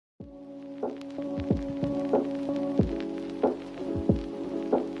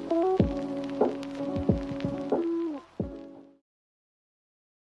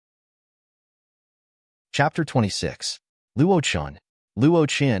Chapter 26. Luo Chen. Luo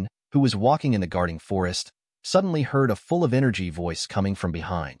Chen, who was walking in the guarding forest, suddenly heard a full-of-energy voice coming from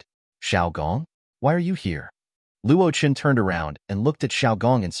behind. Xiaogong? Why are you here? Luo Chen turned around and looked at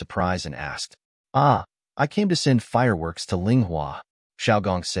Xiaogong in surprise and asked. Ah, I came to send fireworks to Linghua.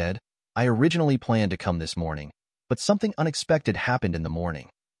 Xiaogong said, I originally planned to come this morning, but something unexpected happened in the morning,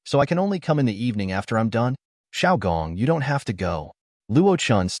 so I can only come in the evening after I'm done. Xiaogong, you don't have to go. Luo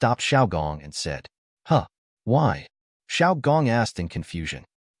Chen stopped Xiaogong and said. Huh, why? Xiaogong asked in confusion.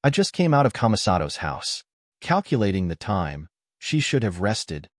 I just came out of Kamisato's house. Calculating the time, she should have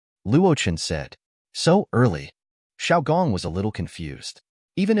rested, Luo Chen said. So early. Xiaogong was a little confused.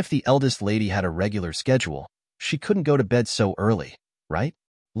 Even if the eldest lady had a regular schedule, she couldn't go to bed so early, right?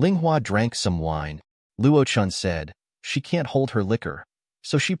 Linghua drank some wine. Luo Chen said, she can't hold her liquor,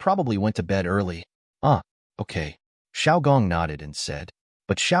 so she probably went to bed early. Ah, okay. Xiaogong nodded and said,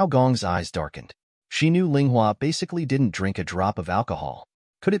 but Xiaogong's eyes darkened. She knew Linghua basically didn't drink a drop of alcohol.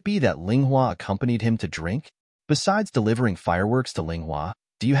 Could it be that Linghua accompanied him to drink? Besides delivering fireworks to Linghua,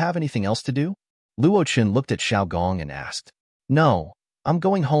 do you have anything else to do? Luo Chen looked at Xiaogong and asked. No, I'm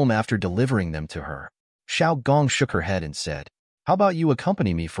going home after delivering them to her. Xiaogong shook her head and said, how about you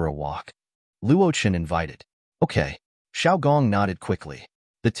accompany me for a walk? Luo Chen invited. Okay. Xiaogong nodded quickly.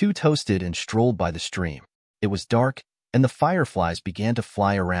 The two toasted and strolled by the stream. It was dark, and the fireflies began to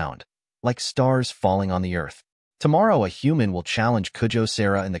fly around, like stars falling on the earth. Tomorrow a human will challenge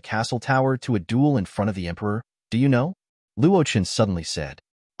Kitsuzai in the castle tower to a duel in front of the emperor. Do you know? Luo Chen suddenly said.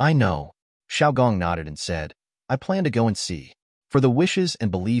 I know. Xiaogong nodded and said, I plan to go and see. For the wishes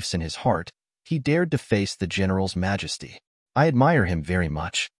and beliefs in his heart, he dared to face the general's majesty. I admire him very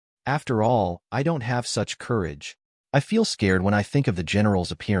much. After all, I don't have such courage. I feel scared when I think of the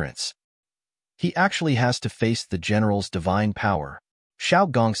general's appearance. He actually has to face the general's divine power.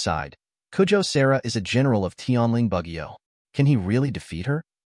 Xiaogong sighed. Kitsuzai is a general of Tianling Bugyo. Can he really defeat her?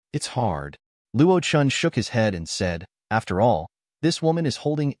 It's hard. Luo Chen shook his head and said, after all, this woman is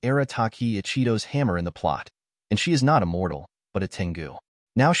holding Arataki Ichido's hammer in the plot, and she is not a mortal, but a Tengu.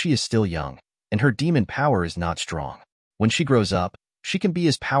 Now she is still young, and her demon power is not strong. When she grows up, she can be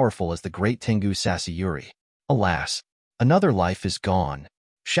as powerful as the great Tengu Sasayuri. Alas, another life is gone.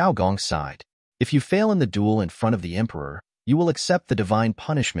 Xiaogong sighed. If you fail in the duel in front of the emperor, you will accept the divine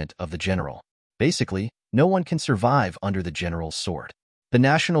punishment of the general. Basically, no one can survive under the general's sword. The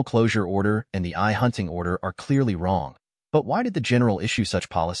National Closure Order and the Eye Hunting Order are clearly wrong. But why did the general issue such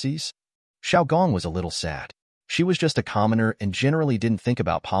policies? Xiaogong was a little sad. She was just a commoner and generally didn't think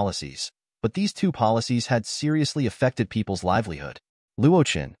about policies. But these two policies had seriously affected people's livelihood. Luo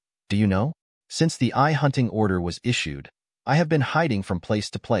Chen, do you know? Since the Eye Hunting Order was issued, I have been hiding from place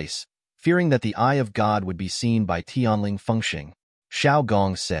to place, fearing that the Eye of God would be seen by Tianling Fengxing.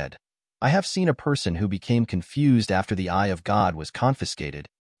 Xiaogong said, I have seen a person who became confused after the Eye of God was confiscated.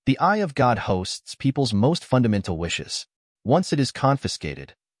 The Eye of God hosts people's most fundamental wishes. Once it is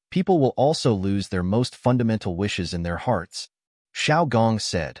confiscated, people will also lose their most fundamental wishes in their hearts. Xiaogong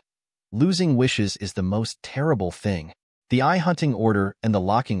said, losing wishes is the most terrible thing. The Eye Hunting Order and the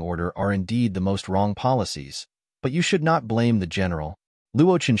Locking Order are indeed the most wrong policies, but you should not blame the general.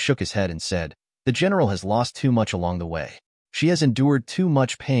 Luo Chen shook his head and said, the general has lost too much along the way. She has endured too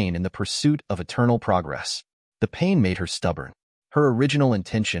much pain in the pursuit of eternal progress. The pain made her stubborn. Her original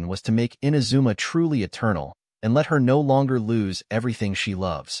intention was to make Inazuma truly eternal and let her no longer lose everything she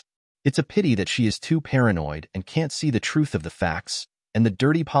loves. It's a pity that she is too paranoid and can't see the truth of the facts, and the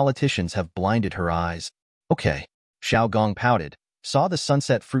dirty politicians have blinded her eyes. Okay. Xiaogong pouted, saw the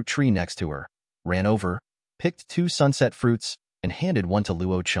sunset fruit tree next to her, ran over, picked 2 sunset fruits, and handed one to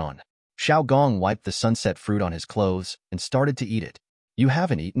Luo Chen. Xiaogong wiped the sunset fruit on his clothes and started to eat it. You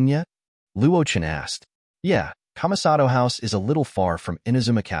haven't eaten yet? Luo Chen asked. Yeah, Kamisato House is a little far from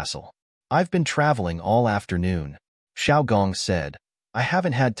Inazuma Castle. I've been traveling all afternoon. Xiaogong said, I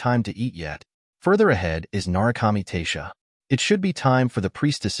haven't had time to eat yet. Further ahead is Narukami Taisha. It should be time for the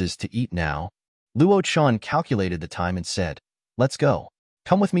priestesses to eat now. Luo Chen calculated the time and said, let's go.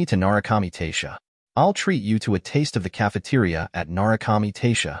 Come with me to Narukami Taisha. I'll treat you to a taste of the cafeteria at Narukami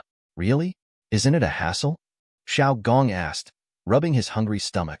Taisha. Really? Isn't it a hassle? Xiaogong asked, rubbing his hungry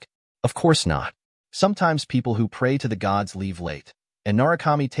stomach. Of course not. Sometimes people who pray to the gods leave late, and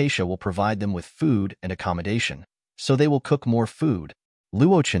Narukami Taisha will provide them with food and accommodation, so they will cook more food,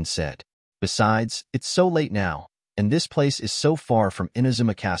 Luo Chen said. Besides, it's so late now, and this place is so far from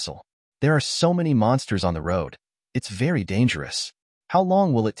Inazuma Castle. There are so many monsters on the road. It's very dangerous. How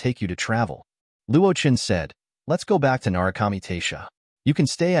long will it take you to travel? Luo Chen said, let's go back to Narukami Taisha. You can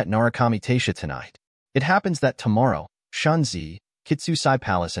stay at Narukami Taisha tonight. It happens that tomorrow, Shanzi, Kitsuzai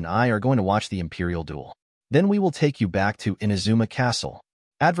Palace and I are going to watch the Imperial Duel. Then we will take you back to Inazuma Castle.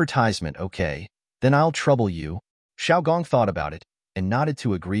 Advertisement, okay. Then I'll trouble you. Xiaogong thought about it and nodded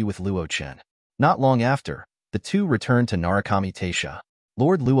to agree with Luo Chen. Not long after, the two returned to Narukami Taisha.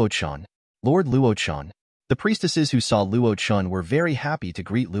 Lord Luo Chen. Lord Luo Chen. The priestesses who saw Luo Chen were very happy to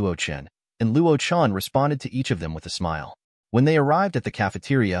greet Luo Chen, and Luo Chen responded to each of them with a smile. When they arrived at the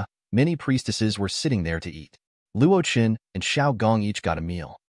cafeteria, many priestesses were sitting there to eat. Luo Chen and Xiaogong each got a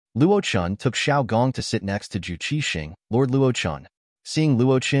meal. Luo Chen took Xiaogong to sit next to Ju Qixing, Lord Luo Chen. Seeing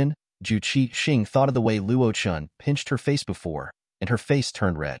Luo Chen, Ju Qixing thought of the way Luo Chen pinched her face before, and her face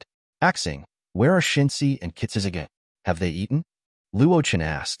turned red. Axing, where are Shinsi and Kitsuzai? Have they eaten? Luo Chen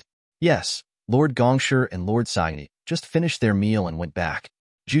asked. Yes, Lord Gongshi and Lord Sai just finished their meal and went back.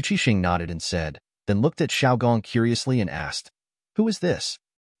 Ju Qixing nodded and said, then looked at Xiaogong curiously and asked, who is this?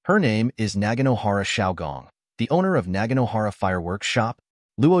 Her name is Naganohara Xiaogong, the owner of Naganohara Fireworks Shop.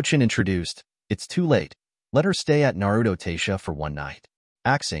 Luo Chen introduced, it's too late. Let her stay at Naruto Taisha for one night.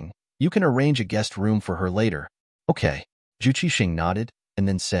 Axing, you can arrange a guest room for her later. Okay. Ju Qixing nodded and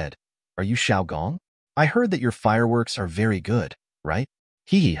then said, are you Xiaogong? I heard that your fireworks are very good, right?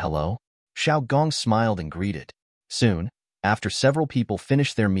 Hee hello. Xiaogong smiled and greeted. Soon, after several people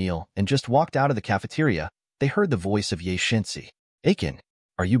finished their meal and just walked out of the cafeteria, they heard the voice of Ye Shinsi. Achen,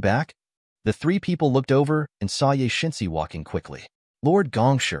 are you back? The three people looked over and saw Ye Shinsi walking quickly. Lord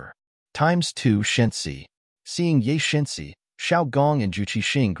Gongshi. ×2 Shinsi. Seeing Ye Shinsi, Xiaogong and Ju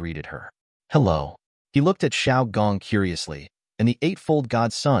Qixing greeted her. Hello. He looked at Xiaogong curiously, and the eightfold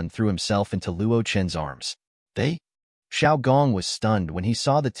godson threw himself into Luo Chen's arms. They? Xiaogong was stunned when he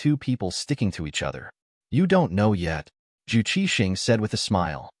saw the two people sticking to each other. You don't know yet, Ju Qixing said with a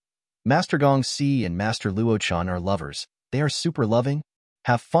smile. Master Gongxi and Master Luo Chen are lovers. They are super loving.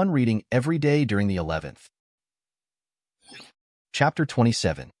 Have fun reading every day during the 11th. Chapter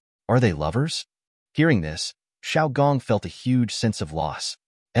 27. Are they lovers? Hearing this, Xiaogong felt a huge sense of loss.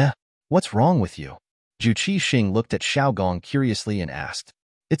 What's wrong with you? Ju Qixing looked at Xiaogong curiously and asked.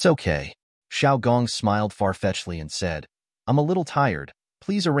 It's okay. Xiaogong smiled far-fetchedly and said, I'm a little tired.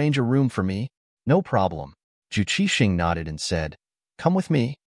 Please arrange a room for me. No problem. Ju Qixing nodded and said, come with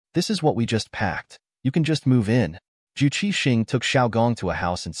me. This is what we just packed. You can just move in. Ju Qixing took Xiaogong to a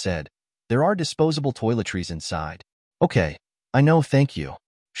house and said, there are disposable toiletries inside. Okay. I know, thank you.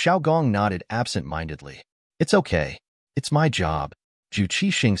 Xiaogong nodded absent-mindedly. It's okay. It's my job, Ju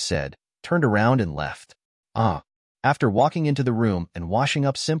Qixing said, turned around and left. After walking into the room and washing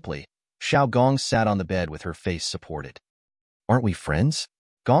up simply, Xiaogong sat on the bed with her face supported. Aren't we friends?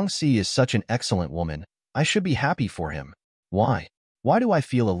 Gongxi is such an excellent woman. I should be happy for him. Why? Why do I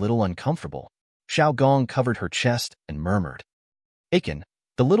feel a little uncomfortable? Xiaogong covered her chest and murmured. Achen,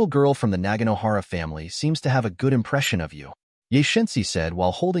 the little girl from the Naganohara family seems to have a good impression of you. Ye Shinsi said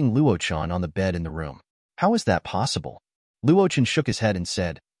while holding Luo Chen on the bed in the room. How is that possible? Luo Chen shook his head and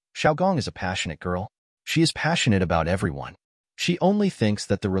said, Xiaogong is a passionate girl. She is passionate about everyone. She only thinks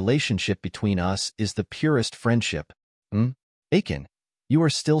that the relationship between us is the purest friendship. Achen, you are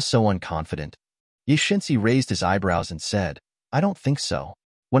still so unconfident. Ye Shinsi raised his eyebrows and said, I don't think so.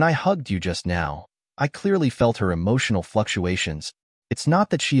 When I hugged you just now, I clearly felt her emotional fluctuations. It's not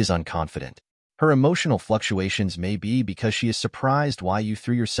that she is unconfident. Her emotional fluctuations may be because she is surprised why you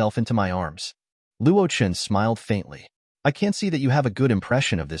threw yourself into my arms. Luo Chen smiled faintly. I can't see that you have a good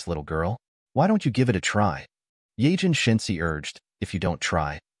impression of this little girl. Why don't you give it a try? Yae Shinsi urged, if you don't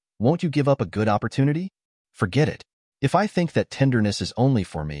try, won't you give up a good opportunity? Forget it. If I think that tenderness is only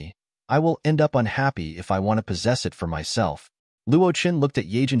for me, I will end up unhappy if I want to possess it for myself. Luo Chen looked at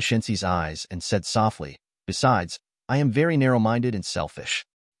Yae Shinsi's eyes and said softly, besides, I am very narrow-minded and selfish.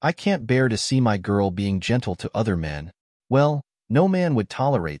 I can't bear to see my girl being gentle to other men. Well, no man would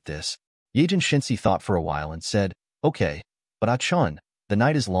tolerate this. Yae Shinsi thought for a while and said, okay, but Achen, the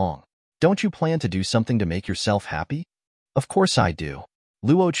night is long. Don't you plan to do something to make yourself happy? Of course I do.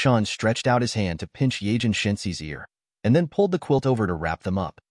 Luo Chen stretched out his hand to pinch Yae Shinsi's ear, and then pulled the quilt over to wrap them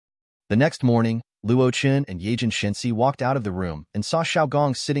up. The next morning, Luo Chen and Yae Shinsi walked out of the room and saw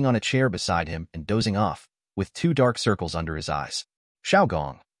Xiaogong sitting on a chair beside him and dozing off, with 2 dark circles under his eyes.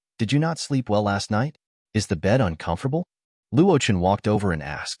 Xiaogong, did you not sleep well last night? Is the bed uncomfortable? Luo Chen walked over and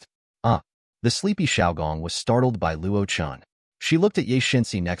asked. The sleepy Xiaogong was startled by Luo Chen. She looked at Yae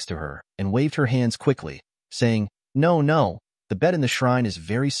Shinsi next to her and waved her hands quickly, saying, No, the bed in the shrine is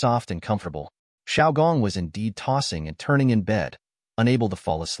very soft and comfortable. Xiaogong was indeed tossing and turning in bed, unable to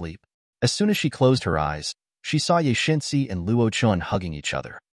fall asleep. As soon as she closed her eyes, she saw Yae Shinsi and Luo Chen hugging each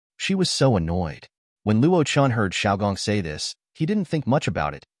other. She was so annoyed. When Luo Chen heard Xiaogong say this, he didn't think much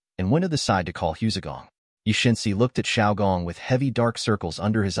about it and went to the side to call Huzagong. Yae Shinsi looked at Xiaogong with heavy dark circles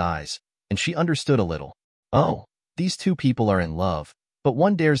under his eyes, and she understood a little. Oh, these two people are in love, but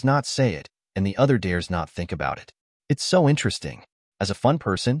one dares not say it, and the other dares not think about it. It's so interesting. As a fun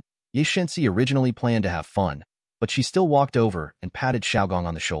person, Ye Shensi originally planned to have fun, but she still walked over and patted Xiaogong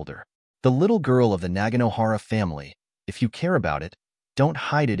on the shoulder. The little girl of the Naganohara family, if you care about it, don't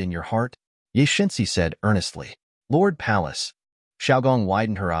hide it in your heart, Ye Shensi said earnestly. Lord Palace. Xiaogong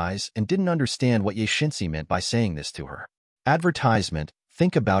widened her eyes and didn't understand what Ye Shensi meant by saying this to her. Advertisement,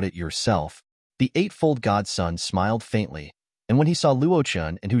 think about it yourself. The eightfold godson smiled faintly, and when he saw Luo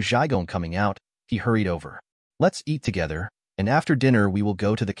Chen and Hu Zhaigong coming out, he hurried over. Let's eat together, and after dinner we will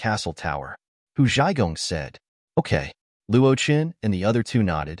go to the castle tower. Hu Zhaigong said. Okay. Luo Chen and the other two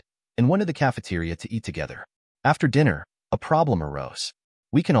nodded, and went to the cafeteria to eat together. After dinner, a problem arose.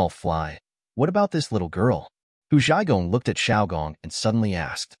 We can all fly. What about this little girl? Hu Zhaigong looked at Xiaogong and suddenly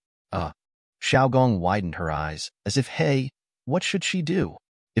asked. Xiaogong widened her eyes, as if, hey, what should she do?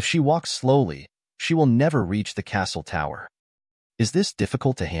 If she walks slowly, she will never reach the castle tower. Is this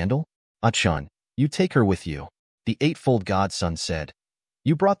difficult to handle? Achen, you take her with you, the eightfold godson said.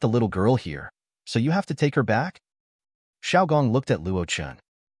 You brought the little girl here, so you have to take her back? Xiaogong looked at Luo Chen.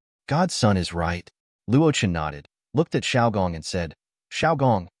 Godson is right. Luo Chen nodded, looked at Xiaogong and said,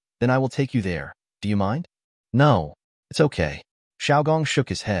 Xiaogong, then I will take you there. Do you mind? No, it's okay. Xiaogong shook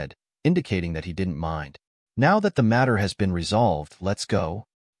his head, indicating that he didn't mind. Now that the matter has been resolved, let's go,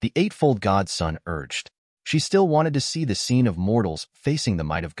 the eightfold godson urged. She still wanted to see the scene of mortals facing the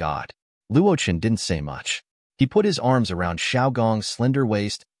might of God. Luo Chen didn't say much. He put his arms around Xiaogong's slender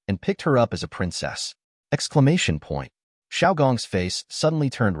waist and picked her up as a princess. Exclamation point. Xiaogong's face suddenly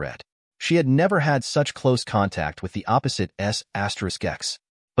turned red. She had never had such close contact with the opposite S**X.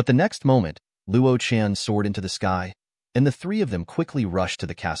 But the next moment, Luo Chen soared into the sky, and the three of them quickly rushed to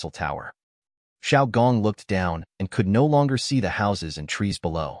the castle tower. Xiaogong looked down and could no longer see the houses and trees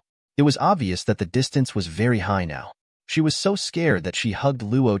below. It was obvious that the distance was very high now. She was so scared that she hugged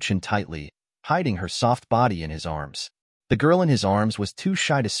Luo Chen tightly, hiding her soft body in his arms. The girl in his arms was too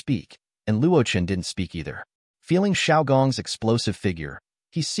shy to speak, and Luo Chen didn't speak either. Feeling Xiaogong's explosive figure,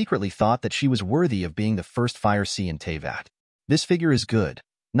 he secretly thought that she was worthy of being the first fire sea in Teyvat. This figure is good,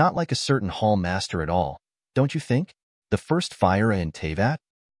 not like a certain hall master at all, don't you think? The first fire in Teyvat?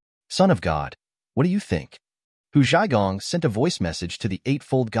 Son of God, what do you think? Hu Zhaigong sent a voice message to the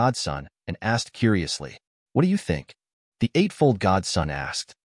eightfold godson and asked curiously. What do you think? The eightfold godson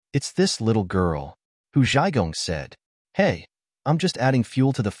asked. It's this little girl. Hu Zhaigong said. Hey, I'm just adding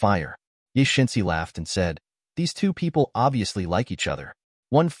fuel to the fire. Ye Shensi laughed and said, these two people obviously like each other.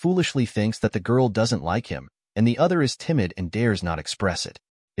 One foolishly thinks that the girl doesn't like him, and the other is timid and dares not express it.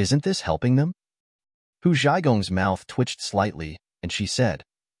 Isn't this helping them? Hu Zhaigong's mouth twitched slightly, and she said,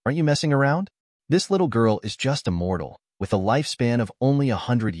 aren't you messing around? This little girl is just a mortal, with a lifespan of only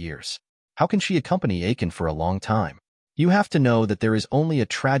 100 years. How can she accompany Achen for a long time? You have to know that there is only a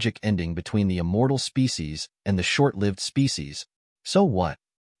tragic ending between the immortal species and the short-lived species. So what?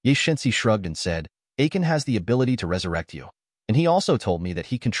 Ye Shensi shrugged and said, Achen has the ability to resurrect you. And he also told me that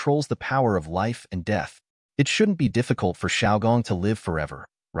he controls the power of life and death. It shouldn't be difficult for Xiaogong to live forever,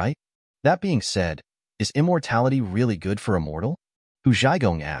 right? That being said, is immortality really good for a mortal? Hu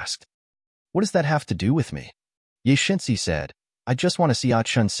Zhaigong asked. What does that have to do with me? Ye Shensi said, I just want to see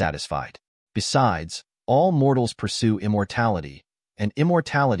Achen satisfied. Besides, all mortals pursue immortality, and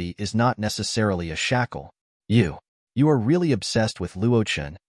immortality is not necessarily a shackle. You are really obsessed with Luo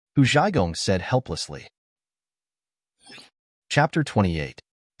Chen, Hu Zhaigong said helplessly. Chapter 28.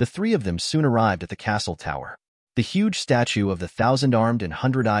 The three of them soon arrived at the castle tower. The huge statue of the thousand-armed and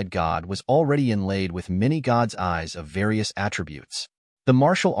hundred-eyed god was already inlaid with many gods' eyes of various attributes. The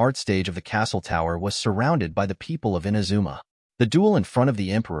martial arts stage of the castle tower was surrounded by the people of Inazuma. The duel in front of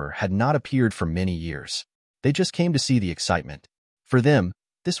the emperor had not appeared for many years. They just came to see the excitement. For them,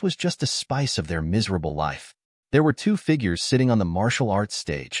 this was just a spice of their miserable life. There were two figures sitting on the martial arts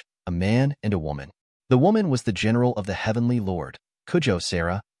stage, a man and a woman. The woman was the general of the heavenly lord,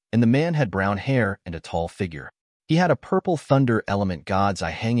 Kitsuzai, and the man had brown hair and a tall figure. He had a purple thunder element god's eye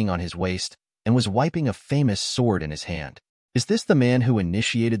hanging on his waist and was wiping a famous sword in his hand. Is this the man who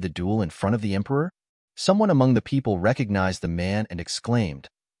initiated the duel in front of the emperor? Someone among the people recognized the man and exclaimed,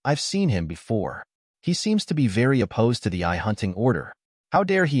 I've seen him before. He seems to be very opposed to the eye-hunting order. How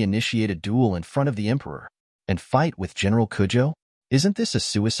dare he initiate a duel in front of the emperor? And fight with General Kujo? Isn't this a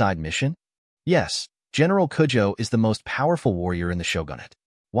suicide mission? Yes, General Kujo is the most powerful warrior in the shogunate.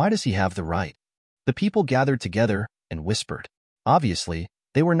 Why does he have the right? The people gathered together and whispered. Obviously,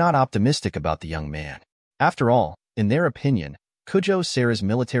 they were not optimistic about the young man. After all, in their opinion, Kitsuzai's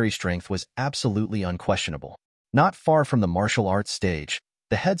military strength was absolutely unquestionable. Not far from the martial arts stage,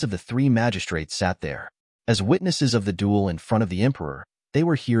 the heads of the three magistrates sat there. As witnesses of the duel in front of the emperor, they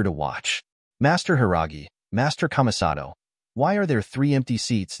were here to watch. Master Hiragi, Master Kamisato, why are there 3 empty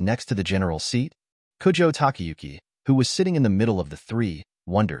seats next to the general's seat? Kujo Takayuki, who was sitting in the middle of the 3,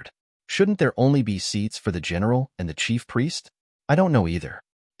 wondered. Shouldn't there only be seats for the general and the chief priest? I don't know either.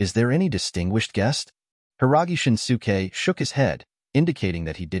 Is there any distinguished guest? Hiragi Shinsuke shook his head, indicating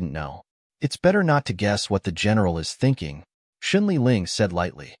that he didn't know. It's better not to guess what the general is thinking, Xunli Ling said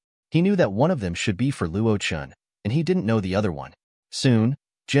lightly. He knew that one of them should be for Luo Chen, and he didn't know the other one. Soon,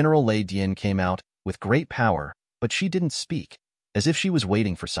 General Lei Dian came out, with great power, but she didn't speak, as if she was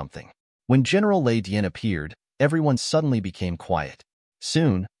waiting for something. When General Lei Dian appeared, everyone suddenly became quiet.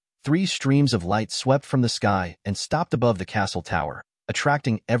 Soon, 3 streams of light swept from the sky and stopped above the castle tower,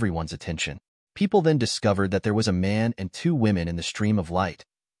 attracting everyone's attention. People then discovered that there was a man and 2 women in the stream of light,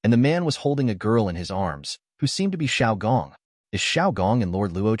 and the man was holding a girl in his arms, who seemed to be Xiao Gong. Is Xiao Gong in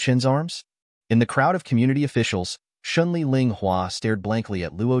Lord Luo Chen's arms? In the crowd of community officials, Xunli Ling Hua stared blankly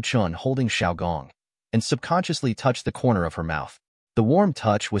at Luo Chen holding Xiao Gong, and subconsciously touched the corner of her mouth. The warm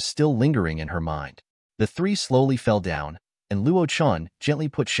touch was still lingering in her mind. The 3 slowly fell down, and Luo Chen gently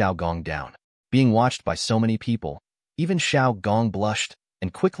put Xiao Gong down. Being watched by so many people, even Xiao Gong blushed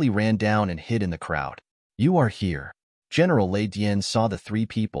and quickly ran down and hid in the crowd. You are here. General Lei Dian saw the 3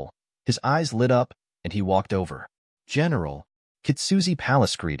 people. His eyes lit up, and he walked over. General, Kitsuzai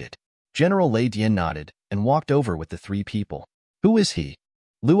Palace greeted. General Lei Dian nodded and walked over with the 3 people. Who is he?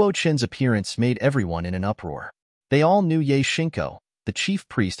 Luo Chen's appearance made everyone in an uproar. They all knew Ye Shinko, the chief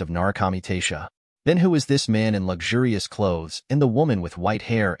priest of Narukami Taisha. Then who is this man in luxurious clothes and the woman with white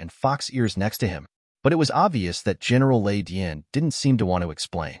hair and fox ears next to him? But it was obvious that General Lei Dian didn't seem to want to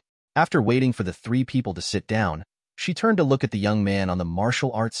explain. After waiting for the 3 people to sit down, she turned to look at the young man on the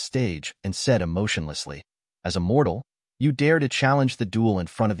martial arts stage and said emotionlessly, As a mortal, you dare to challenge the duel in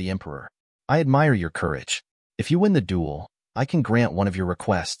front of the emperor. I admire your courage. If you win the duel, I can grant one of your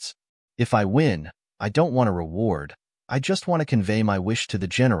requests. If I win, I don't want a reward. I just want to convey my wish to the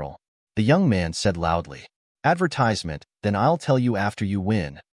general. The young man said loudly. Advertisement, then I'll tell you after you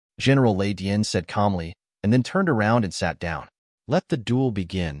win. General Lei Dian said calmly, and then turned around and sat down. Let the duel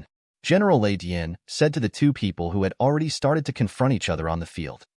begin. General Lei Dian said to the 2 people who had already started to confront each other on the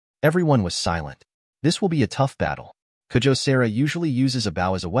field. Everyone was silent. This will be a tough battle. Kujosera usually uses a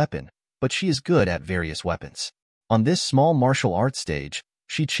bow as a weapon, but she is good at various weapons. On this small martial arts stage,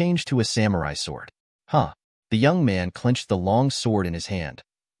 she changed to a samurai sword. Huh. The young man clenched the long sword in his hand,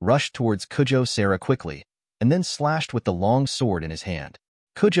 rushed towards Kujosera quickly, and then slashed with the long sword in his hand.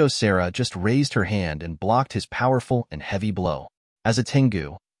 Kujosera just raised her hand and blocked his powerful and heavy blow. As a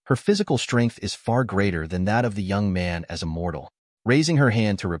Tengu, her physical strength is far greater than that of the young man as a mortal. Raising her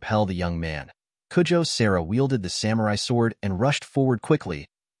hand to repel the young man, Kujosera wielded the samurai sword and rushed forward quickly,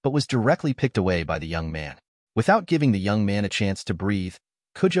 but was directly picked away by the young man. Without giving the young man a chance to breathe,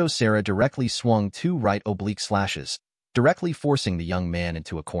 Kujosera directly swung 2 right oblique slashes, directly forcing the young man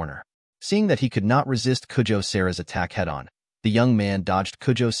into a corner. Seeing that he could not resist Kujosera's attack head-on, the young man dodged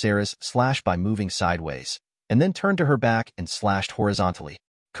Kujosera's slash by moving sideways, and then turned to her back and slashed horizontally.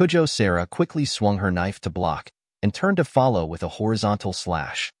 Kujosera quickly swung her knife to block, and turned to follow with a horizontal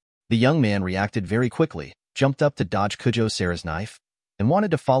slash. The young man reacted very quickly, jumped up to dodge Kujosera's knife, and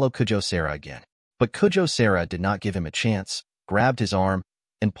wanted to follow Kujosera again. But Kujosera did not give him a chance, grabbed his arm,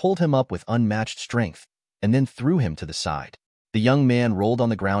 and pulled him up with unmatched strength, and then threw him to the side. The young man rolled on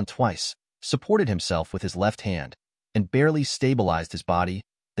the ground twice, supported himself with his left hand, and barely stabilized his body,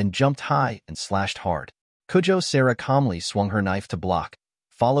 then jumped high and slashed hard. Kujosera calmly swung her knife to block,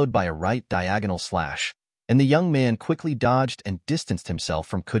 followed by a right diagonal slash, and the young man quickly dodged and distanced himself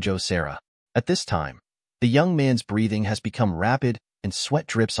from Kujosera. At this time, the young man's breathing has become rapid and sweat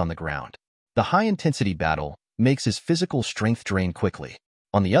drips on the ground. The high-intensity battle makes his physical strength drain quickly.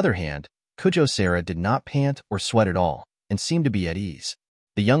 On the other hand, Kujosera did not pant or sweat at all, and seemed to be at ease.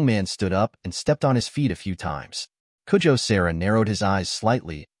 The young man stood up and stepped on his feet a few times. Kujosera narrowed his eyes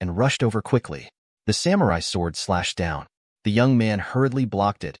slightly and rushed over quickly. The samurai sword slashed down. The young man hurriedly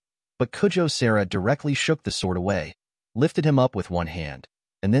blocked it, but Kujosera directly shook the sword away, lifted him up with one hand,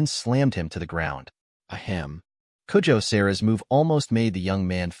 and then slammed him to the ground. Ahem. Kujosera's move almost made the young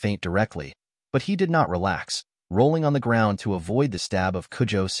man faint directly, but he did not relax, rolling on the ground to avoid the stab of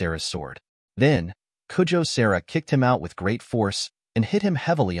Kujosera's sword. Then, Kujosera kicked him out with great force and hit him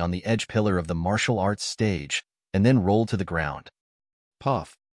heavily on the edge pillar of the martial arts stage, and then rolled to the ground.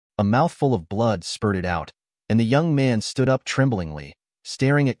 Puff. A mouthful of blood spurted out, and the young man stood up tremblingly,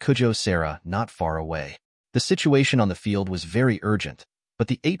 staring at Kujosera not far away. The situation on the field was very urgent, but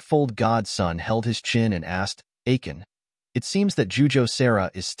the eightfold godson held his chin and asked, Achen, it seems that Kujosera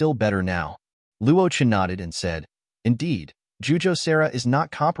is still better now. Luo Chen nodded and said, "Indeed, Jujosera is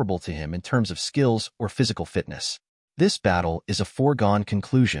not comparable to him in terms of skills or physical fitness. This battle is a foregone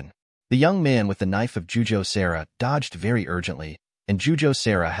conclusion." The young man with the knife of Jujosera dodged very urgently, and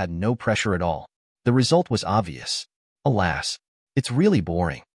Jujosera had no pressure at all. The result was obvious. Alas, it's really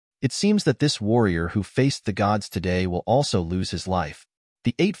boring. It seems that this warrior who faced the gods today will also lose his life.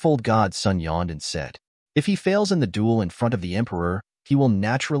 The eightfold god's son yawned and said, "If he fails in the duel in front of the emperor, he will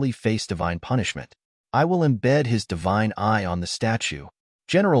naturally face divine punishment. I will embed his divine eye on the statue,"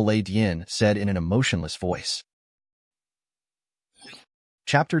 General Raiden said in an emotionless voice.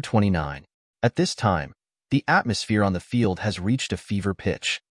 Chapter 29. At this time, the atmosphere on the field has reached a fever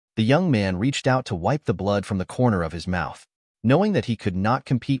pitch. The young man reached out to wipe the blood from the corner of his mouth. Knowing that he could not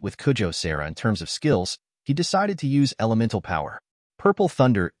compete with Jujosera in terms of skills, he decided to use elemental power. Purple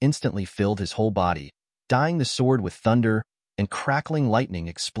thunder instantly filled his whole body, dyeing the sword with thunder, and crackling lightning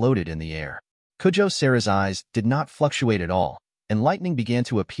exploded in the air. Jujosera's eyes did not fluctuate at all, and lightning began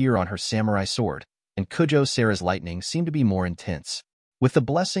to appear on her samurai sword, and Jujosera's lightning seemed to be more intense. With the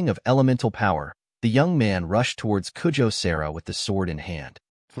blessing of elemental power, the young man rushed towards Jujosera with the sword in hand.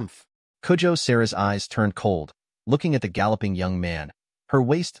 Jujosera's eyes turned cold, looking at the galloping young man, her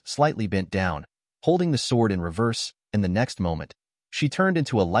waist slightly bent down, holding the sword in reverse. In the next moment, she turned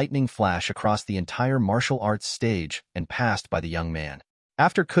into a lightning flash across the entire martial arts stage and passed by the young man.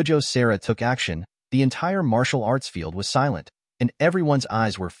 After Jujosera took action, the entire martial arts field was silent, and everyone's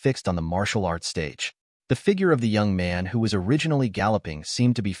eyes were fixed on the martial arts stage. The figure of the young man who was originally galloping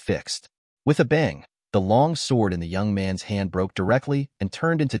seemed to be fixed. With a bang, the long sword in the young man's hand broke directly and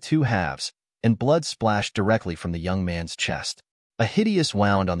turned into two halves, and blood splashed directly from the young man's chest. A hideous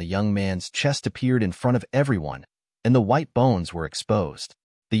wound on the young man's chest appeared in front of everyone, and the white bones were exposed.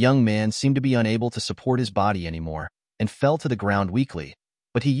 The young man seemed to be unable to support his body anymore, and fell to the ground weakly,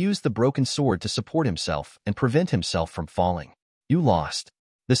 but he used the broken sword to support himself and prevent himself from falling. "You lost."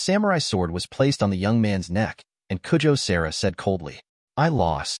 The samurai sword was placed on the young man's neck, and Jujosera said coldly, "I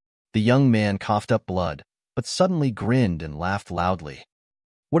lost." The young man coughed up blood, but suddenly grinned and laughed loudly.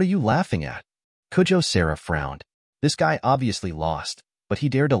 "What are you laughing at?" Jujosera frowned. This guy obviously lost, but he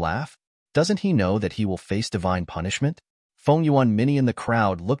dared to laugh? Doesn't he know that he will face divine punishment? Feng Yuan Mini in the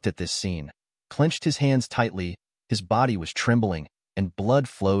crowd looked at this scene, clenched his hands tightly, his body was trembling, and blood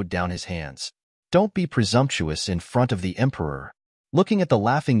flowed down his hands. "Don't be presumptuous in front of the emperor." Looking at the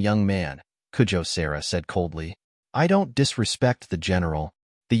laughing young man, Jujosera said coldly, "I don't disrespect the general."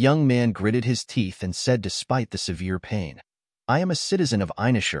 The young man gritted his teeth and said despite the severe pain, "I am a citizen of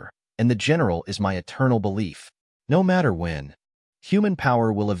Inazuma, and the general is my eternal belief. No matter when, human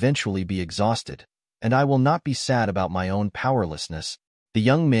power will eventually be exhausted, and I will not be sad about my own powerlessness." The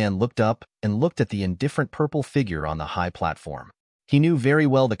young man looked up and looked at the indifferent purple figure on the high platform. He knew very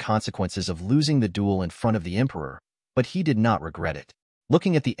well the consequences of losing the duel in front of the emperor, but he did not regret it.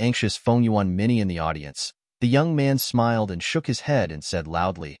 Looking at the anxious Feng Yuan Mini in the audience, the young man smiled and shook his head and said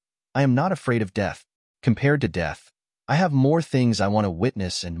loudly, "I am not afraid of death. Compared to death, I have more things I want to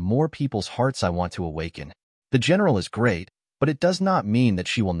witness and more people's hearts I want to awaken. The general is great, but it does not mean that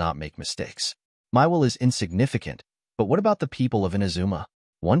she will not make mistakes. My will is insignificant, but what about the people of Inazuma?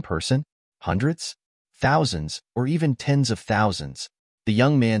 One person? Hundreds? Thousands? Or even tens of thousands?" The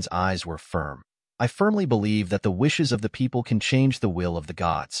young man's eyes were firm. "I firmly believe that the wishes of the people can change the will of the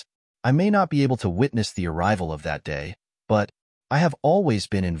gods. I may not be able to witness the arrival of that day, but I have always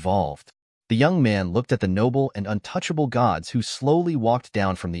been involved." The young man looked at the noble and untouchable gods who slowly walked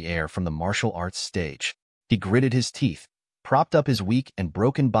down from the air from the martial arts stage. He gritted his teeth, propped up his weak and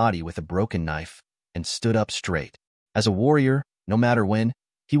broken body with a broken knife, and stood up straight. As a warrior, no matter when,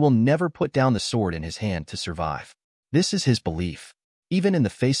 he will never put down the sword in his hand to survive. This is his belief. Even in the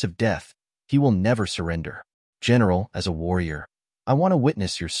face of death, he will never surrender. "General, as a warrior, I want to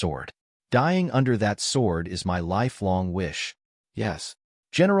witness your sword. Dying under that sword is my lifelong wish." "Yes."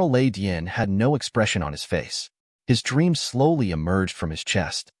 General Raiden had no expression on his face. His dream slowly emerged from his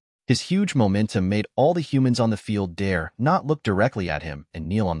chest. His huge momentum made all the humans on the field dare not look directly at him and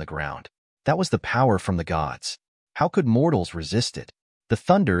kneel on the ground. That was the power from the gods. How could mortals resist it? The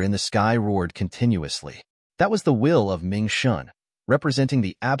thunder in the sky roared continuously. That was the will of Ming Shun, representing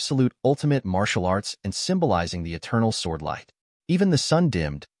the absolute ultimate martial arts and symbolizing the eternal sword light. Even the sun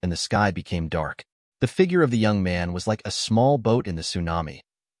dimmed and the sky became dark. The figure of the young man was like a small boat in the tsunami,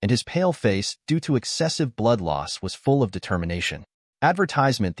 and his pale face, due to excessive blood loss, was full of determination.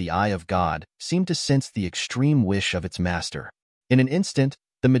 Advertisement, the Eye of God, seemed to sense the extreme wish of its master. In an instant,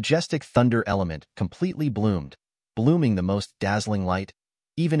 the majestic thunder element completely bloomed, blooming the most dazzling light,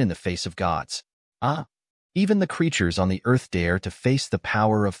 even in the face of gods. Even the creatures on the earth dare to face the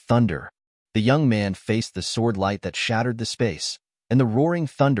power of thunder. The young man faced the sword light that shattered the space, and the roaring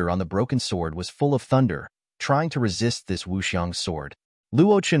thunder on the broken sword was full of thunder, trying to resist this wuxiang sword.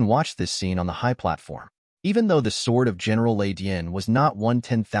 Luo Chen watched this scene on the high platform. Even though the sword of General Raiden was not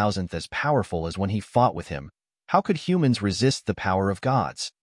 1/10,000th as powerful as when he fought with him, how could humans resist the power of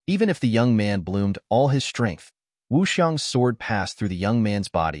gods? Even if the young man bloomed all his strength, Wuxiang's sword passed through the young man's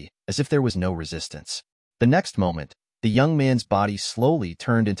body as if there was no resistance. The next moment, the young man's body slowly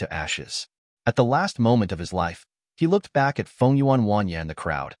turned into ashes. At the last moment of his life, he looked back at Feng Yuan Wanya and the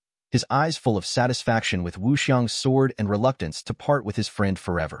crowd, his eyes full of satisfaction with Wuxiang's sword and reluctance to part with his friend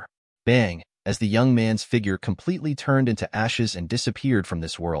forever. Bang! As the young man's figure completely turned into ashes and disappeared from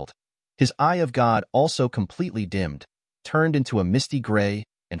this world. His Eye of God also completely dimmed, turned into a misty gray,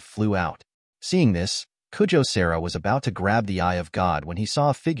 and flew out. Seeing this, Kitsuzai was about to grab the Eye of God when he saw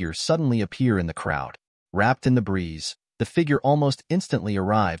a figure suddenly appear in the crowd. Wrapped in the breeze, the figure almost instantly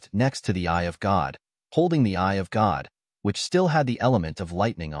arrived next to the Eye of God, holding the Eye of God, which still had the element of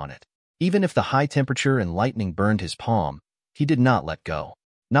lightning on it. Even if the high temperature and lightning burned his palm, he did not let go.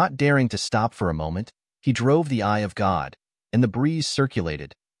 Not daring to stop for a moment, he drove the Eye of God, and the breeze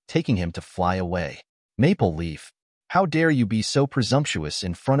circulated, taking him to fly away. Maple Leaf, how dare you be so presumptuous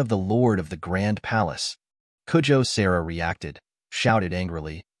in front of the Lord of the Grand Palace? Kitsuzai reacted, shouted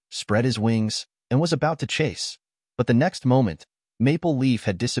angrily, spread his wings, and was about to chase. But the next moment, Maple Leaf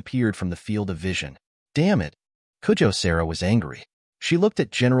had disappeared from the field of vision. Damn it! Kitsuzai was angry. She looked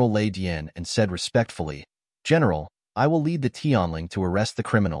at General Raiden and said respectfully, General, I will lead the Tianling to arrest the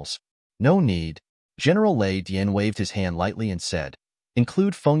criminals. No need. General Raiden waved his hand lightly and said,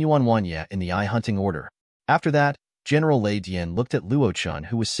 include Feng Yuan Wanya in the eye hunting order. After that, General Raiden looked at Luo Chen,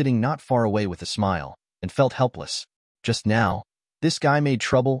 who was sitting not far away with a smile, and felt helpless. Just now, this guy made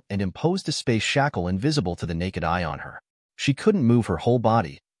trouble and imposed a space shackle invisible to the naked eye on her. She couldn't move her whole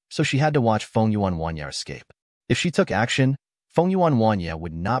body, so she had to watch Feng Yuan Wanya escape. If she took action, Feng Yuan Wanya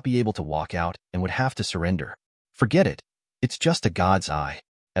would not be able to walk out and would have to surrender. Forget it. It's just a god's eye.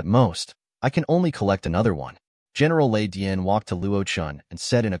 At most, I can only collect another one. General Raiden walked to Luo Chen and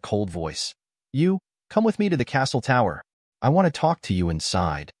said in a cold voice, You, come with me to the castle tower. I want to talk to you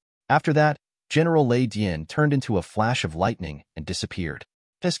inside. After that, General Raiden turned into a flash of lightning and disappeared.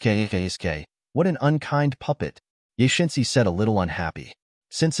 SK, what an unkind puppet. Ye Shinsi said a little unhappy.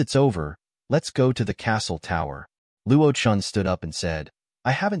 Since it's over, let's go to the castle tower. Luo Chen stood up and said,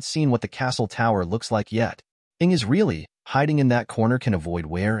 I haven't seen what the castle tower looks like yet. Ing is really hiding in that corner can avoid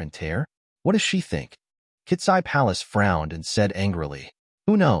wear and tear? What does she think? Kitsuzai Palace frowned and said angrily,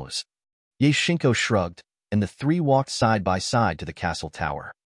 Who knows? Ye Shinko shrugged, and the three walked side by side to the castle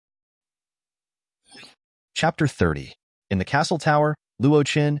tower. Chapter 30. In the castle tower, Luo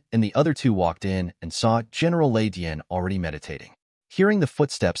Chen and the other two walked in and saw General Raiden already meditating. Hearing the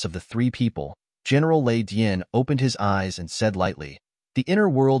footsteps of the three people, General Raiden opened his eyes and said lightly, The inner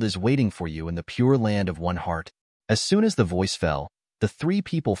world is waiting for you in the pure land of one heart. As soon as the voice fell, the three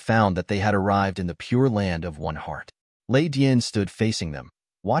people found that they had arrived in the pure land of one heart. Raiden stood facing them,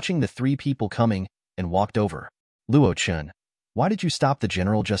 watching the three people coming, and walked over. Luo Chen, why did you stop the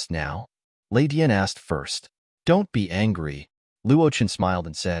general just now? Raiden asked first. Don't be angry. Luo Chen smiled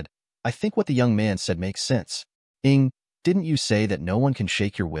and said, I think what the young man said makes sense. Didn't you say that no one can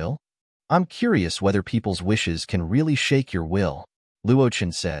shake your will? I'm curious whether people's wishes can really shake your will. Luo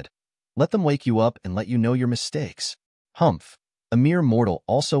Chen said, Let them wake you up and let you know your mistakes. Humph. A mere mortal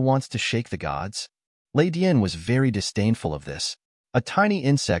also wants to shake the gods? Raiden was very disdainful of this. A tiny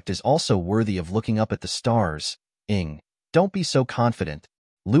insect is also worthy of looking up at the stars. Don't be so confident,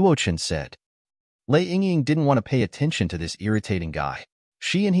 Luo Chen said. Lei Yingying didn't want to pay attention to this irritating guy.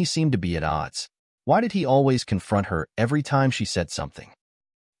 She and he seemed to be at odds. Why did he always confront her every time she said something?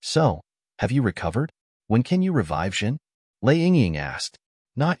 So, have you recovered? When can you revive Zhen? Lei Yingying asked.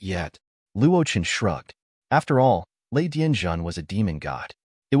 Not yet. Luo Chen shrugged. After all, Lei Dianjun was a demon god.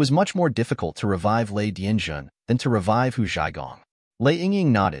 It was much more difficult to revive Lei Dianjun than to revive Hu Zhaigong. Lei Yingying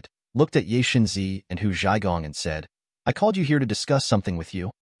nodded, looked at Ye Shinzi and Hu Zhaigong and said, I called you here to discuss something with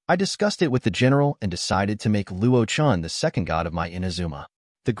you. I discussed it with the general and decided to make Luo Chen the second god of my Inazuma.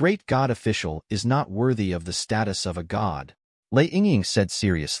 The great god official is not worthy of the status of a god, Lei Yingying said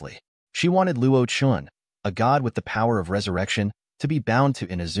seriously. She wanted Luo Chen, a god with the power of resurrection, to be bound to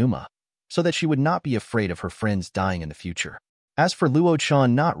Inazuma, so that she would not be afraid of her friends dying in the future. As for Luo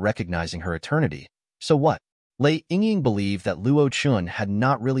Chen not recognizing her eternity, so what? Lei Yingying believed that Luo Chen had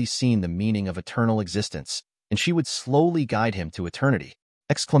not really seen the meaning of eternal existence, and she would slowly guide him to eternity.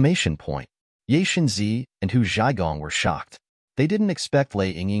 Exclamation point. Ye Shinzi and Hu Zhaigong were shocked. They didn't expect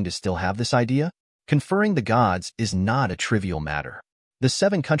Lei Yingying to still have this idea. Conferring the gods is not a trivial matter. The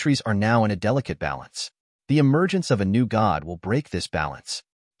 7 countries are now in a delicate balance. The emergence of a new god will break this balance.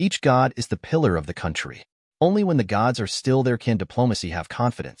 Each god is the pillar of the country. Only when the gods are still there can diplomacy have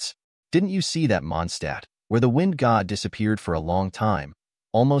confidence. Didn't you see that Mondstadt, where the wind god disappeared for a long time,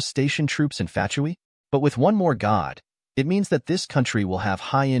 almost stationed troops in Fatui? But with one more god, it means that this country will have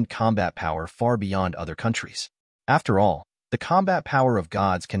high-end combat power far beyond other countries. After all, the combat power of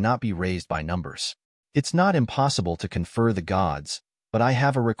gods cannot be raised by numbers. It's not impossible to confer the gods, but I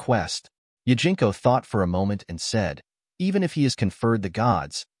have a request. Yajinko thought for a moment and said, even if he has conferred the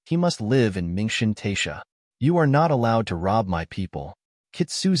gods, he must live in Mingshan Taisha. You are not allowed to rob my people.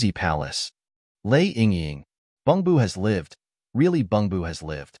 Kitsuzai Palace. Lei Yingying. Bungbu has lived. Really, Bungbu has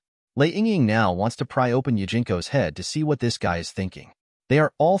lived. Lei Yingying now wants to pry open Yajinko's head to see what this guy is thinking. They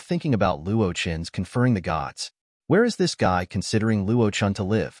are all thinking about Luo Chen's conferring the gods. Where is this guy considering Luo Chen to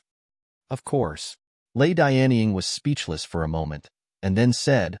live? Of course. Lei Dianying was speechless for a moment, and then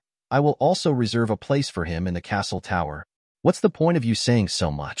said, I will also reserve a place for him in the castle tower. What's the point of you saying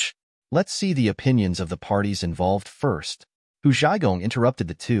so much? Let's see the opinions of the parties involved first. Hu Zhaigong interrupted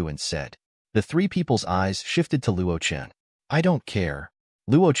the two and said. The 3 people's eyes shifted to Luo Chen. I don't care.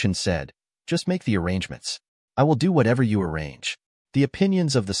 Luo Chen said, just make the arrangements. I will do whatever you arrange. The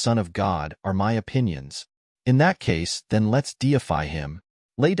opinions of the Son of God are my opinions. In that case, then let's deify him.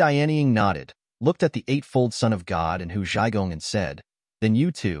 Lei Dianying nodded, looked at the 8-fold Son of God and Hu Zhaigong and said, then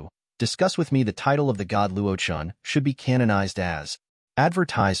you two, discuss with me the title of the god Luo Chen should be canonized as.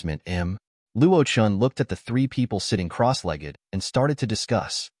 Advertisement M. Luo Chen looked at the 3 people sitting cross-legged and started to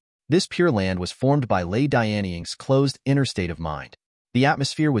discuss. This Pure Land was formed by Lei Dianying's closed inner state of mind. The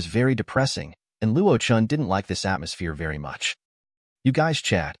atmosphere was very depressing, and Luo Chen didn't like this atmosphere very much. You guys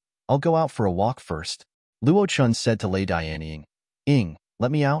chat. I'll go out for a walk first. Luo Chen said to Lei Dianying.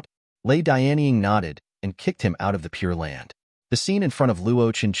 Let me out? Lei Dianying nodded and kicked him out of the Pure Land. The scene in front of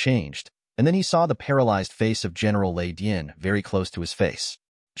Luo Chen changed, and then he saw the paralyzed face of General Lei Dian very close to his face.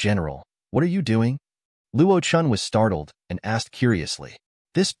 General, what are you doing? Luo Chen was startled and asked curiously.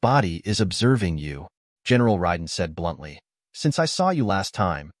 This body is observing you, General Raiden said bluntly. Since I saw you last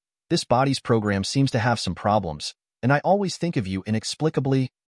time, this body's program seems to have some problems, and I always think of you inexplicably.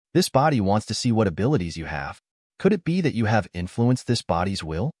 This body wants to see what abilities you have. Could it be that you have influenced this body's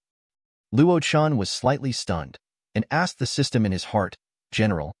will? Luo Chen was slightly stunned and asked the system in his heart,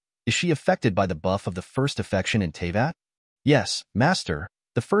 General, is she affected by the buff of the first affection in Teyvat? Yes, Master,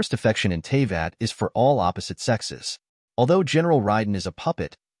 the first affection in Teyvat is for all opposite sexes. Although General Raiden is a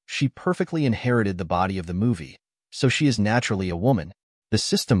puppet, she perfectly inherited the body of the movie, so she is naturally a woman. The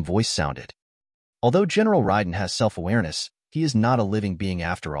system voice sounded. Although General Raiden has self-awareness, he is not a living being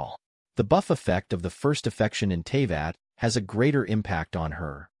after all. The buff effect of the first affection in Teyvat has a greater impact on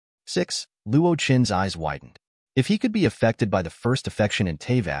her. 6. Luo Chen's eyes widened. If he could be affected by the first affection in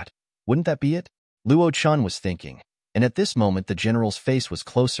Teyvat, wouldn't that be it? Luo Chen was thinking, and at this moment the general's face was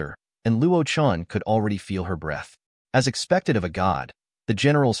closer, and Luo Chen could already feel her breath. As expected of a god, the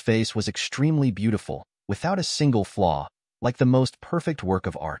general's face was extremely beautiful, without a single flaw, like the most perfect work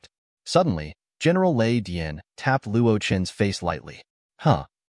of art. Suddenly, General Lei Dian tapped Luo Chen's face lightly. Huh.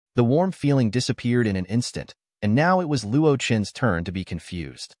 The warm feeling disappeared in an instant, and now it was Luo Chen's turn to be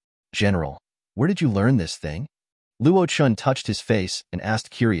confused. General, where did you learn this thing? Luo Chen touched his face and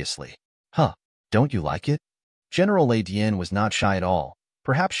asked curiously. Huh, don't you like it? General Lei Dian was not shy at all.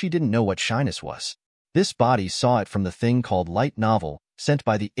 Perhaps she didn't know what shyness was. This body saw it from the thing called light novel, sent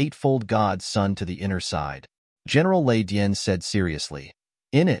by the 8-fold god's son to the inner side. General Lei Dian said seriously.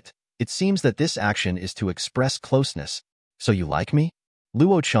 In it, it seems that this action is to express closeness. So you like me?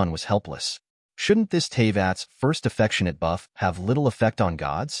 Luo Chen was helpless. Shouldn't this Teyvat's first affectionate buff have little effect on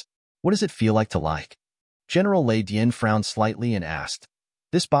gods? What does it feel like to like? General Lei Dian frowned slightly and asked.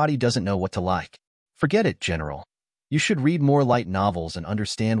 This body doesn't know what to like. Forget it, General. You should read more light novels and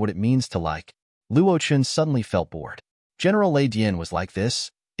understand what it means to like. Luo Chen suddenly felt bored. General Lei Dian was like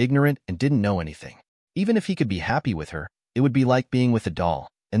this, ignorant and didn't know anything. Even if he could be happy with her, it would be like being with a doll,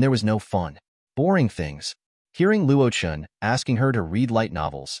 and there was no fun. Boring things. Hearing Luo Chen asking her to read light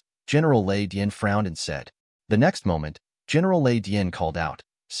novels, General Lei Dian frowned and said. The next moment, General Lei Dian called out,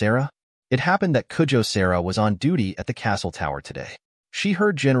 Sarah? It happened that Kujo Sarah was on duty at the castle tower today. She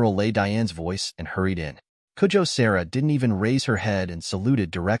heard General Lei Dian's voice and hurried in. Kujo Sarah didn't even raise her head and saluted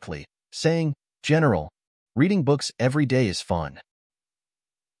directly, saying, General, reading books every day is fun.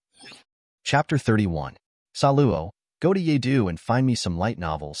 Chapter 31. Saluo, go to Yedu and find me some light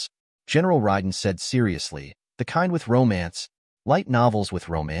novels. General Raiden said seriously, the kind with romance. Light novels with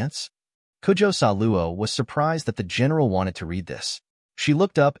romance? Kujo Saluo was surprised that the general wanted to read this. She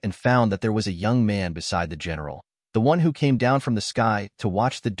looked up and found that there was a young man beside the general. the one who came down from the sky to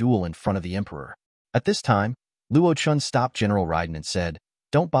watch the duel in front of the emperor. At this time, Luo Chen stopped General Raiden and said,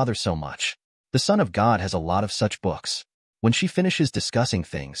 "Don't bother so much. The Son of God has a lot of such books. When she finishes discussing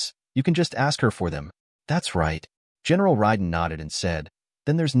things, you can just ask her for them." "That's right." General Raiden nodded and said,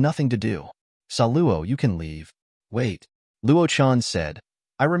 "Then there's nothing to do. Luo, you can leave." "Wait," Luo Chen said.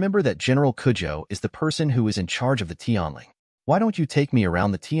 "I remember that General Kujo is the person who is in charge of the Tianling. Why don't you take me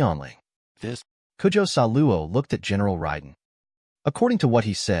around the Tianling?" This Kujo Luo looked at General Raiden. "According to what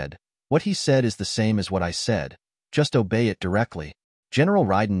he said is the same as what I said. Just obey it directly." General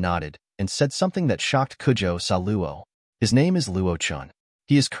Raiden nodded and said something that shocked Kujo Luo. "His name is Luo Chen.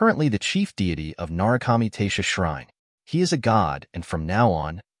 He is currently the chief deity of Narukami Taisha Shrine. He is a god, and from now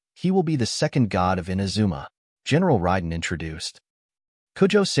on, he will be the second god of Inazuma," General Raiden introduced.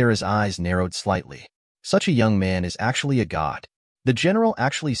 Kujo Sera's eyes narrowed slightly. Such a young man is actually a god. The general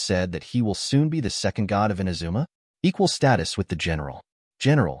actually said that he will soon be the second god of Inazuma? Equal status with the general.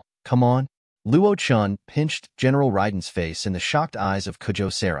 "General, come on." Luo Chen pinched General Raiden's face in the shocked eyes of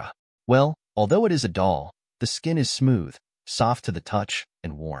Kujo Sera. "Well, although it is a doll, the skin is smooth, soft to the touch,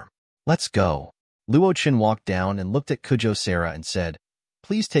 and warm. Let's go." Luo Chen walked down and looked at Kujo Sera and said,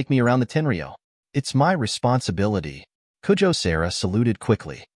 "Please take me around the Tenryo. It's my responsibility." Kujo Sera saluted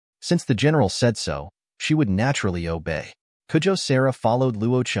quickly. Since the general said so, she would naturally obey. Kujo Sera followed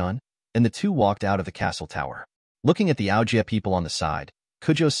Luo Chen, and the two walked out of the castle tower. Looking at the Aojia people on the side,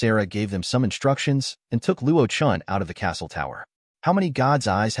 Kujo Sera gave them some instructions and took Luo Chen out of the castle tower. "How many god's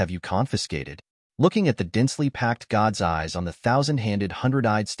eyes have you confiscated?" Looking at the densely packed god's eyes on the thousand-handed,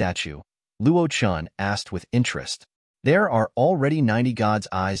 hundred-eyed statue, Luo Chen asked with interest. "There are already 90 god's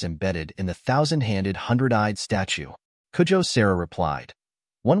eyes embedded in the thousand-handed, hundred-eyed statue," Kujo Sera replied.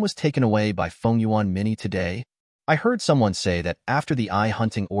 "One was taken away by Fengyuan Mini today. I heard someone say that after the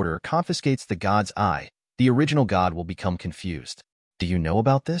eye-hunting order confiscates the god's eye, the original god will become confused. Do you know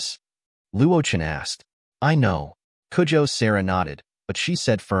about this?" Luo Chen asked. "I know." Kujo Sera nodded, but she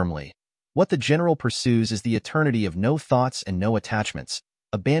said firmly, "What the general pursues is the eternity of no thoughts and no attachments,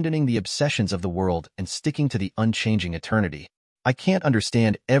 abandoning the obsessions of the world and sticking to the unchanging eternity. I can't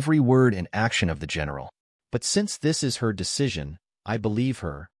understand every word and action of the general. But since this is her decision, I believe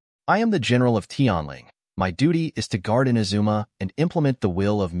her. I am the general of Tianling. My duty is to guard Inazuma and implement the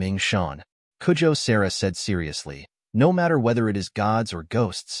will of Ming Shan," Kujo Sera said seriously. "No matter whether it is gods or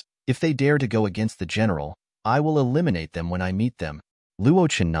ghosts, if they dare to go against the general, I will eliminate them when I meet them." Luo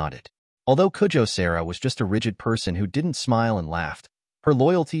Chen nodded. Although Kujo Sera was just a rigid person who didn't smile and laughed, her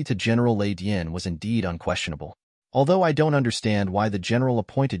loyalty to General Lei Dian was indeed unquestionable. "Although I don't understand why the general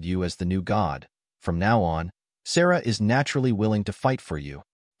appointed you as the new god, from now on, Sera is naturally willing to fight for you."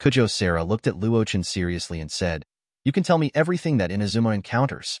 Kujo Sera looked at Luo Chen seriously and said, "You can tell me everything that Inazuma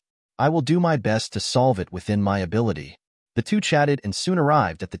encounters. I will do my best to solve it within my ability." The two chatted and soon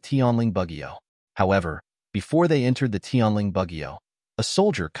arrived at the Tianling Bugyo. However, before they entered the Tianling Bugyo, a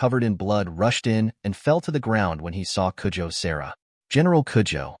soldier covered in blood rushed in and fell to the ground when he saw Kujo Sera. "General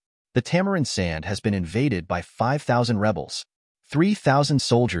Kujo, the Tamarin Sand has been invaded by 5,000 rebels. 3,000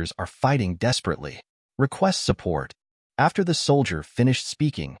 soldiers are fighting desperately. Request support." After the soldier finished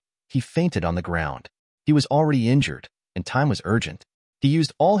speaking, he fainted on the ground. He was already injured, and time was urgent. He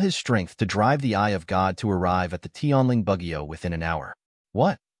used all his strength to drive the Eye of God to arrive at the Tianling Bugyo within an hour.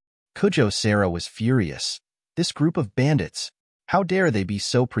 "What?" Kujo Sera was furious. "This group of bandits, how dare they be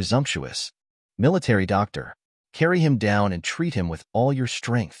so presumptuous? Military doctor, carry him down and treat him with all your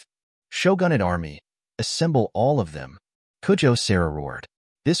strength. Shogunate army, assemble all of them." Kujo Sera roared.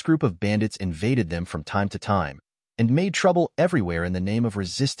 This group of bandits invaded them from time to time, and made trouble everywhere in the name of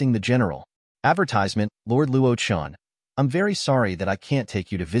resisting the general. Advertisement, Lord Luo Chen, I'm very sorry that I can't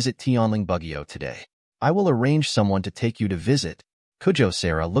take you to visit Tianling Bugyo today. I will arrange someone to take you to visit. Kujo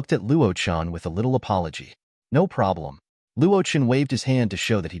Sera looked at Luo Chen with a little apology. No problem. Luo Chen waved his hand to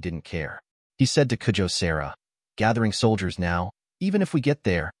show that he didn't care. He said to Kujo Sera, "Gathering soldiers now, even if we get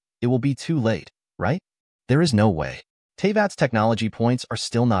there, it will be too late, right?" "There is no way. Teyvat's technology points are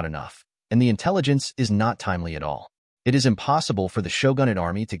still not enough, and the intelligence is not timely at all. It is impossible for the Shogunate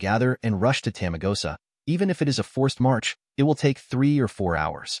army to gather and rush to Tamagosa. Even if it is a forced march, it will take 3 or 4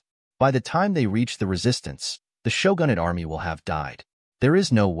 hours. By the time they reach the resistance, the Shogunate army will have died. There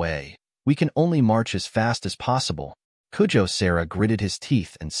is no way. We can only march as fast as possible." Kujo Sera gritted his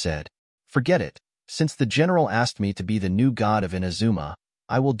teeth and said, "Forget it. Since the general asked me to be the new god of Inazuma,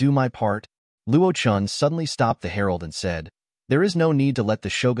 I will do my part." Luo Chen suddenly stopped the herald and said, "There is no need to let the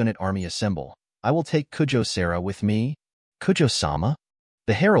Shogunate army assemble. I will take Kujo Sera with me." "Kujo-sama?"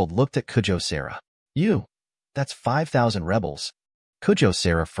 The herald looked at Kujo Sera. "You? That's 5,000 rebels." Kujo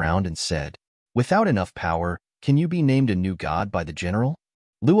Sera frowned and said, "Without enough power, Can you be named a new god by the general?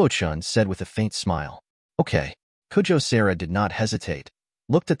 Luo Chen said with a faint smile. Okay. Kitsuzai did not hesitate,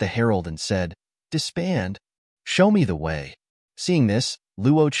 looked at the herald and said, disband. Show me the way. Seeing this,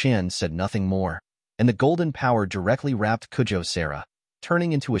 Luo Chen said nothing more, and the golden power directly wrapped Kitsuzai,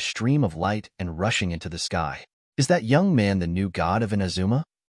 turning into a stream of light and rushing into the sky. Is that young man the new god of Inazuma?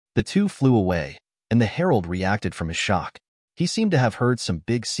 The two flew away, and the herald reacted from his shock. He seemed to have heard some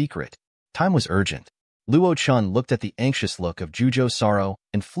big secret. Time was urgent. Luo Chen looked at the anxious look of Jujo Saro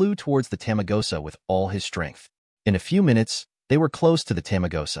and flew towards the Tamagosa with all his strength. In a few minutes, they were close to the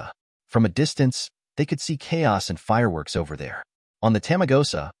Tamagosa. From a distance, they could see chaos and fireworks over there. On the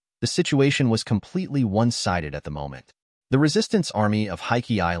Tamagosa, the situation was completely one-sided at the moment. The resistance army of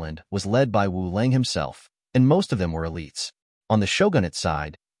Heike Island was led by Wu Lang himself, and most of them were elites. On the shogunate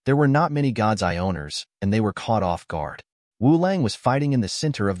side, there were not many God's Eye owners, and they were caught off guard. Wu Lang was fighting in the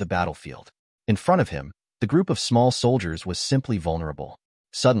center of the battlefield. In front of him, the group of small soldiers was simply vulnerable.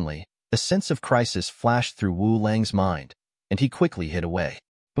 Suddenly, a sense of crisis flashed through Wu Lang's mind, and he quickly hid away.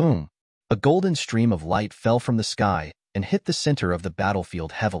 Boom! A golden stream of light fell from the sky and hit the center of the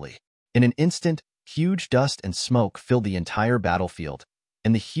battlefield heavily. In an instant, huge dust and smoke filled the entire battlefield,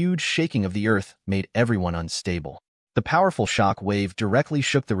 and the huge shaking of the earth made everyone unstable. The powerful shock wave directly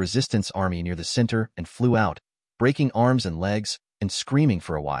shook the resistance army near the center and flew out, breaking arms and legs and screaming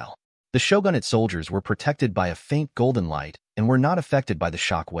for a while. The shogunate soldiers were protected by a faint golden light and were not affected by the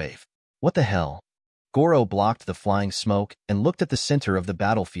shock wave. What the hell? Goro blocked the flying smoke and looked at the center of the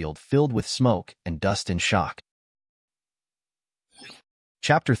battlefield filled with smoke and dust in shock.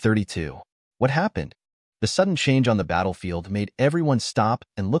 Chapter 32. What happened? The sudden change on the battlefield made everyone stop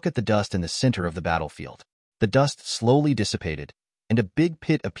and look at the dust in the center of the battlefield. The dust slowly dissipated, and a big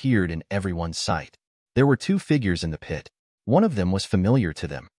pit appeared in everyone's sight. There were two figures in the pit. One of them was familiar to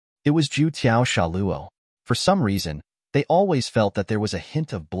them. It was Ju Tiao Shaluo. For some reason, they always felt that there was a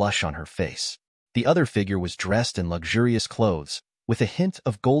hint of blush on her face. The other figure was dressed in luxurious clothes, with a hint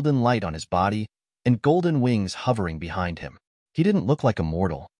of golden light on his body and golden wings hovering behind him. He didn't look like a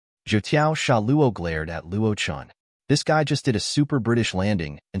mortal. Ju Tiao Shaluo glared at Luo Chen. This guy just did a super British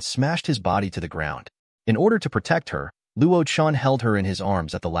landing and smashed his body to the ground. In order to protect her, Luo Chen held her in his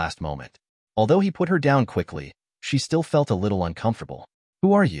arms at the last moment. Although he put her down quickly, she still felt a little uncomfortable.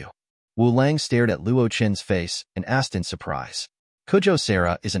 Who are you? Wu Lang stared at Luo Chen's face and asked in surprise.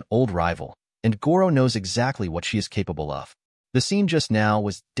 Kitsuzai is an old rival, and Goro knows exactly what she is capable of. The scene just now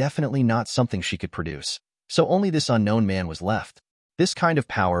was definitely not something she could produce, so only this unknown man was left. This kind of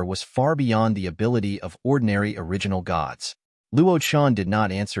power was far beyond the ability of ordinary original gods. Luo Chen did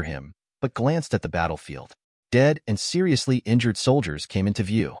not answer him, but glanced at the battlefield. Dead and seriously injured soldiers came into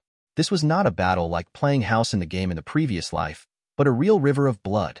view. This was not a battle like playing house in the game in the previous life, but a real river of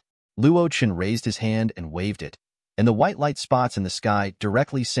blood. Luo Chen raised his hand and waved it, and the white light spots in the sky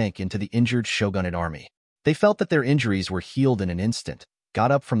directly sank into the injured shogunate army. They felt that their injuries were healed in an instant,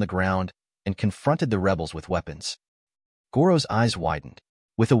 got up from the ground, and confronted the rebels with weapons. Goro's eyes widened.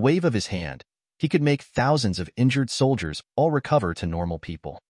 With a wave of his hand, he could make thousands of injured soldiers all recover to normal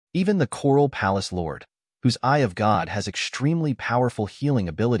people. Even the Coral Palace Lord, whose Eye of God has extremely powerful healing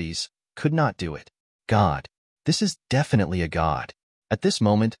abilities, could not do it. God. This is definitely a god. At this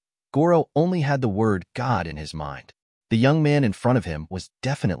moment, Goro only had the word God in his mind. The young man in front of him was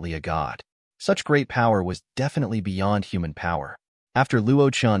definitely a god. Such great power was definitely beyond human power. After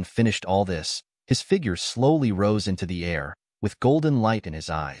Luo Chen finished all this, his figure slowly rose into the air, with golden light in his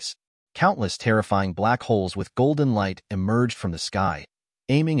eyes. Countless terrifying black holes with golden light emerged from the sky,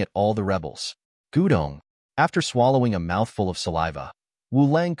 aiming at all the rebels. Gudong. After swallowing a mouthful of saliva, Wu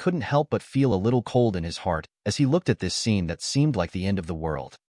Lang couldn't help but feel a little cold in his heart as he looked at this scene that seemed like the end of the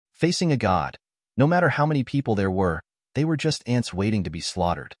world. Facing a god, no matter how many people there were, they were just ants waiting to be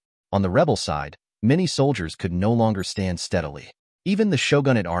slaughtered. On the rebel side, many soldiers could no longer stand steadily. Even the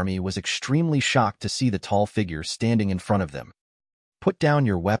shogunate army was extremely shocked to see the tall figure standing in front of them. Put down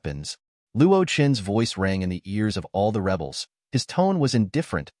your weapons. Luo Chen's voice rang in the ears of all the rebels. His tone was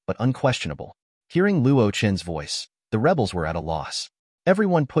indifferent but unquestionable. Hearing Luo Chen's voice, the rebels were at a loss.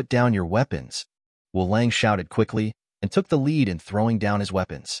 Everyone put down your weapons. Wu Lang shouted quickly and took the lead in throwing down his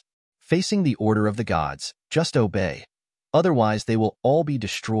weapons. Facing the order of the gods, just obey. Otherwise they will all be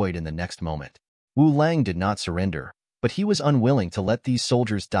destroyed in the next moment. Wu Lang did not surrender, but he was unwilling to let these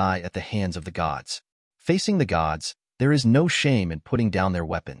soldiers die at the hands of the gods. Facing the gods, there is no shame in putting down their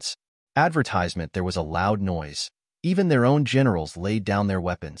weapons. Advertisement. There was a loud noise. Even their own generals laid down their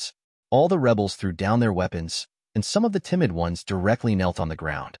weapons. All the rebels threw down their weapons, and some of the timid ones directly knelt on the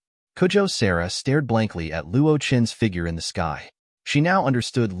ground. Kitsuzai stared blankly at Luo Chen's figure in the sky. She now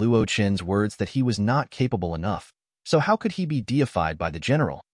understood Luo Chen's words that he was not capable enough. So how could he be deified by the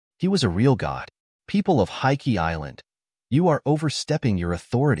general? He was a real god. People of Heike Island, you are overstepping your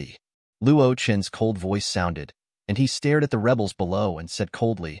authority. Luo Chen's cold voice sounded, and he stared at the rebels below and said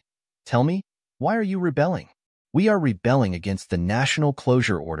coldly, Tell me, why are you rebelling? We are rebelling against the National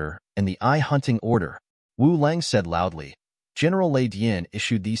Closure Order and the Eye Hunting Order. Wu Lang said loudly. General Lei Dian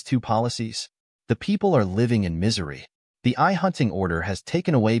issued these two policies. The people are living in misery. The Eye Hunting Order has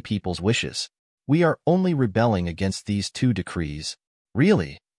taken away people's wishes. We are only rebelling against these two decrees.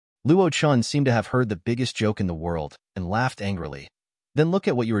 Really? Luo Chen seemed to have heard the biggest joke in the world and laughed angrily. Then look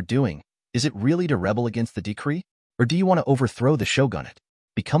at what you are doing. Is it really to rebel against the decree? Or do you want to overthrow the shogunate?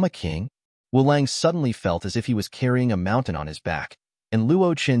 Become a king? Wu Lang suddenly felt as if he was carrying a mountain on his back, and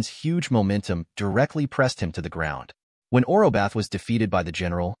Luo Chen's huge momentum directly pressed him to the ground. When Orobath was defeated by the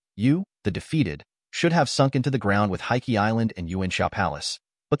general, you, the defeated, should have sunk into the ground with Heike Island and Yuansha Palace.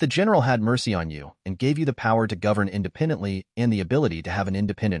 But the general had mercy on you and gave you the power to govern independently and the ability to have an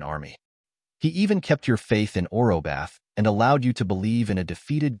independent army. He even kept your faith in Orobath and allowed you to believe in a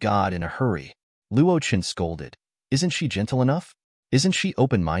defeated god in a hurry. Luo Chen scolded. Isn't she gentle enough? Isn't she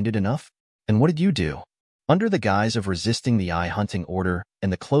open-minded enough? And what did you do? Under the guise of resisting the Eye Hunting Order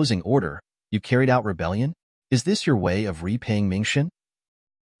and the Closing Order, you carried out rebellion? Is this your way of repaying Mingxin?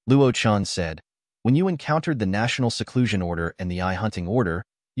 Luo Chen said, when you encountered the National Seclusion Order and the Eye Hunting Order,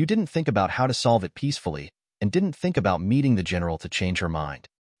 you didn't think about how to solve it peacefully and didn't think about meeting the general to change her mind.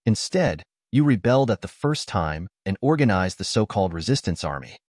 Instead, you rebelled at the first time and organized the so-called resistance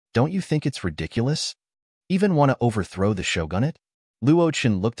army. Don't you think it's ridiculous? Even want to overthrow the shogunate? Luo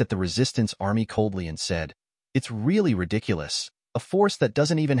Chen looked at the resistance army coldly and said, It's really ridiculous. A force that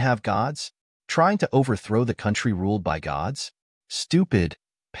doesn't even have gods? Trying to overthrow the country ruled by gods? Stupid,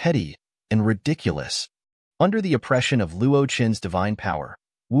 petty, and ridiculous. Under the oppression of Luo Chen's divine power,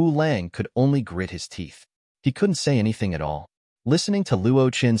 Wu Lang could only grit his teeth. He couldn't say anything at all. Listening to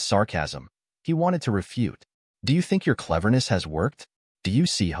Luo Chen's sarcasm, he wanted to refute. Do you think your cleverness has worked? Do you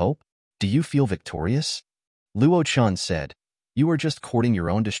see hope? Do you feel victorious? Luo Chen said, You were just courting your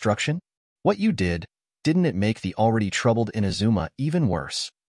own destruction? What you did, didn't it make the already troubled Inazuma even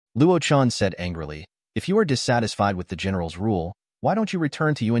worse? Luo Chen said angrily, If you are dissatisfied with the general's rule, why don't you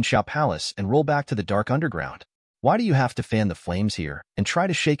return to Yuansha Palace and roll back to the dark underground? Why do you have to fan the flames here and try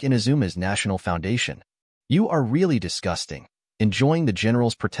to shake Inazuma's national foundation? You are really disgusting, enjoying the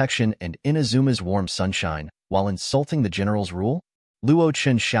general's protection and Inazuma's warm sunshine while insulting the general's rule? Luo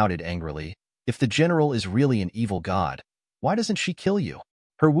Chen shouted angrily, If the general is really an evil god, why doesn't she kill you?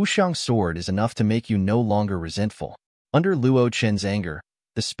 Her wuxiang sword is enough to make you no longer resentful. Under Luo Chen's anger,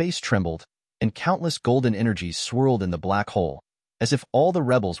 the space trembled, and countless golden energies swirled in the black hole, as if all the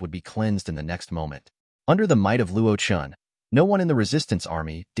rebels would be cleansed in the next moment. Under the might of Luo Chen, no one in the resistance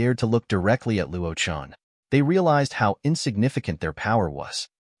army dared to look directly at Luo Chen. They realized how insignificant their power was.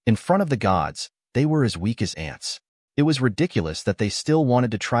 In front of the gods, they were as weak as ants. It was ridiculous that they still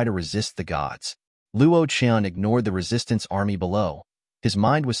wanted to try to resist the gods. Luo Chen ignored the resistance army below. His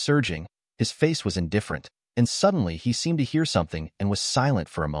mind was surging, his face was indifferent, and suddenly he seemed to hear something and was silent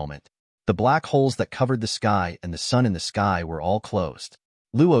for a moment. The black holes that covered the sky and the sun in the sky were all closed.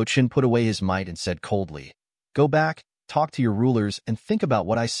 Luo Chen put away his might and said coldly, Go back, talk to your rulers, and think about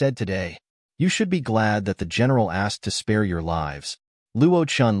what I said today. You should be glad that the general asked to spare your lives. Luo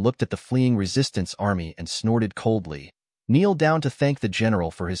Chen looked at the fleeing resistance army and snorted coldly. Kneel down to thank the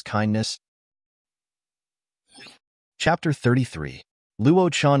general for his kindness. Chapter 33.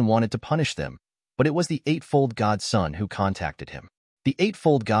 Luo Chen wanted to punish them, but it was the Eightfold God Son who contacted him. The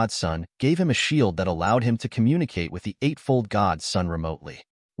Eightfold God Son gave him a shield that allowed him to communicate with the Eightfold God Son remotely.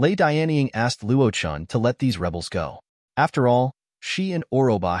 Lei Dianying asked Luo Chen to let these rebels go. After all, she and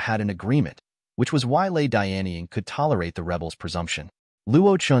Oroba had an agreement, which was why Lei Dianying could tolerate the rebels' presumption.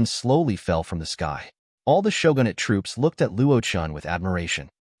 Luo Chen slowly fell from the sky. All the shogunate troops looked at Luo Chen with admiration.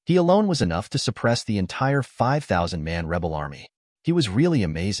 He alone was enough to suppress the entire 5,000-man rebel army. He was really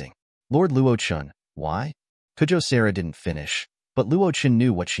amazing. Lord Luo Chen, why? Kujo Sarah didn't finish, but Luo Chen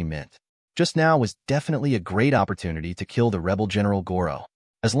knew what she meant. Just now was definitely a great opportunity to kill the rebel general Goro.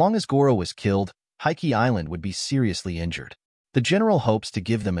 As long as Goro was killed, Heike Island would be seriously injured. The general hopes to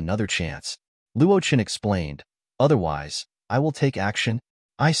give them another chance. Luo Chen explained, Otherwise, I will take action.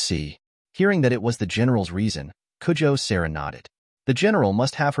 I see. Hearing that it was the general's reason, Kujo Sarah nodded. The general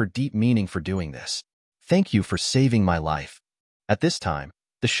must have her deep meaning for doing this. Thank you for saving my life. At this time,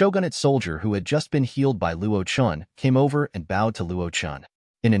 the shogunate soldier who had just been healed by Luo Chen came over and bowed to Luo Chen.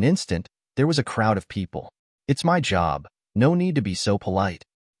 In an instant, there was a crowd of people. It's my job. No need to be so polite.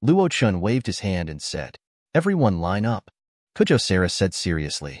 Luo Chen waved his hand and said, Everyone line up. Kitsuzai said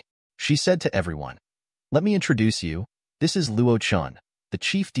seriously. She said to everyone, "Let me introduce you. This is Luo Chen, the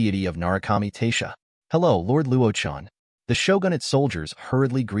chief deity of Narukami Taisha." "Hello, Lord Luo Chen." The shogunate soldiers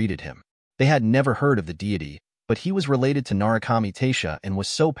hurriedly greeted him. They had never heard of the deity, but he was related to Narukami Taisha and was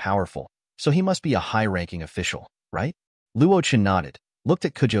so powerful, so he must be a high-ranking official, right? Luo Chen nodded, looked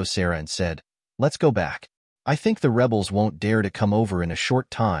at Kitsuzai and said, "Let's go back. I think the rebels won't dare to come over in a short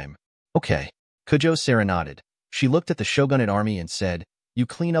time." "Okay." Kitsuzai nodded. She looked at the shogunate army and said, "You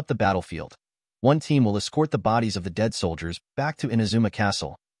clean up the battlefield. One team will escort the bodies of the dead soldiers back to Inazuma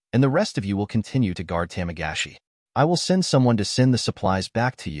Castle, and the rest of you will continue to guard Tamagashi. I will send someone to send the supplies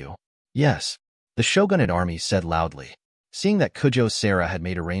back to you." "Yes," the shogunate army said loudly. Seeing that Kitsuzai had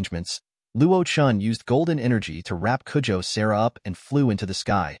made arrangements, Luo Chen used golden energy to wrap Kitsuzai up and flew into the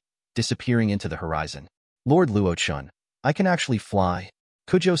sky, disappearing into the horizon. "Lord Luo Chen, I can actually fly,"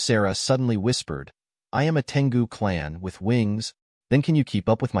 Kitsuzai suddenly whispered. "I am a Tengu clan with wings, then can you keep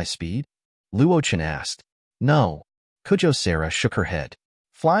up with my speed?" Luo Chen asked. "No." Kitsuzai shook her head.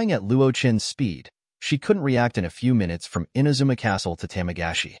 Flying at Luo Chen's speed, she couldn't react in a few minutes from Inazuma Castle to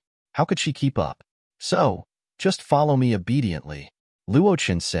Tamagashi. How could she keep up? "So, just follow me obediently," Luo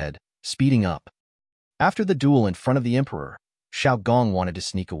Chen said, speeding up. After the duel in front of the emperor, Xiao Gong wanted to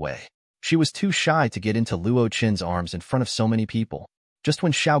sneak away. She was too shy to get into Luo Chen's arms in front of so many people. Just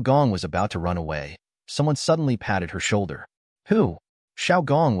when Xiao Gong was about to run away, someone suddenly patted her shoulder. "Who?" Xiao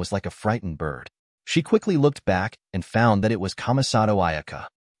Gong was like a frightened bird. She quickly looked back and found that it was Kamisato Ayaka.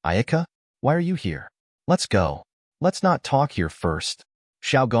 "Ayaka? Why are you here?" "Let's go." "Let's not talk here first."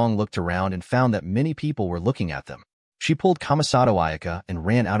 Xiao Gong looked around and found that many people were looking at them. She pulled Kamisato Ayaka and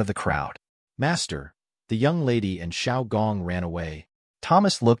ran out of the crowd. "Master." The young lady and Xiao Gong ran away.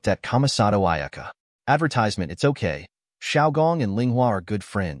 Thomas looked at Kamisato Ayaka. "Advertisement, it's okay. Xiao Gong and Linghua are good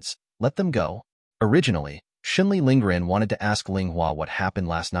friends. Let them go." Originally, Shinli Lingren wanted to ask Linghua what happened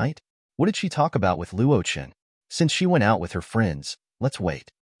last night. What did she talk about with Luo Chen? Since she went out with her friends, let's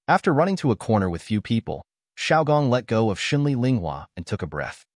wait. After running to a corner with few people, Xiao Gong let go of Shinli Linghua and took a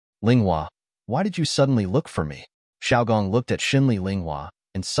breath. "Linghua, why did you suddenly look for me?" Xiao Gong looked at Shinli Linghua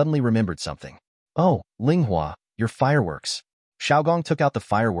and suddenly remembered something. "Oh, Linghua, your fireworks." Xiao Gong took out the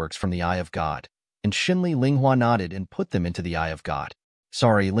fireworks from the Eye of God, and Shinli Linghua nodded and put them into the Eye of God.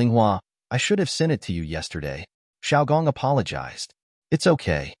 "Sorry, Linghua, I should have sent it to you yesterday." Xiao Gong apologized. "It's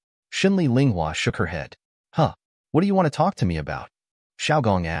okay." Shinli Linghua shook her head. "Huh, what do you want to talk to me about?" Xiao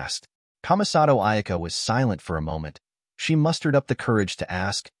Gong asked. Kamisato Ayaka was silent for a moment. She mustered up the courage to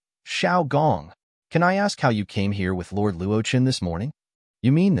ask, "Xiao Gong, can I ask how you came here with Lord Luo Chen this morning?"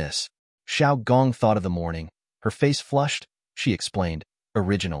 "You mean this?" Xiao Gong thought of the morning. Her face flushed. She explained,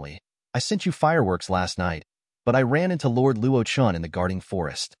 "Originally, I sent you fireworks last night, but I ran into Lord Luo Chen in the guarding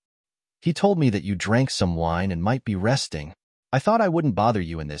forest. He told me that you drank some wine and might be resting. I thought I wouldn't bother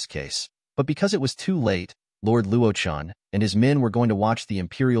you in this case, but because it was too late, Lord Luo Chen and his men were going to watch the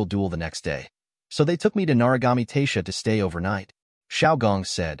imperial duel the next day. So they took me to Narukami Taisha to stay overnight." Xiao Gong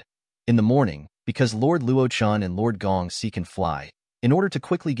said, "In the morning, because Lord Luo Chen and Lord Gong Si can fly, in order to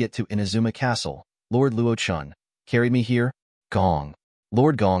quickly get to Inazuma Castle, Lord Luo Chen carried me here." "Gong.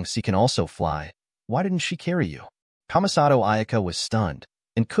 Lord Gong Si can also fly. Why didn't she carry you?" Kamisato Ayaka was stunned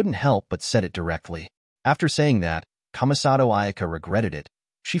and couldn't help but said it directly. After saying that, Kamisato Ayaka regretted it.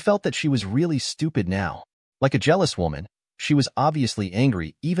 She felt that she was really stupid now. Like a jealous woman, she was obviously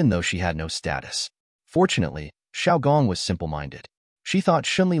angry even though she had no status. Fortunately, Xiao Gong was simple-minded. She thought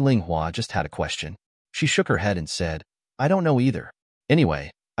Shinli Linghua just had a question. She shook her head and said, "I don't know either.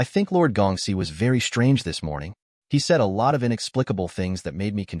 Anyway, I think Lord Gongxi was very strange this morning. He said a lot of inexplicable things that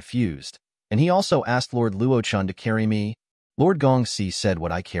made me confused, and he also asked Lord Luo Chen to carry me." "Lord Gongxi said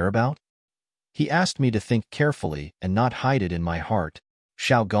what I care about? He asked me to think carefully and not hide it in my heart."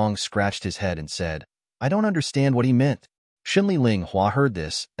 Xiao Gong scratched his head and said, "I don't understand what he meant." Shinli Linghua heard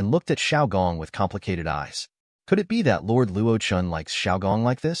this and looked at Xiao Gong with complicated eyes. Could it be that Lord Luo Chen likes Xiao Gong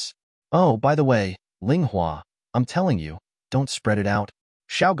like this? "Oh, by the way, Linghua, I'm telling you, don't spread it out."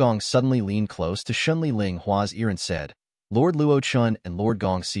 Xiao Gong suddenly leaned close to Shinli Linghua's ear and said, "Lord Luo Chen and Lord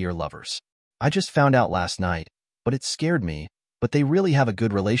Gongxi are lovers. I just found out last night, but it scared me, but they really have a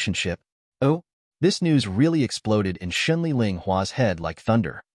good relationship." "Oh?" This news really exploded in Shinli Linghua's head like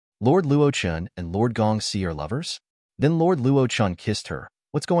thunder. Lord Luo Chen and Lord Gongxi are lovers? Then Lord Luo Chen kissed her.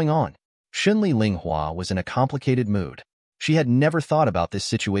 What's going on? Shinli Linghua was in a complicated mood. She had never thought about this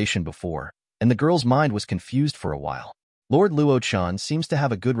situation before, and the girl's mind was confused for a while. Lord Luo Chen seems to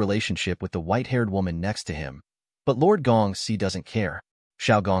have a good relationship with the white-haired woman next to him, but Lord Gongxi doesn't care,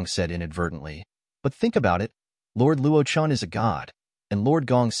 Xiao Gong said inadvertently. But think about it, Lord Luo Chen is a god, and Lord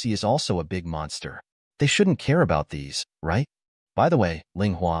Gongxi is also a big monster. They shouldn't care about these, right? By the way,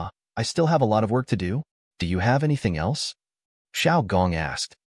 Ling Hua, I still have a lot of work to do. Do you have anything else? Xiao Gong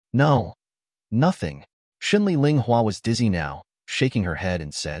asked. No, nothing. Shinli Ling Hua was dizzy now, shaking her head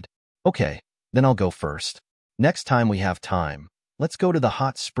and said, Okay, then I'll go first. Next time we have time, let's go to the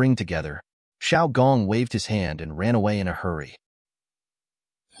hot spring together. Xiao Gong waved his hand and ran away in a hurry.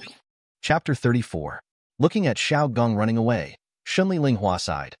 Chapter 34. Looking at Xiao Gong running away, Shinli Ling Hua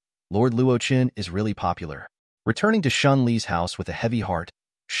sighed. Lord Luo Chen is really popular. Returning to Shun Li's house with a heavy heart,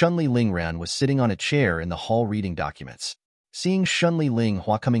 Shunli Lingran was sitting on a chair in the hall reading documents. Seeing Shunli Ling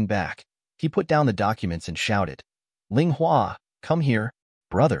Hua coming back, he put down the documents and shouted, Ling Hua, come here.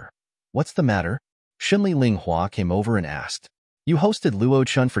 Brother, what's the matter? Shunli Ling Hua came over and asked, You hosted Luo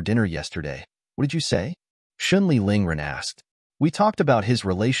Chen for dinner yesterday. What did you say? Shunli Lingran asked. We talked about his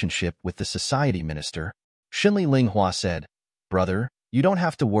relationship with the society minister. Shunli Ling Hua said, Brother, you don't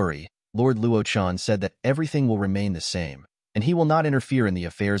have to worry. Lord Luo Chen said that everything will remain the same, and he will not interfere in the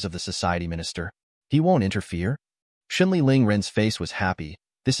affairs of the society minister. He won't interfere? Shinli Lingren's face was happy.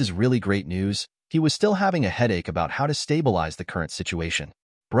 This is really great news. He was still having a headache about how to stabilize the current situation.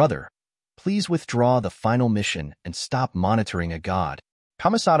 Brother, please withdraw the final mission and stop monitoring a god.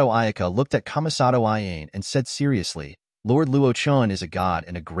 Kamisato Ayaka looked at Kamisato Ayane and said seriously, Lord Luo Chen is a god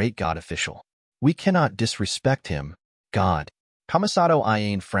and a great god official. We cannot disrespect him. God. Kamisato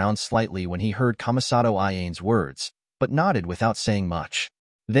Ayane frowned slightly when he heard Kamisato Ayane's words, but nodded without saying much.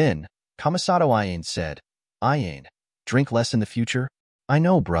 Then, Kamisato Ayane said, Ayane, drink less in the future? I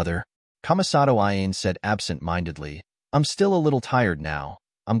know, brother. Kamisato Ayane said absent-mindedly, I'm still a little tired now.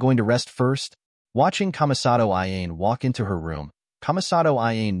 I'm going to rest first. Watching Kamisato Ayane walk into her room, Kamisato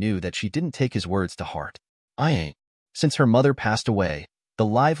Ayane knew that she didn't take his words to heart. Ayane. Since her mother passed away, the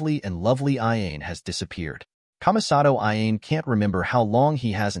lively and lovely Ayane has disappeared. Kamisato Ayane can't remember how long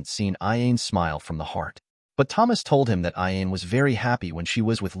he hasn't seen Ayane smile from the heart. But Thomas told him that Ayane was very happy when she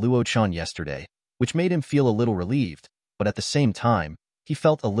was with Luo Chen yesterday, which made him feel a little relieved, but at the same time, he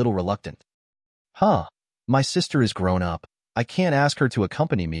felt a little reluctant. My sister is grown up. I can't ask her to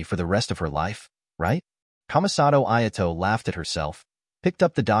accompany me for the rest of her life, right? Kamisato Ayato laughed at herself, picked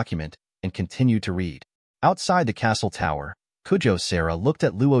up the document, and continued to read. Outside the castle tower, Kujo Sarah looked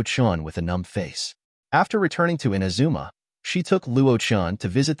at Luo Chen with a numb face. After returning to Inazuma, she took Luo Chen to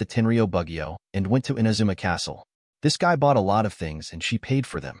visit the Tenryo Bugyo and went to Inazuma Castle. This guy bought a lot of things and she paid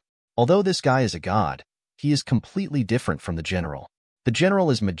for them. Although this guy is a god, he is completely different from the general. The general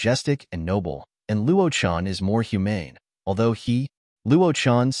is majestic and noble, and Luo Chen is more humane, although Luo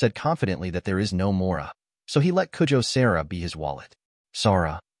Chen said confidently that there is no Mora, so he let Kujo Sarah be his wallet.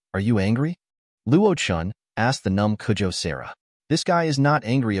 Sarah, are you angry? Luo Chen asked the numb Kujo Sarah. This guy is not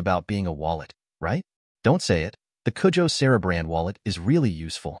angry about being a wallet, right? Don't say it. The Kujo Sarah brand wallet is really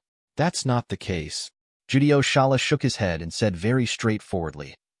useful. That's not the case. Judio Shala shook his head and said very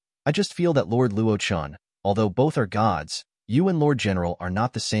straightforwardly, I just feel that Lord Luo Chen, although both are gods, you and Lord General are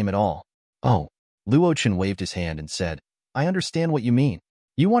not the same at all. Oh. Luo Chen waved his hand and said, I understand what you mean.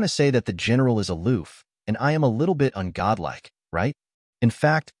 You want to say that the general is aloof, and I am a little bit ungodlike, right? In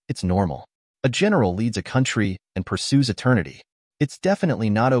fact, it's normal. A general leads a country and pursues eternity. It's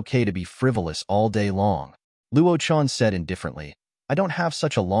definitely not okay to be frivolous all day long. Luo Chen said indifferently, I don't have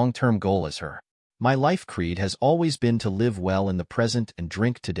such a long-term goal as her. My life creed has always been to live well in the present and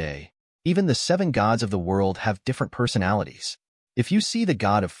drink today. Even the 7 gods of the world have different personalities. If you see the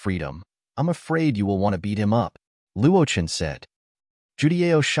god of freedom, I'm afraid you will want to beat him up. Luo Chen said.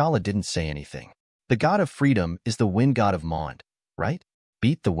 Judio Shala didn't say anything. The god of freedom is the wind god of Mond, right?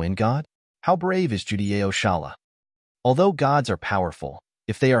 Beat the wind god? How brave is Judio Shala? Although gods are powerful,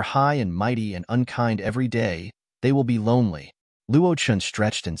 if they are high and mighty and unkind every day, they will be lonely. Luo Chen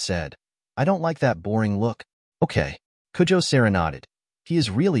stretched and said, I don't like that boring look. Okay. Kujo Sarah nodded. He is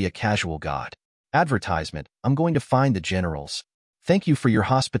really a casual god. Advertisement, I'm going to find the generals. Thank you for your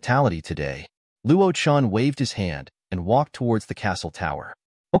hospitality today. Luo Chen waved his hand and walked towards the castle tower.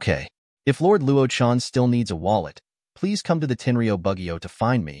 Okay. If Lord Luo Chen still needs a wallet, please come to the Tenryo Bugyo to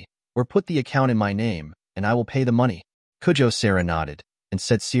find me, or put the account in my name, and I will pay the money. Kujo Sarah nodded and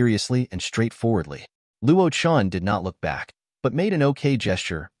said seriously and straightforwardly. Luo Chen did not look back, but made an okay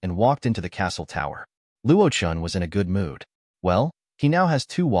gesture and walked into the castle tower. Luo Chen was in a good mood. Well, he now has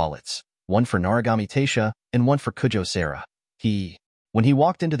 2 wallets, one for Narigami Taisha and one for Kujo Sarah. When he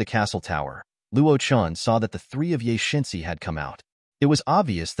walked into the castle tower, Luo Chen saw that the 3 of Ye Shinsi had come out. It was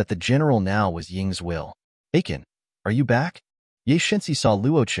obvious that the general now was Ying's will. Achen, are you back? Ye Shinsi saw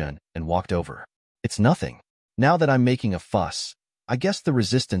Luo Chen and walked over. It's nothing. Now that I'm making a fuss, I guess the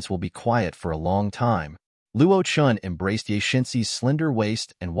resistance will be quiet for a long time. Luo Chen embraced Ye Shinsi's slender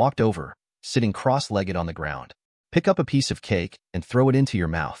waist and walked over, sitting cross-legged on the ground. Pick up a piece of cake and throw it into your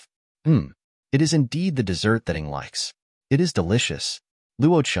mouth. It is indeed the dessert that Ing likes. It is delicious.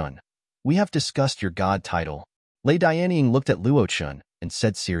 Luo Chen, we have discussed your god title. Lei Dianying looked at Luo Chen and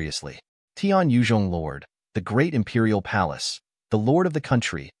said seriously, Tian Yuzhong Lord, the great imperial palace, the lord of the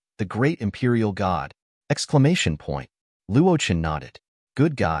country, the great imperial god! Exclamation point. Luo Chen nodded.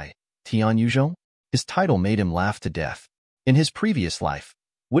 Good guy, Tian Yuzhong? His title made him laugh to death. In his previous life,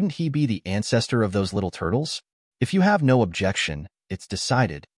 wouldn't he be the ancestor of those little turtles? If you have no objection, it's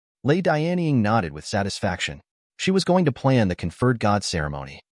decided. Lei Dianying nodded with satisfaction. She was going to plan the conferred god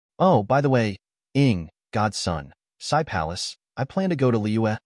ceremony. Oh, by the way, Ing, God's son, Kitsuzai Palace, I plan to go to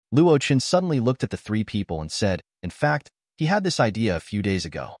Liyue. Luo Chen suddenly looked at the three people and said, in fact, he had this idea a few days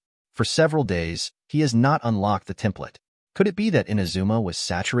ago. For several days, he has not unlocked the template. Could it be that Inazuma was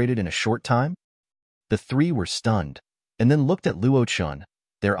saturated in a short time? The three were stunned, and then looked at Luo Chen,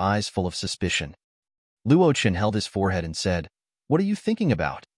 their eyes full of suspicion. Luo Chen held his forehead and said, What are you thinking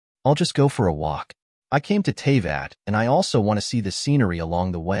about? I'll just go for a walk. I came to Teyvat, and I also want to see the scenery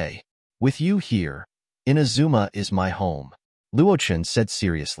along the way. With you here, Inazuma is my home. Luo Chen said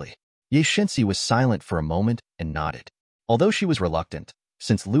seriously. Ye Shensi was silent for a moment and nodded. Although she was reluctant,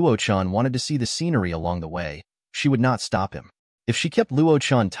 since Luo Chen wanted to see the scenery along the way, she would not stop him. If she kept Luo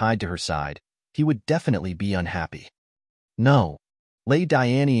Chen tied to her side, he would definitely be unhappy. No, Lei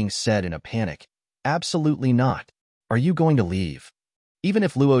Dianying said in a panic. Absolutely not. Are you going to leave? Even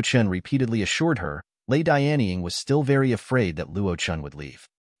if Luo Chen repeatedly assured her, Lei Dianying was still very afraid that Luo Chen would leave.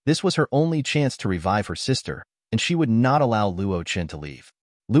 This was her only chance to revive her sister, and she would not allow Luo Chen to leave.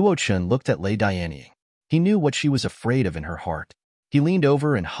 Luo Chen looked at Lei Dianying. He knew what she was afraid of in her heart. He leaned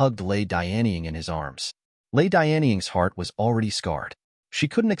over and hugged Lei Dianying in his arms. Lei Dianying's heart was already scarred. She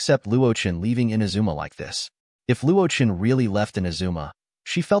couldn't accept Luo Chen leaving Inazuma like this. If Luo Chen really left Inazuma,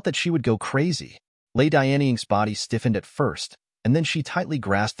 she felt that she would go crazy. Lei Dianying's body stiffened at first, and then she tightly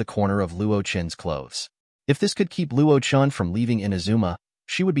grasped the corner of Luo Chen's clothes. If this could keep Luo Chen from leaving Inazuma,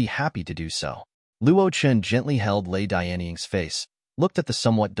 she would be happy to do so. Luo Chen gently held Lei Dianying's face, looked at the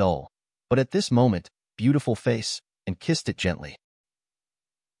somewhat dull, but at this moment, beautiful face, and kissed it gently.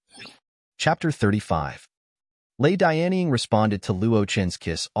 Chapter 35. Lei Dianying responded to Luo Chen's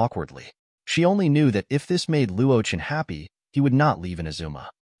kiss awkwardly. She only knew that if this made Luo Chen happy, he would not leave Inazuma.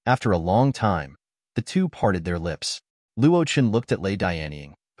 After a long time, the two parted their lips. Luo Chen looked at Lei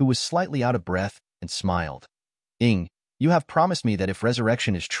Dianying, who was slightly out of breath, and smiled. Ing, you have promised me that if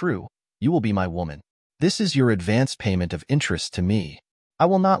resurrection is true, you will be my woman. This is your advance payment of interest to me. I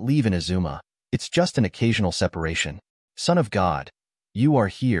will not leave Inazuma. It's just an occasional separation. Son of God, you are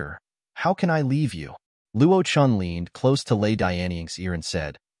here. How can I leave you? Luo Chen leaned close to Lei Dianying's ear and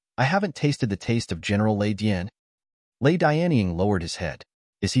said, I haven't tasted the taste of General Lei Dian. Lei Dianying lowered his head.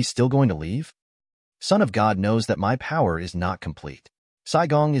 Is he still going to leave? Son of God knows that my power is not complete.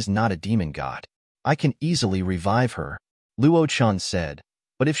 Saigong is not a demon god. I can easily revive her, Luo Chen said,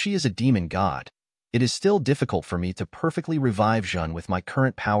 but if she is a demon god, it is still difficult for me to perfectly revive Zhen with my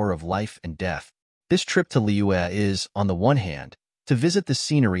current power of life and death. This trip to Liyue is, on the one hand, to visit the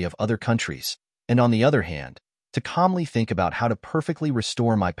scenery of other countries, and on the other hand, to calmly think about how to perfectly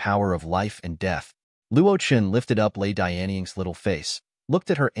restore my power of life and death. Luo Chen lifted up Lei Dianying's little face, looked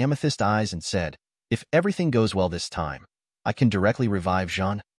at her amethyst eyes and said, If everything goes well this time, I can directly revive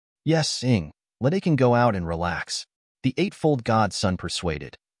Zhen. Yes, Ing, let Achen go out and relax. The eightfold god's son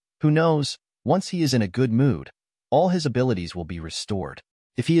persuaded. Who knows, once he is in a good mood, all his abilities will be restored.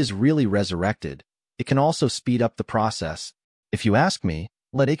 If he is really resurrected, it can also speed up the process. If you ask me,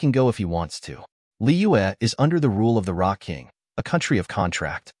 let Achen go if he wants to. Liyue is under the rule of the Rock King, a country of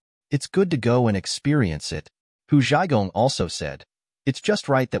contract. It's good to go and experience it. Hu Zhaigong also said, It's just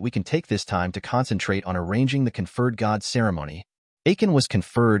right that we can take this time to concentrate on arranging the conferred god ceremony. Achen was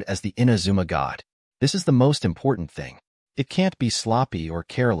conferred as the Inazuma god. This is the most important thing. It can't be sloppy or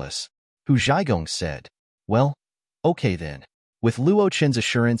careless. Hu Zhaigong said, Well, okay then. With Luo Chen's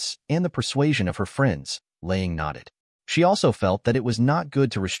assurance and the persuasion of her friends, Laying nodded. She also felt that it was not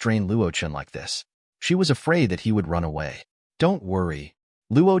good to restrain Luo Chen like this. She was afraid that he would run away. Don't worry.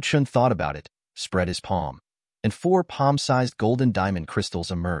 Luo Chen thought about it, spread his palm, and 4 palm-sized golden diamond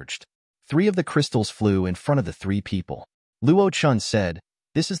crystals emerged. 3 of the crystals flew in front of the 3 people. Luo Chen said,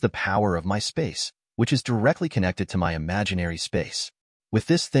 This is the power of my space, which is directly connected to my imaginary space. With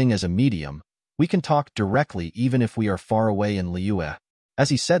this thing as a medium, we can talk directly even if we are far away in Liyue. As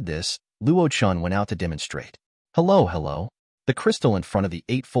he said this, Luo Chen went out to demonstrate. Hello, hello. The crystal in front of the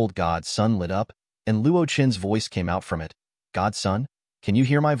eightfold god's son lit up, and Luo Chen's voice came out from it. Godson, can you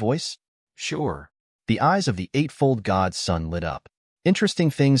hear my voice? Sure. The eyes of the eightfold god's son lit up. Interesting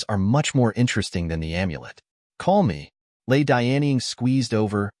things are much more interesting than the amulet. Call me. Lei Dianying squeezed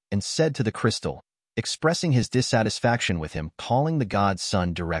over and said to the crystal, expressing his dissatisfaction with him calling the god's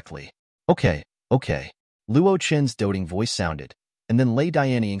son directly. Okay, okay. Luo Chen's doting voice sounded, and then Lei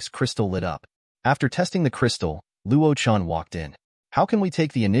Dianying's crystal lit up. After testing the crystal, Luo Chen walked in. How can we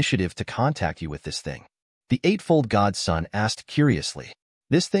take the initiative to contact you with this thing? The eightfold god's son asked curiously.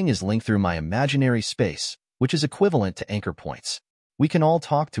 This thing is linked through my imaginary space, which is equivalent to anchor points. We can all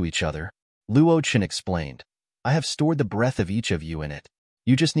talk to each other. Luo Chen explained. I have stored the breath of each of you in it.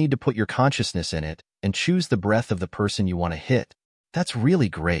 You just need to put your consciousness in it and choose the breath of the person you want to hit. That's really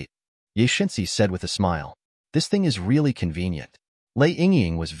great, Ye Shinsi said with a smile. This thing is really convenient. Lei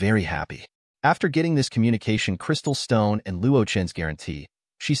Yingying was very happy. After getting this communication crystal stone and Luo Chen's guarantee,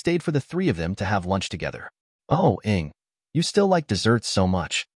 she stayed for the three of them to have lunch together. Oh, Ying, you still like desserts so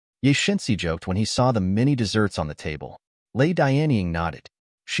much. Ye Shinsi joked when he saw the many desserts on the table. Lei Dianying nodded.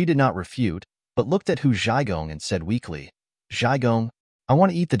 She did not refute, but looked at Hu Zhaigong and said weakly, Zhaigong, I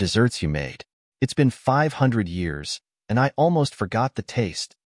want to eat the desserts you made. It's been 500 years, and I almost forgot the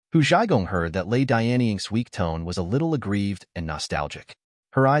taste. Hu Zhaigong heard that Lei Dianying's weak tone was a little aggrieved and nostalgic.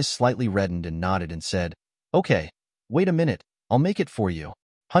 Her eyes slightly reddened and nodded and said, Okay, wait a minute, I'll make it for you.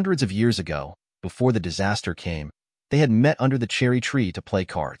 Hundreds of years ago, before the disaster came, they had met under the cherry tree to play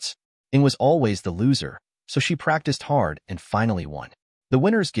cards. Ying was always the loser, so she practiced hard and finally won. The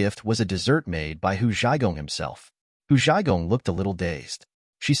winner's gift was a dessert made by Hu Zhaigong himself. Hu Zhaigong looked a little dazed.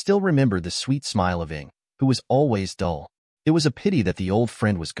 She still remembered the sweet smile of Ying, who was always dull. It was a pity that the old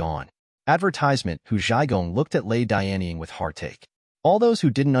friend was gone. Advertisement. Hu Zhaigong looked at Lei Dianying with heartache. All those who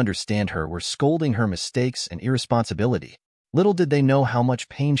didn't understand her were scolding her mistakes and irresponsibility. Little did they know how much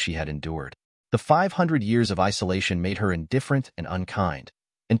pain she had endured. The 500 years of isolation made her indifferent and unkind,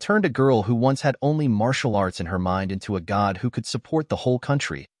 and turned a girl who once had only martial arts in her mind into a god who could support the whole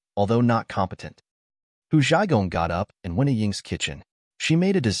country, although not competent. Hu Zhaigong got up and went to Ying's kitchen. She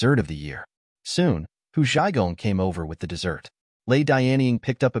made a dessert of the year. Soon, Hu Zhaigong came over with the dessert. Lei Dianying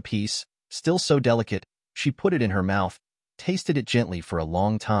picked up a piece, still so delicate, she put it in her mouth, tasted it gently for a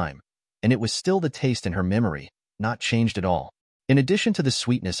long time, and it was still the taste in her memory, not changed at all. In addition to the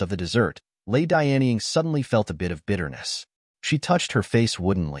sweetness of the dessert, Lei Dianying suddenly felt a bit of bitterness. She touched her face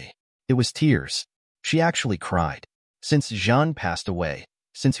woodenly. It was tears. She actually cried. Since Zhen passed away,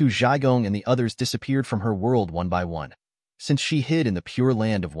 since Hu Zhaigong and the others disappeared from her world one by one, since she hid in the pure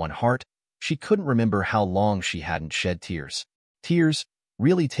land of one heart, she couldn't remember how long she hadn't shed tears. Tears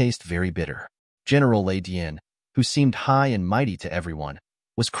really taste very bitter. General Lei Dian, who seemed high and mighty to everyone,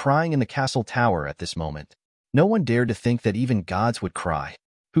 was crying in the castle tower at this moment. No one dared to think that even gods would cry.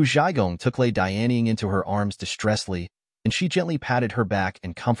 Hu Zhaigong took Lei Dianying into her arms distressfully, and she gently patted her back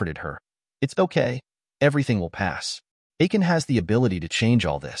and comforted her. It's okay. Everything will pass. Achen has the ability to change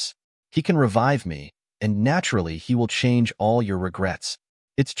all this. He can revive me, and naturally he will change all your regrets.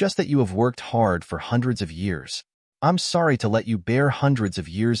 It's just that you have worked hard for hundreds of years. I'm sorry to let you bear hundreds of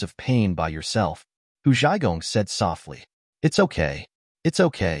years of pain by yourself, Hu Zhaigong said softly. It's okay. It's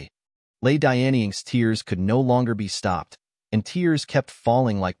okay. Lei Dianying's tears could no longer be stopped, and tears kept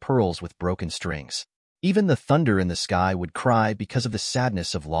falling like pearls with broken strings. Even the thunder in the sky would cry because of the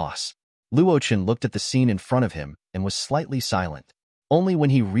sadness of loss. Luo Chen looked at the scene in front of him and was slightly silent. Only when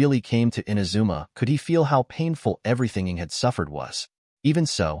he really came to Inazuma could he feel how painful everything Ying had suffered was. Even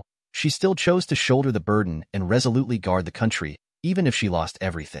so, she still chose to shoulder the burden and resolutely guard the country, even if she lost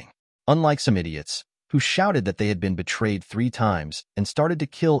everything. Unlike some idiots, who shouted that they had been betrayed 3 times and started to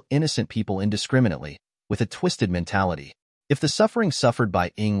kill innocent people indiscriminately, with a twisted mentality. If the suffering suffered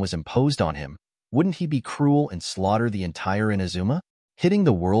by Ying was imposed on him, wouldn't he be cruel and slaughter the entire Inazuma? Hitting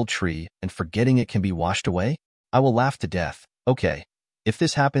the world tree and forgetting it can be washed away? I will laugh to death. Okay. If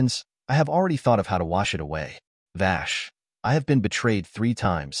this happens, I have already thought of how to wash it away. Vash. I have been betrayed 3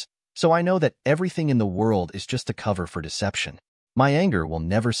 times, so I know that everything in the world is just a cover for deception. My anger will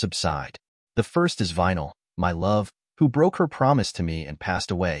never subside. The first is Vinyl, my love, who broke her promise to me and passed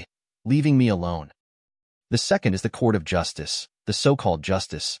away, leaving me alone. The second is the court of justice, the so-called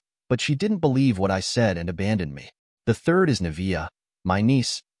justice, but she didn't believe what I said and abandoned me. The third is Navia, my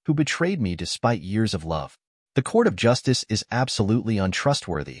niece, who betrayed me despite years of love. The court of justice is absolutely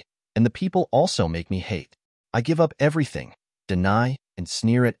untrustworthy, and the people also make me hate. I give up everything, deny, and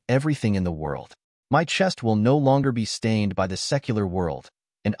sneer at everything in the world. My chest will no longer be stained by the secular world,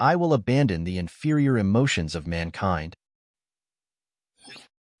 and I will abandon the inferior emotions of mankind.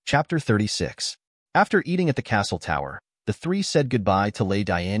 Chapter 36. After eating at the castle tower, the 3 said goodbye to Lei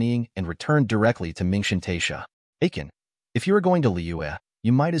Dianying and returned directly to Mingxian Taisha. Achen, if you are going to Liyue,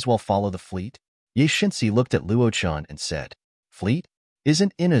 you might as well follow the fleet. Ye Shinsi looked at Luo Chen and said, Fleet?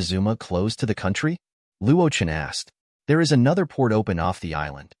 Isn't Inazuma closed to the country? Luo Chen asked. There is another port open off the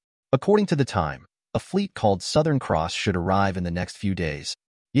island. According to the time, a fleet called Southern Cross should arrive in the next few days.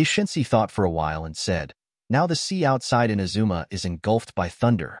 Yae thought for a while and said, now the sea outside Inazuma is engulfed by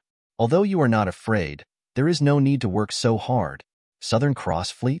thunder. Although you are not afraid, there is no need to work so hard. Southern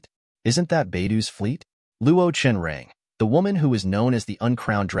Cross fleet? Isn't that Beidu's fleet? Luo Chen rang, the woman who is known as the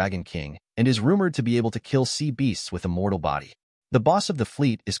uncrowned Dragon King and is rumored to be able to kill sea beasts with a mortal body. The boss of the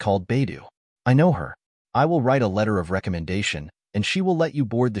fleet is called Beidu. I know her. I will write a letter of recommendation, and she will let you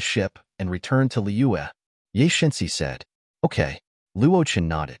board the ship and return to Liyue. Yae said. Okay. Luo Chen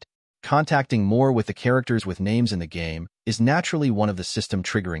nodded. Contacting more with the characters with names in the game is naturally one of the system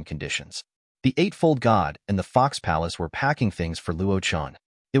triggering conditions. The Eightfold God and the Fox Palace were packing things for Luo Chen.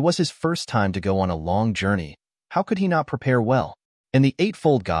 It was his first time to go on a long journey. How could he not prepare well? And the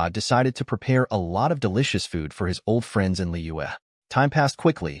Eightfold God decided to prepare a lot of delicious food for his old friends in Liyue. Time passed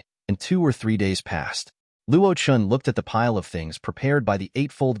quickly, and 2 or 3 days passed. Luo Chen looked at the pile of things prepared by the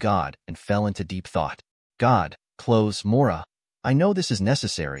Eightfold God and fell into deep thought. God, clothes, Mora. I know this is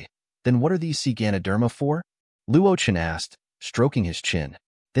necessary. Then what are these Ganoderma for? Luo Chen asked, stroking his chin.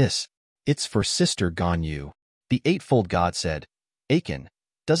 It's for Sister Ganyu. The Eightfold God said. Achen,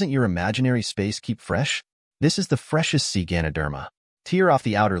 doesn't your imaginary space keep fresh? This is the freshest Ganoderma. Tear off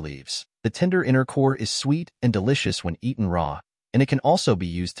the outer leaves. The tender inner core is sweet and delicious when eaten raw, and it can also be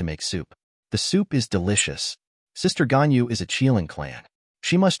used to make soup. The soup is delicious. Sister Ganyu is a Qilin clan.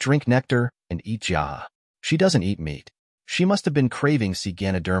 She must drink nectar and eat jia. She doesn't eat meat. She must have been craving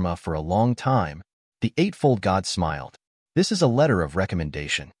Ganoderma for a long time. The Eightfold God smiled. This is a letter of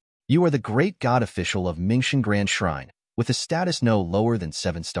recommendation. You are the great god official of Mingshan Grand Shrine, with a status no lower than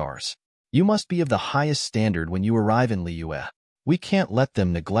 7 stars. You must be of the highest standard when you arrive in Liyue. We can't let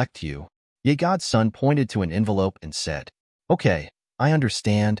them neglect you. Yae God's son pointed to an envelope and said, Okay, I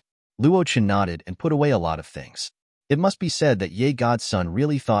understand. Luo Chen nodded and put away a lot of things. It must be said that Yae God's son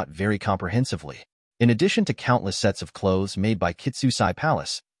really thought very comprehensively. In addition to countless sets of clothes made by Kitsuzai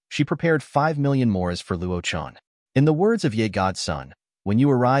Palace, she prepared 5 million moras for Luo Chen. In the words of Yae God's son, when you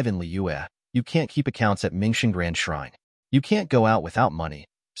arrive in Liyue, you can't keep accounts at Mingshan Grand Shrine. You can't go out without money,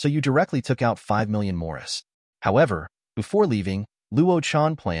 so you directly took out 5 million moras. However, before leaving, Luo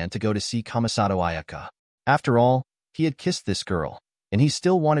Chen planned to go to see Kamisato Ayaka. After all, he had kissed this girl, and he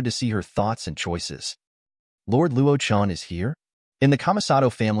still wanted to see her thoughts and choices. Lord Luo Chen is here? In the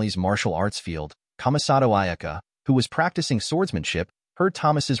Kamisato family's martial arts field, Kamisato Ayaka, who was practicing swordsmanship, heard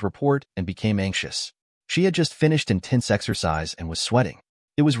Thomas's report and became anxious. She had just finished intense exercise and was sweating.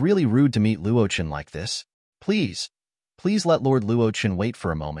 It was really rude to meet Luo Chen like this. Please let Lord Luo Chen wait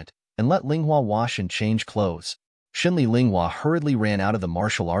for a moment, and let Linghua wash and change clothes. Shinli Linghua hurriedly ran out of the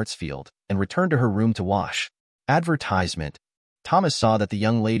martial arts field and returned to her room to wash. Advertisement. Thomas saw that the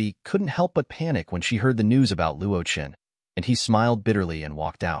young lady couldn't help but panic when she heard the news about Luo Chen, and he smiled bitterly and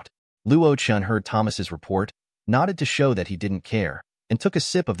walked out. Luo Chen heard Thomas's report, nodded to show that he didn't care, and took a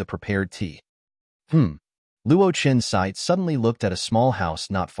sip of the prepared tea. Luo Chen's sight suddenly looked at a small house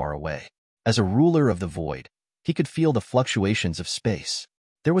not far away. As a ruler of the void, he could feel the fluctuations of space.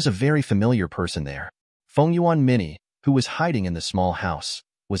 There was a very familiar person there. Fengyuan Mini, who was hiding in the small house,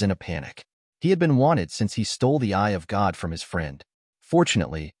 was in a panic. He had been wanted since he stole the Eye of God from his friend.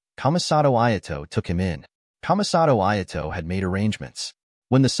 Fortunately, Kamisato Ayato took him in. Kamisato Ayato had made arrangements.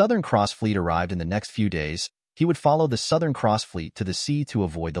 When the Southern Cross fleet arrived in the next few days, he would follow the Southern Cross fleet to the sea to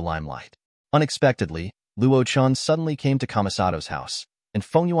avoid the limelight. Unexpectedly, Luo Chen suddenly came to Kamisato's house, and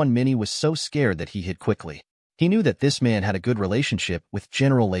Fengyuan Mini was so scared that he hid quickly. He knew that this man had a good relationship with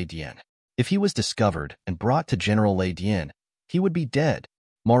General Lei Dian. If he was discovered and brought to General Lei Dian, he would be dead.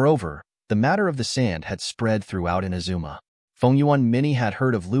 Moreover, the matter of the sand had spread throughout Inazuma. Fengyuan Mini had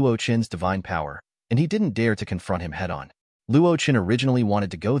heard of Luo Chen's divine power, and he didn't dare to confront him head-on. Luo Chen originally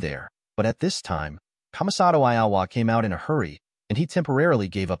wanted to go there, but at this time, Kamisato Ayaka came out in a hurry, and he temporarily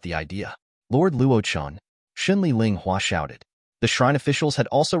gave up the idea. Lord Luo Chen, Shinli Linghua shouted. The shrine officials had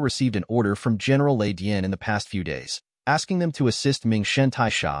also received an order from General Lei Dian in the past few days, asking them to assist Ming Shen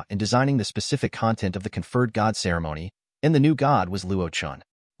Taisha in designing the specific content of the conferred god ceremony, and the new god was Luo Chen.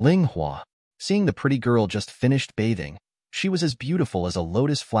 Linghua, seeing the pretty girl just finished bathing, she was as beautiful as a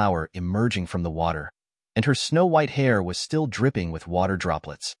lotus flower emerging from the water, and her snow-white hair was still dripping with water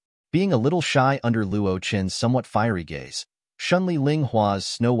droplets. Being a little shy under Luo Chen's somewhat fiery gaze, Shinli Linghua's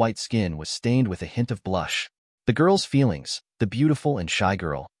snow-white skin was stained with a hint of blush. The girl's feelings, the beautiful and shy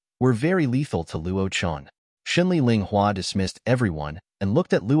girl, were very lethal to Luo Chen. Shinli Linghua dismissed everyone and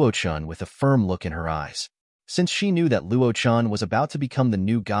looked at Luo Chen with a firm look in her eyes. Since she knew that Luo Chen was about to become the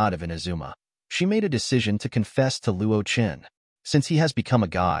new god of Inazuma, she made a decision to confess to Luo Chen. Since he has become a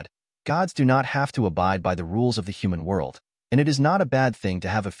god, gods do not have to abide by the rules of the human world, and it is not a bad thing to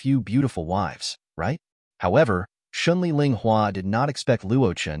have a few beautiful wives, right? However, Shunli Linghua did not expect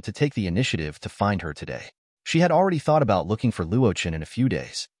Luo Chen to take the initiative to find her today. She had already thought about looking for Luo Chen in a few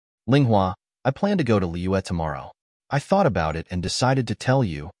days. Linghua, I plan to go to Liyue tomorrow. I thought about it and decided to tell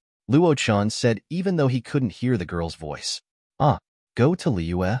you, Luo Chen said even though he couldn't hear the girl's voice. Go to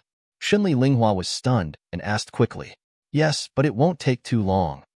Liyue? Shunli Linghua was stunned and asked quickly. Yes, but it won't take too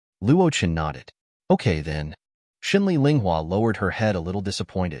long. Luo Chen nodded. Okay then. Shunli Linghua lowered her head a little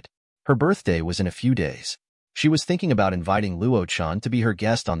disappointed. Her birthday was in a few days. She was thinking about inviting Luo Chen to be her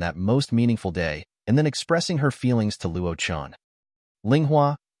guest on that most meaningful day and then expressing her feelings to Luo Chen.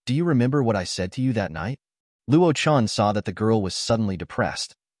 Linghua, do you remember what I said to you that night? Luo Chen saw that the girl was suddenly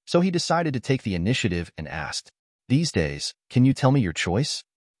depressed, so he decided to take the initiative and asked, These days, can you tell me your choice?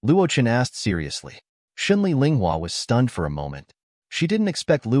 Luo Chen asked seriously. Shunli Linghua was stunned for a moment. She didn't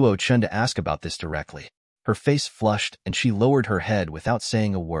expect Luo Chen to ask about this directly. Her face flushed and she lowered her head without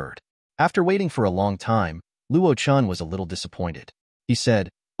saying a word. After waiting for a long time, Luo Chen was a little disappointed. He said,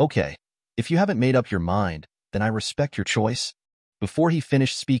 Okay, if you haven't made up your mind, then I respect your choice. Before he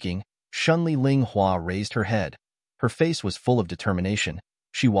finished speaking, Shunli Linghua raised her head. Her face was full of determination.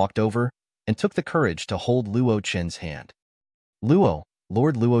 She walked over and took the courage to hold Luo Chen's hand. Luo,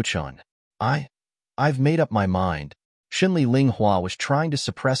 Lord Luo Chen, I've made up my mind. Shunli Linghua was trying to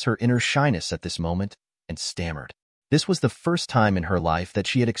suppress her inner shyness at this moment and stammered. This was the first time in her life that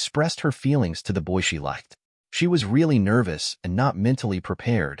she had expressed her feelings to the boy she liked. She was really nervous and not mentally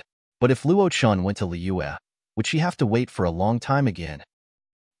prepared. But if Luo Chen went to Liyue, would she have to wait for a long time again?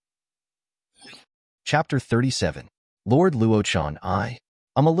 Chapter 37. Lord Luo Chen,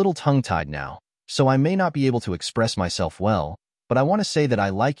 I'm a little tongue-tied now, so I may not be able to express myself well, but I want to say that I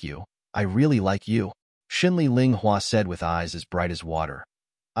like you. I really like you. Shunli Linghua said with eyes as bright as water.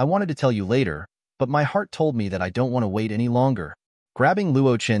 I wanted to tell you later, but my heart told me that I don't want to wait any longer. Grabbing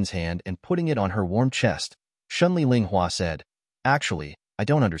Luo Chen's hand and putting it on her warm chest, Shunli Linghua said, Actually, I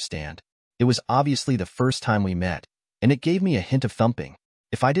don't understand. It was obviously the first time we met, and it gave me a hint of thumping.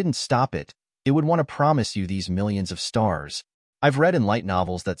 If I didn't stop it, it would want to promise you these millions of stars. I've read in light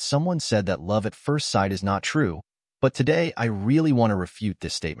novels that someone said that love at first sight is not true, but today I really want to refute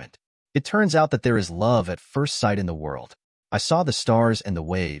this statement. It turns out that there is love at first sight in the world. I saw the stars and the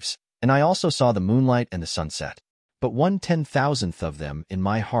waves, and I also saw the moonlight and the sunset. But 1/10,000th of them in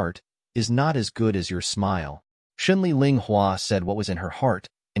my heart is not as good as your smile. Shunli Linghua said what was in her heart,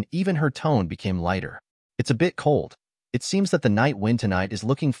 and even her tone became lighter. It's a bit cold. It seems that the night wind tonight is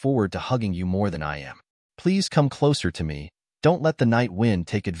looking forward to hugging you more than I am. Please come closer to me. Don't let the night wind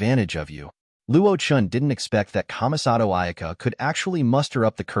take advantage of you. Luo Chen didn't expect that Kamisato Ayaka could actually muster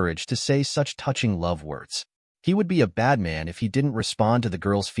up the courage to say such touching love words. He would be a bad man if he didn't respond to the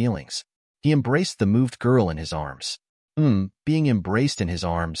girl's feelings. He embraced the moved girl in his arms. Being embraced in his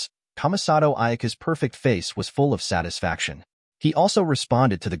arms, Kamisato Ayaka's perfect face was full of satisfaction. He also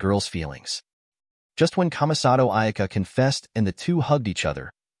responded to the girl's feelings. Just when Kamisato Ayaka confessed and the two hugged each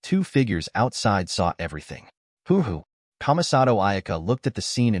other, two figures outside saw everything. Hoo-hoo. Kamisato Ayaka looked at the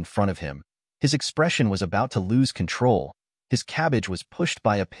scene in front of him. His expression was about to lose control. His cabbage was pushed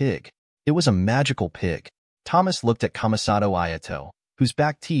by a pig. It was a magical pig. Thomas looked at Kamisato Ayato, whose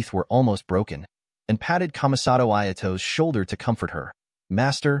back teeth were almost broken, and patted Kamisato Ayato's shoulder to comfort her.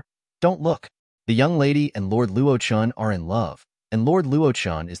 Master, don't look. The young lady and Lord Luo Chen are in love, and Lord Luo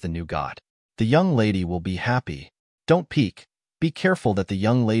Chen is the new god. The young lady will be happy. Don't peek. Be careful that the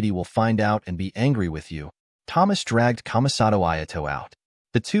young lady will find out and be angry with you. Thomas dragged Kamisato Ayato out.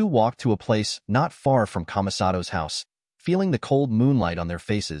 The two walked to a place not far from Kamisato's house. Feeling the cold moonlight on their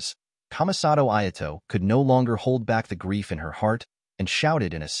faces, Kamisato Ayato could no longer hold back the grief in her heart and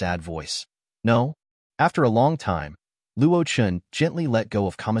shouted in a sad voice. No. After a long time, Luo Chen gently let go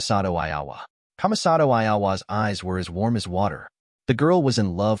of Kamisato Ayawa. Kamisato Ayawa's eyes were as warm as water. The girl was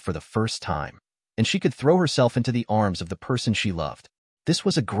in love for the first time, and she could throw herself into the arms of the person she loved. This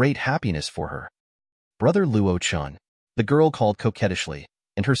was a great happiness for her. Brother Luo Chen, the girl called coquettishly,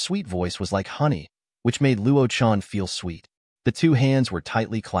 and her sweet voice was like honey, which made Luo Chen feel sweet. The two hands were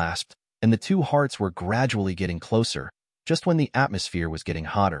tightly clasped, and the two hearts were gradually getting closer, just when the atmosphere was getting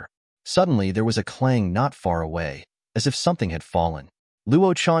hotter. Suddenly there was a clang not far away, as if something had fallen.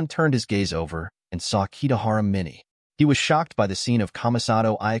 Luo Chen turned his gaze over and saw Kitahara Mini. He was shocked by the scene of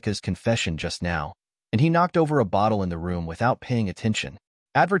Kamisato Ayaka's confession just now, and he knocked over a bottle in the room without paying attention.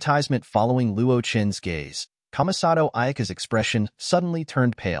 Advertisement following Luo Chen's gaze. Kamisato Ayaka's expression suddenly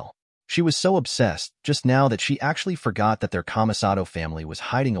turned pale. She was so obsessed just now that she actually forgot that their Kamisato family was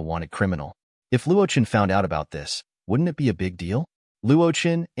hiding a wanted criminal. If Luo Chen found out about this, Wouldn't it be a big deal? Luo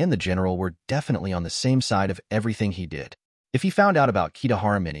Chen and the general were definitely on the same side of everything he did. If he found out about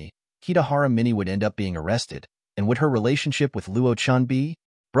Kita Mini would end up being arrested, and would her relationship with Luo Chen be?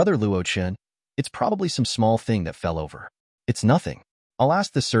 Brother Luo Chen, it's probably some small thing that fell over. It's nothing. I'll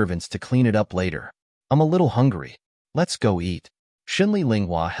ask the servants to clean it up later. I'm a little hungry. Let's go eat. Xinli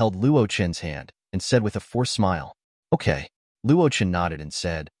Linghua held Luo Chen's hand and said with a forced smile. Okay. Luo Chen nodded and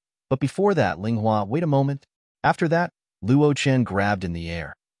said, but before that, Linghua, wait a moment. After that, Luo Chen grabbed in the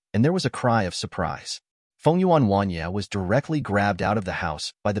air, and there was a cry of surprise. Fengyuan Wanya was directly grabbed out of the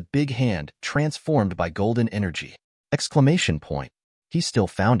house by the big hand transformed by golden energy. Exclamation point. He still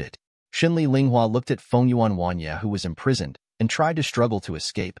found it. Xinli Linghua looked at Fengyuan Wanya, who was imprisoned, and tried to struggle to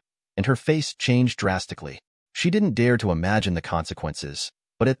escape, and her face changed drastically. She didn't dare to imagine the consequences,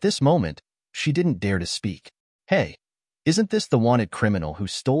 but at this moment, she didn't dare to speak. Hey, isn't this the wanted criminal who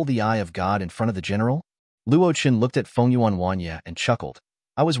stole the Eye of God in front of the general? Luo Chen looked at Fengyuan Wanya and chuckled.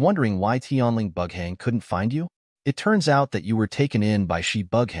 I was wondering why Tianling Bughang couldn't find you. It turns out that you were taken in by Shi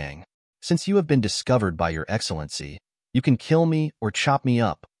Bughang. Since you have been discovered by your excellency, you can kill me or chop me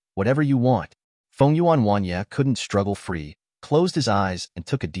up, whatever you want. Fengyuan Wanya couldn't struggle free, closed his eyes and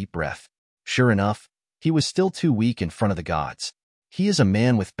took a deep breath. Sure enough, he was still too weak in front of the gods. He is a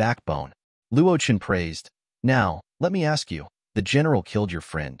man with backbone. Luo Chen praised. Now, let me ask you, the general killed your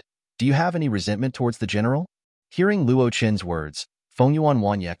friend. Do you have any resentment towards the general? Hearing Luo Chen's words, Fengyuan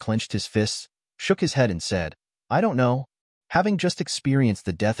Wanya clenched his fists, shook his head and said, I don't know. Having just experienced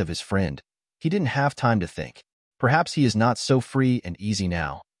the death of his friend, he didn't have time to think. Perhaps he is not so free and easy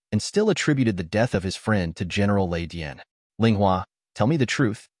now, and still attributed the death of his friend to General Lei Dian. Linghua, tell me the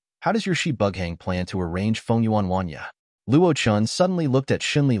truth. How does your Shi Bughang plan to arrange Fengyuan Wanya? Luo Chen suddenly looked at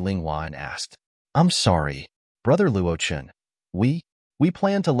Xinli Linghua and asked, I'm sorry, Brother Luo Chen. We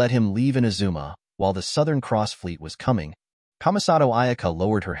planned to let him leave Inazuma while the Southern Cross Fleet was coming. Kamisato Ayaka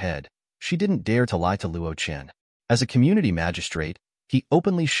lowered her head. She didn't dare to lie to Luo Chen. As a community magistrate, he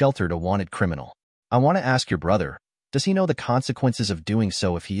openly sheltered a wanted criminal. I want to ask your brother, does he know the consequences of doing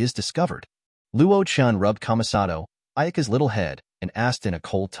so if he is discovered? Luo Chen rubbed Kamisato Ayaka's little head and asked in a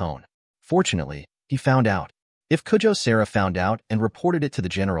cold tone. Fortunately, he found out. If Kujo Sarah found out and reported it to the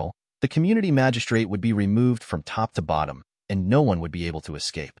general, the community magistrate would be removed from top to bottom, and no one would be able to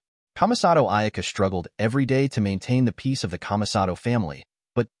escape. Kamisato Ayaka struggled every day to maintain the peace of the Kamisato family,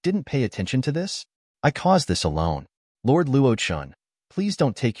 but didn't pay attention to this. I caused this alone. Lord Luo Chen, please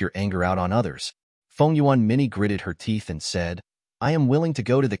don't take your anger out on others. Fengyuan Mini gritted her teeth and said, I am willing to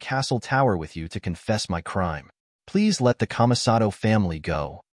go to the castle tower with you to confess my crime. Please let the Kamisato family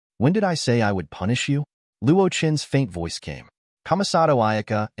go. When did I say I would punish you? Luo Chen's faint voice came. Kamisato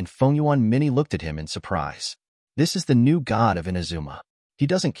Ayaka and Fengyuan Mini looked at him in surprise. This is the new god of Inazuma. He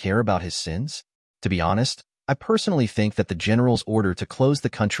doesn't care about his sins? To be honest, I personally think that the general's order to close the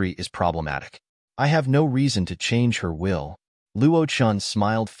country is problematic. I have no reason to change her will. Luo Chen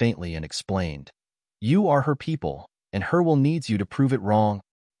smiled faintly and explained. You are her people, and her will needs you to prove it wrong.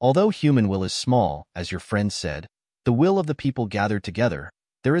 Although human will is small, as your friend said, the will of the people gathered together,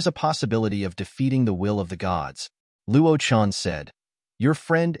 there is a possibility of defeating the will of the gods. Luo Chen said, your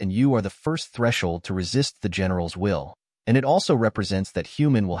friend and you are the first threshold to resist the general's will, and it also represents that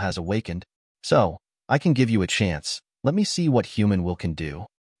human will has awakened. So, I can give you a chance. Let me see what human will can do.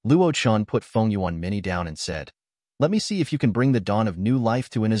 Luo Chen put Fengyuan Mini down and said, let me see if you can bring the dawn of new life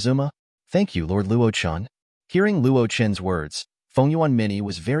to Inazuma. Thank you, Lord Luo Chen. Hearing Luo Chen's words, Fengyuan Mini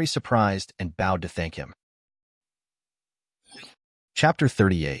was very surprised and bowed to thank him. Chapter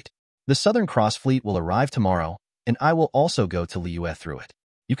 38. The Southern Cross Fleet will arrive tomorrow, and I will also go to Liyue through it.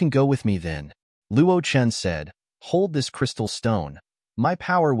 You can go with me then. Luo Chen said, hold this crystal stone. My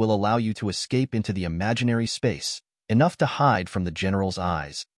power will allow you to escape into the imaginary space, enough to hide from the general's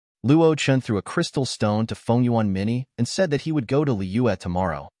eyes. Luo Chen threw a crystal stone to Fengyuan Mini and said that he would go to Liyue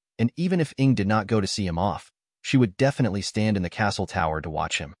tomorrow, and even if Ying did not go to see him off, she would definitely stand in the castle tower to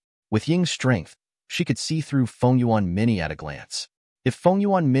watch him. With Ying's strength, she could see through Fengyuan Mini at a glance. If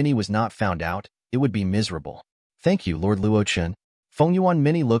Fengyuan Mini was not found out, it would be miserable. Thank you, Lord Luo Chen. Fengyuan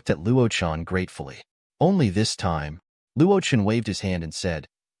Mini looked at Luo Chen gratefully. Only this time, Luo Chen waved his hand and said,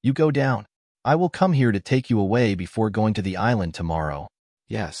 you go down. I will come here to take you away before going to the island tomorrow.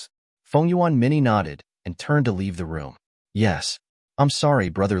 Yes. Fengyuan Mini nodded and turned to leave the room. Yes. I'm sorry,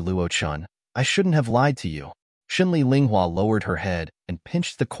 Brother Luo Chen. I shouldn't have lied to you. Xinli Linghua lowered her head and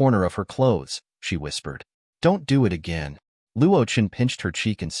pinched the corner of her clothes, she whispered. Don't do it again. Luo Chen pinched her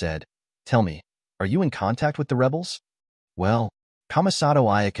cheek and said, tell me, are you in contact with the rebels? Well, Kamisato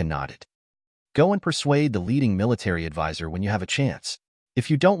Ayaka nodded. Go and persuade the leading military advisor when you have a chance.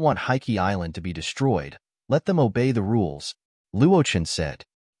 If you don't want Heike Island to be destroyed, Let them obey the rules. Luo Chen said.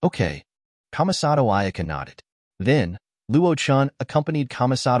 Okay. Kamisato Ayaka nodded. Then, Luo Chen accompanied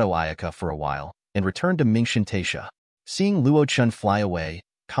Kamisato Ayaka for a while and returned to Mingshan Taisha. Seeing Luo Chen fly away,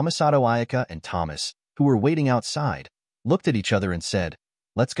 Kamisato Ayaka and Thomas, who were waiting outside, looked at each other and said,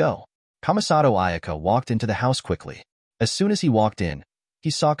 "Let's go." Kamisato Ayaka walked into the house quickly. As soon as he walked in, he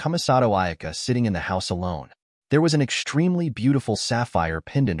saw Kamisato Ayaka sitting in the house alone. There was an extremely beautiful sapphire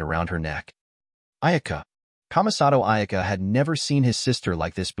pendant around her neck. Ayaka. Kamisato Ayaka had never seen his sister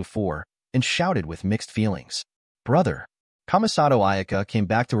like this before and shouted with mixed feelings. Brother. Kamisato Ayaka came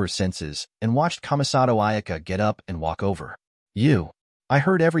back to her senses and watched Kamisato Ayaka get up and walk over. You. I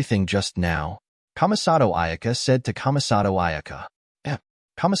heard everything just now. Kamisato Ayaka said to Kamisato Ayaka.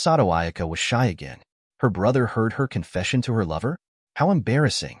 Kamisato Ayaka was shy again. Her brother heard her confession to her lover? How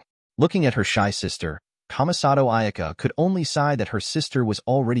embarrassing. Looking at her shy sister, Kamisato Ayaka could only sigh that her sister was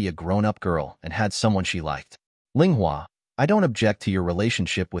already a grown-up girl and had someone she liked. Linghua, I don't object to your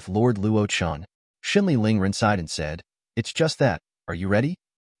relationship with Lord Luo Chen. Shinli Lingren sighed and said, It's just that, are you ready?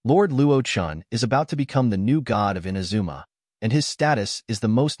 Lord Luo Chen is about to become the new god of Inazuma, and his status is the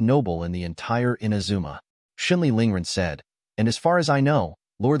most noble in the entire Inazuma. Shinli Lingren said, and as far as I know,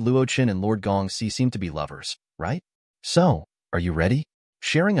 Lord Luo Chen and Lord Gongxi seem to be lovers, right? So, are you ready?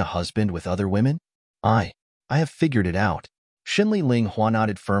 Sharing a husband with other women? I have figured it out. Shinli Linghua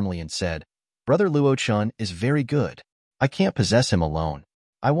nodded firmly and said, Brother Luo Chen is very good. I can't possess him alone.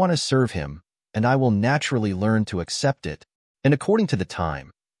 I want to serve him, and I will naturally learn to accept it. And according to the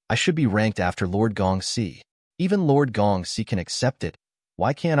time, I should be ranked after Lord Gongxi. Even Lord Gongxi can accept it.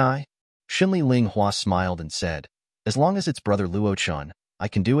 Why can't I? Shinli Linghua smiled and said, As long as it's Brother Luo Chen, I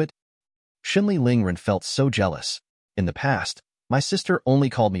can do it. Shinli Lingren felt so jealous. In the past, my sister only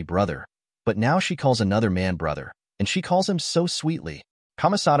called me brother, but now she calls another man brother, and she calls him so sweetly.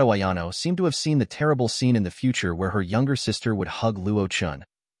 Kamisato Ayano seemed to have seen the terrible scene in the future where her younger sister would hug Luo Chen,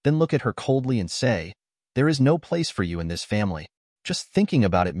 then look at her coldly and say, There is no place for you in this family. Just thinking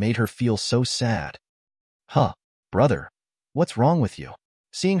about it made her feel so sad. Brother, what's wrong with you?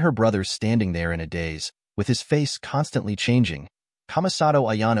 Seeing her brother standing there in a daze, with his face constantly changing,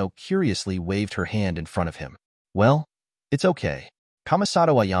 Kamisato Ayano curiously waved her hand in front of him. Well, it's okay.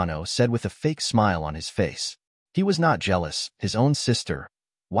 Kamisato Ayano said with a fake smile on his face. He was not jealous, his own sister.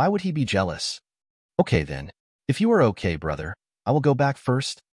 Why would he be jealous? Okay then. If you are okay, brother, I will go back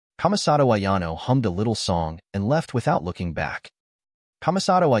first. Kamisato Ayano hummed a little song and left without looking back.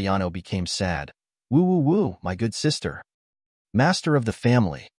 Kamisato Ayano became sad. Woo woo woo, my good sister. Master of the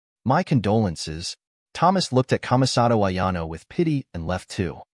family. My condolences. Thomas looked at Kamisato Ayano with pity and left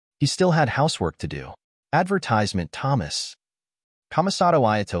too. He still had housework to do. Advertisement Thomas. Kamisato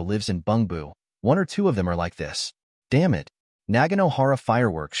Ayato lives in Bungbu. One or two of them are like this. Damn it. Naganohara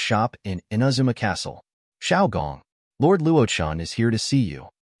Fireworks Shop in Inazuma Castle. Xiaogong. Lord Luo Chen is here to see you.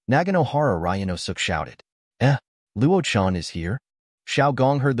 Naganohara Ryanosuk shouted. Luo Chen is here?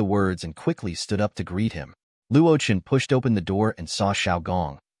 Xiaogong heard the words and quickly stood up to greet him. Luo Chen pushed open the door and saw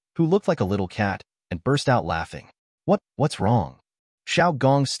Xiaogong, who looked like a little cat, and burst out laughing. What's wrong?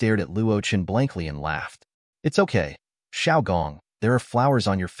 Xiaogong stared at Luo Chen blankly and laughed. It's okay. Xiaogong, there are flowers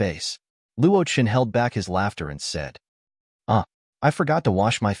on your face. Luo Chen held back his laughter and said, I forgot to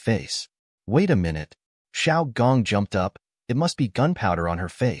wash my face. Wait a minute. Xiaogong jumped up. It must be gunpowder on her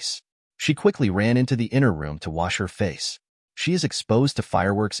face. She quickly ran into the inner room to wash her face. She is exposed to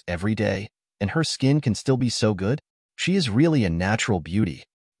fireworks every day, and her skin can still be so good? She is really a natural beauty.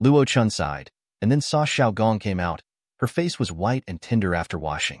 Luo Chen sighed, and then saw Xiaogong came out. Her face was white and tender after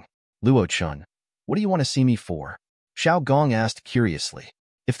washing. Luo Chen, what do you want to see me for? Xiaogong asked curiously.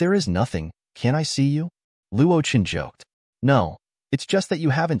 If there is nothing, can I see you? Luo Chen joked. No, it's just that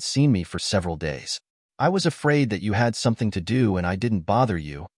you haven't seen me for several days. I was afraid that you had something to do and I didn't bother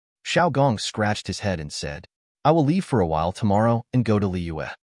you. Xiaogong scratched his head and said, I will leave for a while tomorrow and go to Liyue.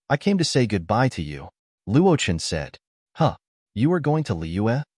 I came to say goodbye to you. Luo Chen said. You are going to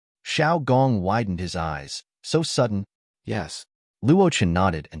Liyue? Xiaogong widened his eyes. So sudden. Yes. Luo Chen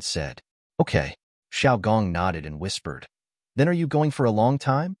nodded and said, Okay. Xiaogong nodded and whispered. Then are you going for a long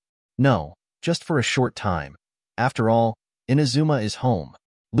time? No, just for a short time. After all, Inazuma is home.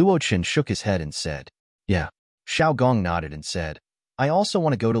 Luo Chen shook his head and said, Yeah. Xiaogong nodded and said, I also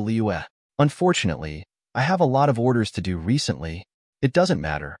want to go to Liyue. Unfortunately, I have a lot of orders to do recently. It doesn't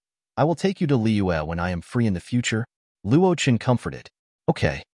matter. I will take you to Liyue when I am free in the future. Luo Chen comforted.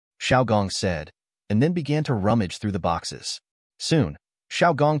 Okay, Xiaogong said, and then began to rummage through the boxes. Soon,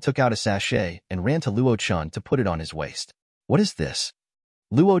 Xiaogong took out a sachet and ran to Luo Chen to put it on his waist. What is this?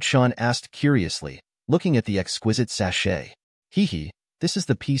 Luo Chen asked curiously, looking at the exquisite sachet. This is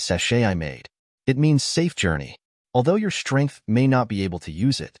the pea sachet I made. It means safe journey. Although your strength may not be able to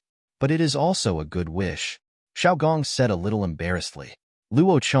use it, but it is also a good wish. Xiaogong said a little embarrassedly.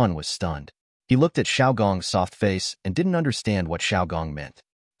 Luo Chen was stunned. He looked at Xiaogong's soft face and didn't understand what Xiaogong meant.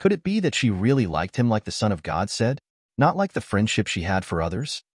 Could it be that she really liked him like the Son of God said? Not like the friendship she had for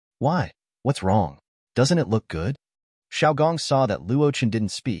others? Why? What's wrong? Doesn't it look good? Xiaogong saw that Luo Chen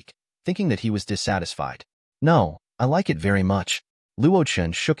didn't speak, thinking that he was dissatisfied. No, I like it very much. Luo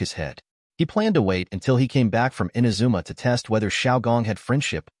Chen shook his head. He planned to wait until he came back from Inazuma to test whether Xiaogong had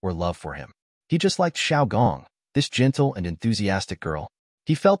friendship or love for him. He just liked Xiaogong, this gentle and enthusiastic girl.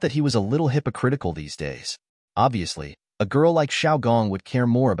 He felt that he was a little hypocritical these days. Obviously, a girl like Xiaogong would care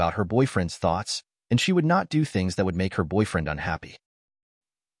more about her boyfriend's thoughts, and she would not do things that would make her boyfriend unhappy.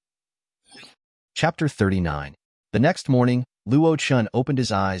 Chapter 39. The next morning, Luo Chen opened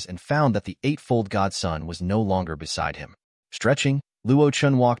his eyes and found that the eightfold godson was no longer beside him. Stretching, Luo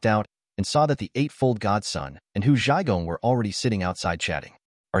Chen walked out and saw that the eightfold godson and Hu Zhaigong were already sitting outside chatting.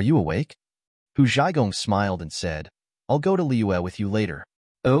 Are you awake? Hu Zhaigong smiled and said, I'll go to Liyue with you later.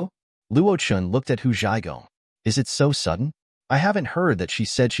 Oh? Luo Chen looked at Hu Zhaigong. Is it so sudden? I haven't heard that she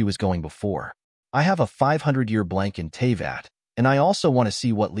said she was going before. I have a 500-year blank in Teyvat, and I also want to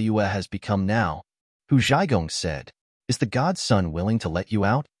see what Liyue has become now. Hu Zhaigong said, Is the godson willing to let you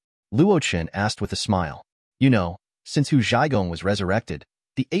out? Luo Chen asked with a smile. You know, since Hu Zhaigong was resurrected,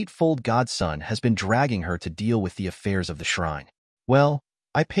 the eightfold godson has been dragging her to deal with the affairs of the shrine. Well,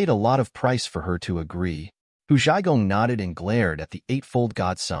 I paid a lot of price for her to agree. Hu Zhaigong nodded and glared at the eightfold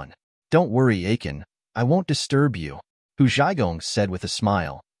godson. Don't worry, Achen. I won't disturb you. Hu Zhaigong said with a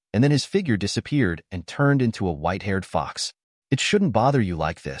smile, and then his figure disappeared and turned into a white-haired fox. It shouldn't bother you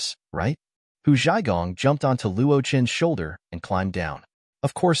like this, right? Hu Zhaigong jumped onto Luo Chen's shoulder and climbed down.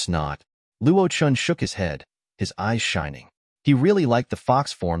 Of course not. Luo Chen shook his head, his eyes shining. He really liked the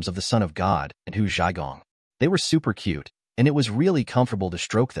fox forms of the Son of God and Hu Zhaigong. They were super cute, and it was really comfortable to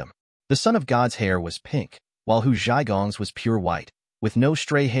stroke them. The Son of God's hair was pink, while Hu Zhaigong's was pure white, with no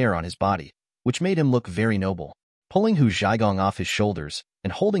stray hair on his body, which made him look very noble. Pulling Hu Zhaigong off his shoulders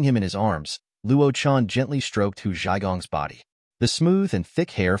and holding him in his arms, Luo Chen gently stroked Hu Zhaigong's body. The smooth and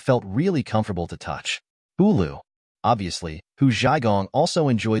thick hair felt really comfortable to touch. Hulu. Obviously, Hu Zhaigong also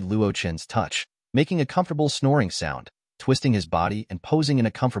enjoyed Luo Chen's touch, making a comfortable snoring sound, twisting his body and posing in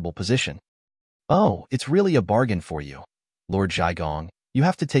a comfortable position. Oh, it's really a bargain for you. Lord Zhaigong, you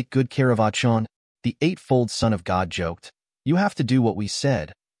have to take good care of Achen. The eightfold Son of God joked. You have to do what we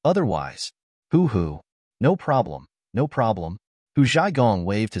said, otherwise. Hoo-hoo. No problem, no problem. Hu Zhaigong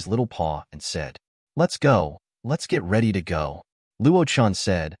waved his little paw and said, Let's go, let's get ready to go. Luo Chen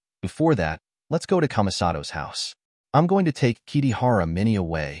said, Before that, let's go to Kamisato's house. I'm going to take Kitahara Mini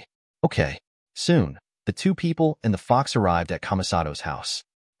away. Okay. Soon, the two people and the fox arrived at Kamisato's house.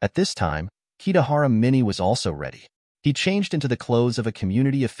 At this time, Kitahara Mini was also ready. He changed into the clothes of a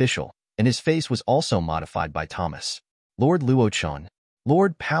community official, and his face was also modified by Thomas. Lord Luo Chen,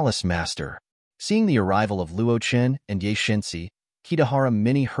 Lord Palace Master. Seeing the arrival of Luo Chen and Ye Shensi, Kitahara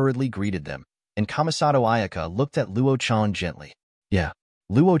Mini hurriedly greeted them, and Kamisato Ayaka looked at Luo Chen gently. Yeah.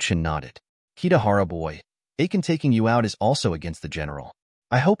 Luo Chen nodded. Kitahara boy, Achen taking you out is also against the general.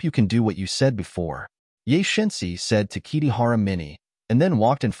 I hope you can do what you said before. Ye Shensi said to Kitahara Mini, and then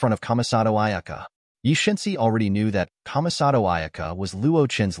walked in front of Kamisato Ayaka. Ye Shensi already knew that Kamisato Ayaka was Luo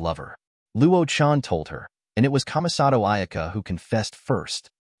Chen's lover. Luo Chen told her, and it was Kamisato Ayaka who confessed first.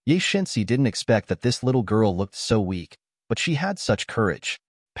 Ye Shensi didn't expect that this little girl looked so weak, but she had such courage.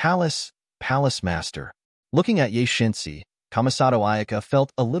 Palace Master. Looking at Ye Shensi, Kamisato Ayaka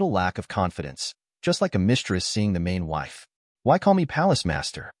felt a little lack of confidence, just like a mistress seeing the main wife. Why call me Palace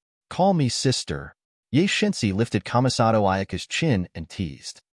Master? Call me Sister. Ye Shensi lifted Kamisato Ayaka's chin and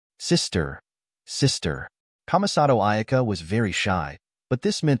teased. Sister. Kamisato Ayaka was very shy, but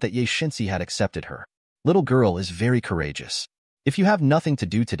this meant that Ye Shensi had accepted her. Little girl is very courageous. If you have nothing to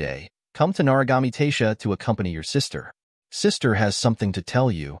do today, come to Naragami Taisha to accompany your sister. Sister has something to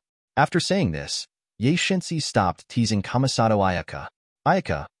tell you. After saying this, Ye Shensi stopped teasing Kamisato Ayaka.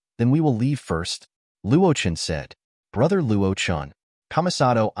 Ayaka, then we will leave first. Luo Chen said. Brother Luo Chen.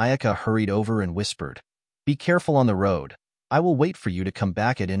 Kamisato Ayaka hurried over and whispered. Be careful on the road. I will wait for you to come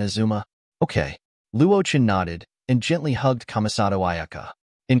back at Inazuma. Okay. Luo Chen nodded and gently hugged Kamisato Ayaka.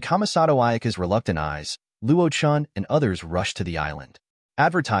 In Kamisato Ayaka's reluctant eyes, Luo Chen and others rushed to the island.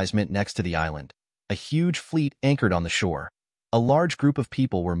 Advertisement next to the island. A huge fleet anchored on the shore. A large group of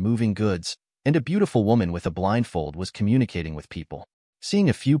people were moving goods, and a beautiful woman with a blindfold was communicating with people. Seeing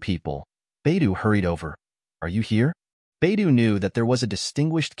a few people, Beidou hurried over. Are you here? Beidou knew that there was a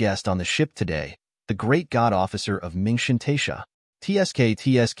distinguished guest on the ship today, the great god officer of Mingshin Taisha.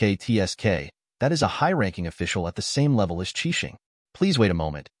 TSK, That is a high-ranking official at the same level as Qixing. Please wait a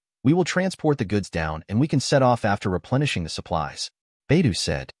moment. We will transport the goods down and we can set off after replenishing the supplies. Beidou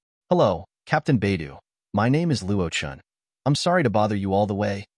said. Hello, Captain Beidou. My name is Luo Chen. I'm sorry to bother you all the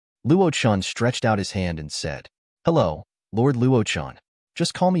way. Luo Chen stretched out his hand and said, Hello, Lord Luo Chen.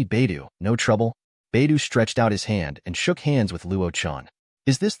 Just call me Beidou, no trouble. Beidou stretched out his hand and shook hands with Luo Chen.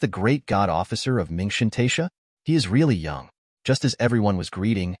 Is this the great god officer of Mingxin Taisha? He is really young. Just as everyone was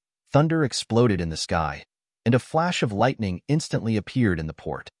greeting, thunder exploded in the sky, and a flash of lightning instantly appeared in the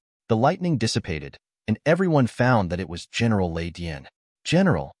port. The lightning dissipated, and everyone found that it was General Lei Dian.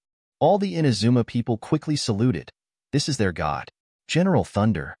 General! All the Inazuma people quickly saluted. This is their god. General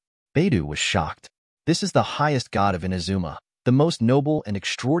Thunder. Beidou was shocked. This is the highest god of Inazuma, the most noble and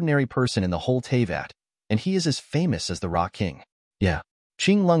extraordinary person in the whole Teyvat, and he is as famous as the Rock King. Yeah.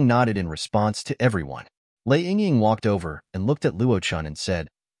 Qinglong nodded in response to everyone. Lei Yingying walked over and looked at Luo Chen and said,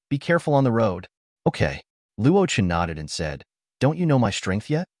 Be careful on the road. Okay. Luo Chen nodded and said, Don't you know my strength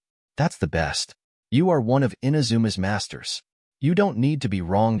yet? That's the best. You are one of Inazuma's masters. You don't need to be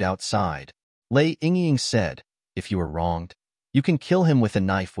wronged outside. Lei Yingying said, If you are wronged, you can kill him with a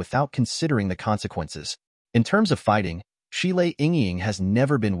knife without considering the consequences. In terms of fighting, Lei Yingying has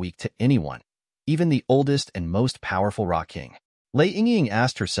never been weak to anyone, even the oldest and most powerful Rock King. Lei Yingying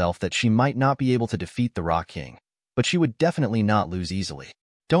asked herself that she might not be able to defeat the Rock King, but she would definitely not lose easily.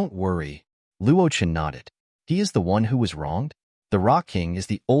 Don't worry. Luo Chen nodded. He is the one who was wronged? The Rock King is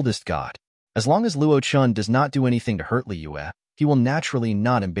the oldest god. As long as Luo Chen does not do anything to hurt Liyue, he will naturally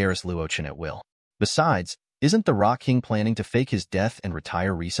not embarrass Luo Chen at will. Besides, isn't the Rock King planning to fake his death and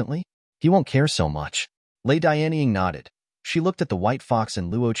retire recently? He won't care so much. Lei Dianying nodded. She looked at the white fox in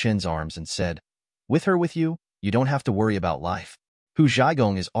Luo Chen's arms and said, With her with you, you don't have to worry about life. Hu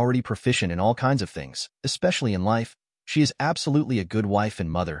Zhaigong is already proficient in all kinds of things, especially in life. She is absolutely a good wife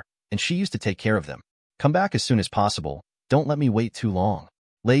and mother, and she used to take care of them. Come back as soon as possible. Don't let me wait too long.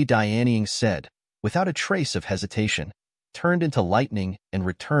 Lei Dianying said, without a trace of hesitation, turned into lightning and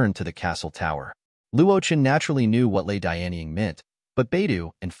returned to the castle tower. Luo Chen naturally knew what Lei Dianying meant, but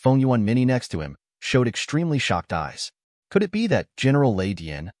Beidou and Feng Yuan Mini next to him showed extremely shocked eyes. Could it be that General Lei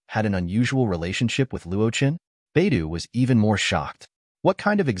Dian had an unusual relationship with Luo Chen? Beidou was even more shocked. What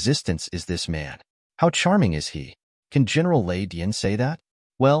kind of existence is this man? How charming is he? Can General Lei Dian say that?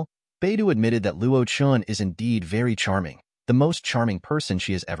 Well, Beidou admitted that Luo Chen is indeed very charming, the most charming person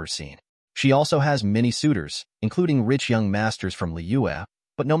she has ever seen. She also has many suitors, including rich young masters from Liyue,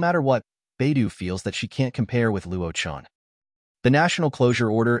 but no matter what, Beidou feels that she can't compare with Luo Chen. The National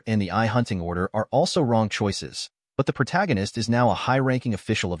Closure Order and the Eye Hunting Order are also wrong choices, but the protagonist is now a high-ranking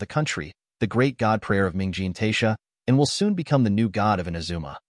official of the country, the great god prayer of Mingxin Taisha, and will soon become the new god of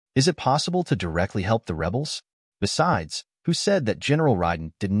Inazuma. Is it possible to directly help the rebels? Besides, who said that General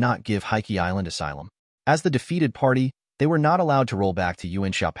Raiden did not give Heike Island asylum? As the defeated party, they were not allowed to roll back to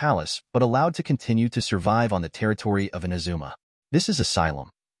Yuanxiao Palace, but allowed to continue to survive on the territory of Inazuma. This is asylum.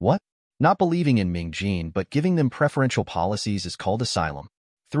 What? Not believing in Mingxin but giving them preferential policies is called asylum.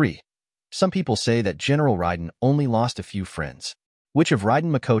 3. Some people say that General Raiden only lost a few friends. Which of Raiden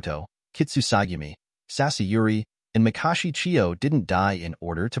Makoto, Kitsuzai, Sasayuri, and Makashi Chiyo didn't die in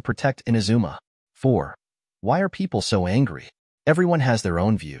order to protect Inazuma? 4. Why are people so angry? Everyone has their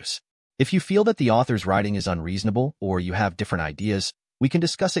own views. If you feel that the author's writing is unreasonable or you have different ideas, we can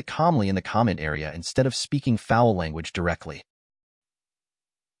discuss it calmly in the comment area instead of speaking foul language directly.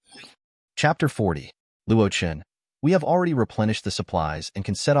 Chapter 40. Luo Chen. We have already replenished the supplies and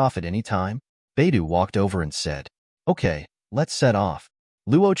can set off at any time. Beidou walked over and said, Okay, let's set off.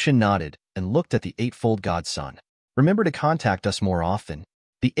 Luo Chen nodded and looked at the Eightfold Godson. Remember to contact us more often.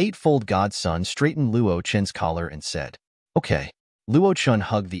 The Eightfold Godson straightened Luo Chen's collar and said, Okay. Luo Chen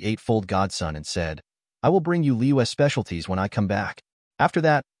hugged the Eightfold Godson and said, I will bring you Liyue specialties when I come back. After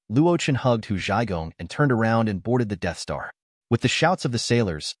that, Luo Chen hugged Hu Zhaigong and turned around and boarded the Death Star. With the shouts of the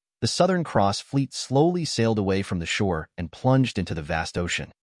sailors, the Southern Cross fleet slowly sailed away from the shore and plunged into the vast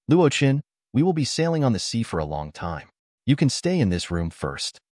ocean. Luo Chen, we will be sailing on the sea for a long time. You can stay in this room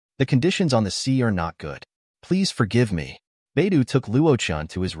first. The conditions on the sea are not good. Please forgive me. Beidou took Luo Chen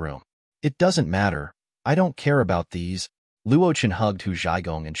to his room. It doesn't matter. I don't care about these. Luo Chen hugged Hu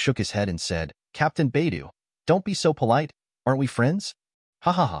Zhaigong and shook his head and said, Captain Beidou, don't be so polite. Aren't we friends?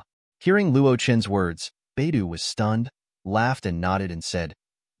 Ha ha ha. Hearing Luo Chen's words, Beidou was stunned, laughed and nodded and said,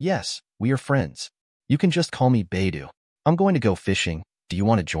 Yes, we are friends. You can just call me Beidou. I'm going to go fishing. Do you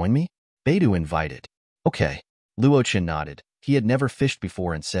want to join me? Beidou invited. Okay. Luo Chen nodded. He had never fished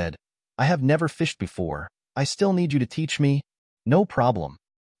before and said, I have never fished before. I still need you to teach me. No problem.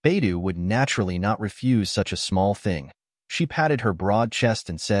 Beidou would naturally not refuse such a small thing. She patted her broad chest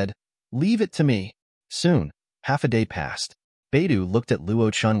and said, Leave it to me. Soon, half a day passed. Beidou looked at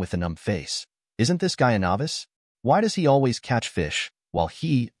Luo Chen with a numb face. Isn't this guy a novice? Why does he always catch fish, while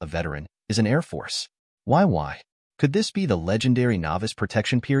he, a veteran, is an Air Force? Why? Could this be the legendary novice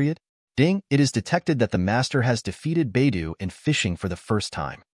protection period? Ding, it is detected that the master has defeated Beidou in fishing for the first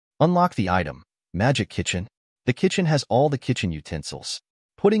time. Unlock the item, Magic Kitchen. The kitchen has all the kitchen utensils.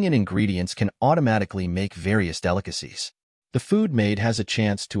 Putting in ingredients can automatically make various delicacies. The food made has a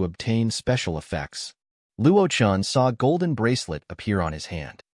chance to obtain special effects. Luo Chen saw a golden bracelet appear on his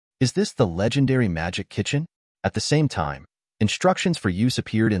hand. Is this the legendary Magic Kitchen? At the same time, instructions for use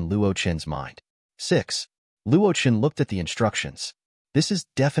appeared in Luo Chen's mind. 6. Luo Chen looked at the instructions. This is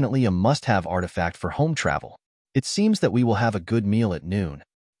definitely a must-have artifact for home travel. It seems that we will have a good meal at noon.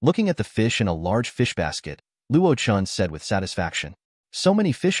 Looking at the fish in a large fish basket, Luo Chen said with satisfaction. So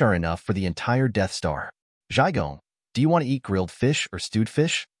many fish are enough for the entire Death Star. Zhaigong, do you want to eat grilled fish or stewed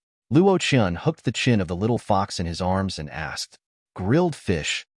fish? Luo Chen hooked the chin of the little fox in his arms and asked. Grilled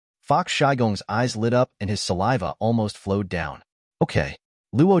fish. Fox Zhaigong's eyes lit up and his saliva almost flowed down. Okay.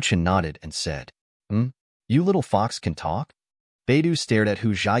 Luo Chen nodded and said. You little fox can talk? Beidou stared at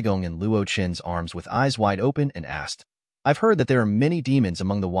Hu Zhaigong in Luo Chen's arms with eyes wide open and asked. I've heard that there are many demons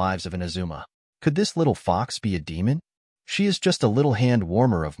among the wives of Inazuma. Could this little fox be a demon? She is just a little hand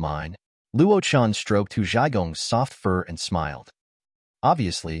warmer of mine. Luo Chen stroked Hu Zhaigong's soft fur and smiled.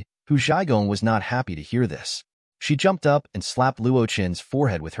 Obviously, Hu Zhaigong was not happy to hear this. She jumped up and slapped Luo Chen's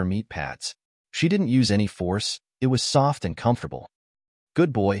forehead with her meat pads. She didn't use any force, it was soft and comfortable.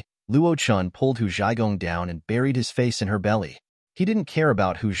 Good boy, Luo Chen pulled Hu Zhaigong down and buried his face in her belly. He didn't care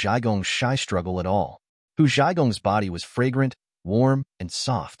about Hu Zhaigong's shy struggle at all. Hu Zhaigong's body was fragrant, warm, and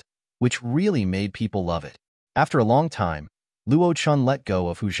soft, which really made people love it. After a long time, Luo Chen let go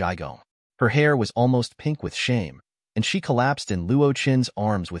of Hu Zhaigong. Her hair was almost pink with shame, and she collapsed in Luo Chen's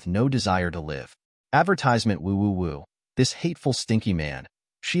arms with no desire to live. Advertisement woo. This hateful stinky man.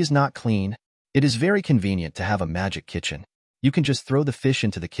 She is not clean. It is very convenient to have a magic kitchen. You can just throw the fish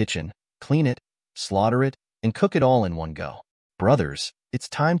into the kitchen, clean it, slaughter it, and cook it all in one go. Brothers, it's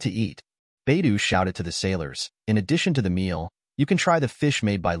time to eat. Beidou shouted to the sailors. In addition to the meal, you can try the fish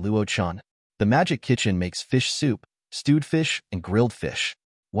made by Luo Chen. The magic kitchen makes fish soup, stewed fish, and grilled fish.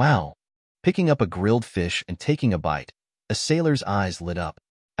 Wow. Picking up a grilled fish and taking a bite, a sailor's eyes lit up.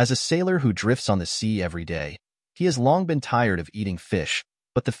 As a sailor who drifts on the sea every day, he has long been tired of eating fish,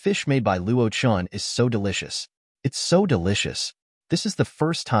 but the fish made by Luo Chen is so delicious. It's so delicious. This is the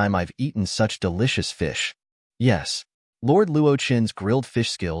first time I've eaten such delicious fish. Yes, Lord Luo Chen's grilled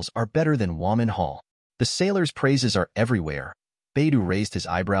fish skills are better than Waman Hall. The sailor's praises are everywhere. Beidou raised his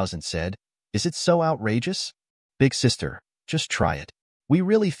eyebrows and said, Is it so outrageous? Big sister, just try it. We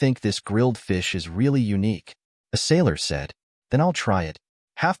really think this grilled fish is really unique. A sailor said, Then I'll try it.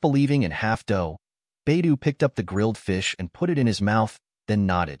 Half believing and half dough, Beidou picked up the grilled fish and put it in his mouth, then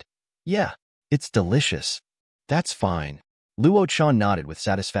nodded. Yeah, it's delicious. That's fine. Luo Chen nodded with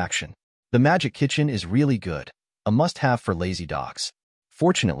satisfaction. The magic kitchen is really good, a must-have for lazy dogs.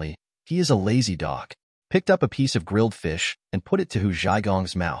 Fortunately, he is a lazy dog. Picked up a piece of grilled fish and put it to Hu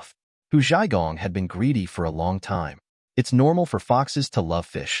Zhaigong's mouth. Hu Zhaigong had been greedy for a long time. It's normal for foxes to love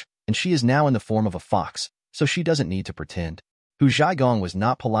fish, and she is now in the form of a fox, so she doesn't need to pretend. Hu Zhaigong was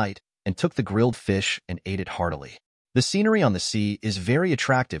not polite and took the grilled fish and ate it heartily. The scenery on the sea is very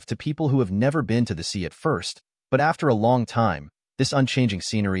attractive to people who have never been to the sea at first, but after a long time, this unchanging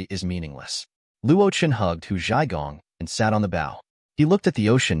scenery is meaningless. Luo Chen hugged Hu Zhaigong and sat on the bow. He looked at the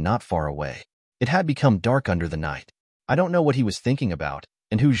ocean not far away. It had become dark under the night. I don't know what he was thinking about,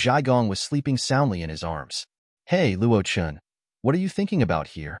 and Hu Zhaigong was sleeping soundly in his arms. Hey, Luo Chen, what are you thinking about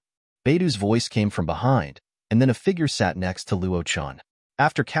here? Beidou's voice came from behind, and then a figure sat next to Luo Chen.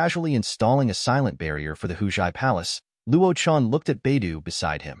 After casually installing a silent barrier for the Kitsuzai Palace, Luo Chen looked at Beidou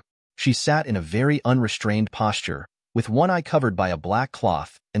beside him. She sat in a very unrestrained posture, with one eye covered by a black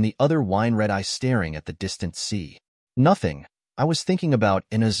cloth and the other wine-red eye staring at the distant sea. Nothing. I was thinking about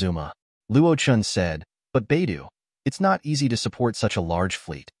Inazuma. Luo Chen said, but Beidou, it's not easy to support such a large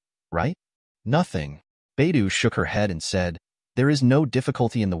fleet, right? Nothing. Beidou shook her head and said, there is no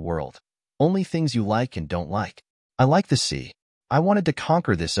difficulty in the world. Only things you like and don't like. I like the sea. I wanted to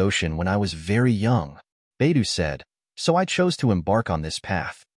conquer this ocean when I was very young. Beidou said, so I chose to embark on this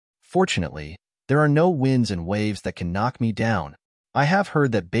path. Fortunately, there are no winds and waves that can knock me down. I have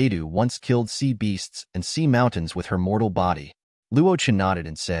heard that Beidou once killed sea beasts and sea mountains with her mortal body. Luo Chen nodded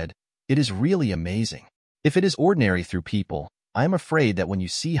and said, it is really amazing. If it is ordinary through people, I am afraid that when you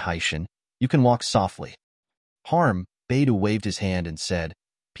see Achen, you can walk softly. Harem, Beidou waved his hand and said,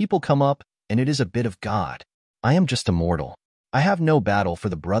 people come up, and it is a bit of God. I am just a mortal. I have no battle for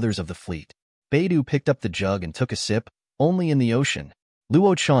the brothers of the fleet. Beidou picked up the jug and took a sip, only in the ocean.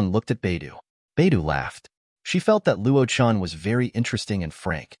 Luo Chen looked at Beidou. Beidou laughed. She felt that Luo Chen was very interesting and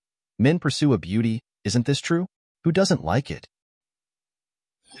frank. Men pursue a beauty, isn't this true? Who doesn't like it?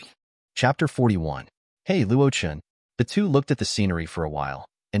 Chapter 41. Hey, Luo Chen. The two looked at the scenery for a while,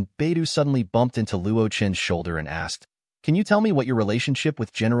 and Beidou suddenly bumped into Luo Chen's shoulder and asked, "Can you tell me what your relationship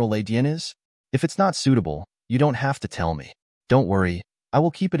with General Raiden is? If it's not suitable, you don't have to tell me. Don't worry, I will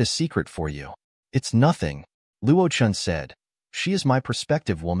keep it a secret for you." "It's nothing," Luo Chen said. "She is my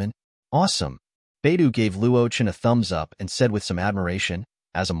prospective woman." "Awesome." Beidou gave Luo Chen a thumbs up and said with some admiration,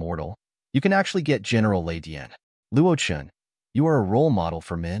 "As a mortal, you can actually get General Raiden." "Luo Chen, you are a role model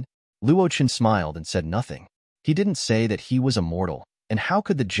for men." Luo Chen smiled and said nothing. He didn't say that he was a mortal, and how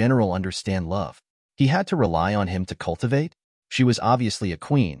could the general understand love? He had to rely on him to cultivate? She was obviously a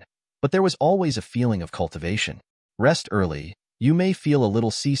queen, but there was always a feeling of cultivation. Rest early. You may feel a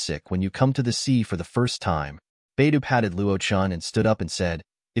little seasick when you come to the sea for the first time. Beidou patted Luo Chen and stood up and said,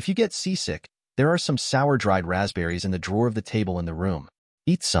 "If you get seasick, there are some sour dried raspberries in the drawer of the table in the room.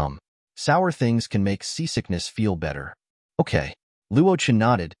 Eat some. Sour things can make seasickness feel better." "Okay." Luo Chen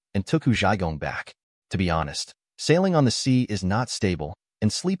nodded and took Hu Zhaigong back. To be honest, sailing on the sea is not stable,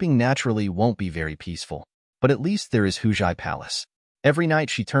 and sleeping naturally won't be very peaceful. But at least there is Kitsuzai Palace. Every night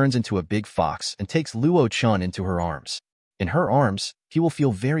she turns into a big fox and takes Luo Chen into her arms. In her arms, he will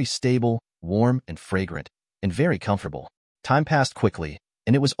feel very stable, warm, and fragrant, and very comfortable. Time passed quickly,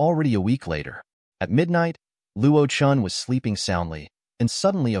 and it was already a week later. At midnight, Luo Chen was sleeping soundly, and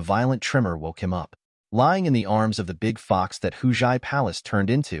suddenly a violent tremor woke him up. Lying in the arms of the big fox that Kitsuzai Palace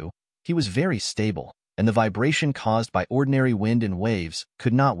turned into, he was very stable, and the vibration caused by ordinary wind and waves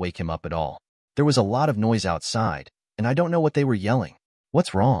could not wake him up at all. There was a lot of noise outside, and I don't know what they were yelling.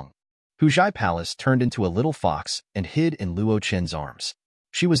 "What's wrong?" Kitsuzai Palace turned into a little fox and hid in Luo Chen's arms.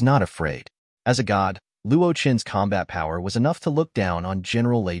 She was not afraid. As a god, Luo Chen's combat power was enough to look down on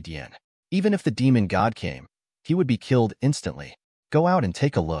General Raiden. Even if the demon god came, he would be killed instantly. "Go out and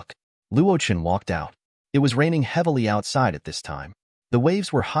take a look." Luo Chen walked out. It was raining heavily outside at this time. The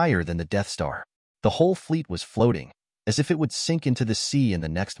waves were higher than the Death Star. The whole fleet was floating, as if it would sink into the sea in the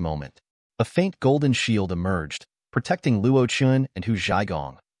next moment. A faint golden shield emerged, protecting Luo Chen and Hu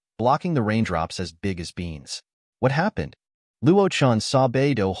Zhaigong, blocking the raindrops as big as beans. What happened? Luo Chen saw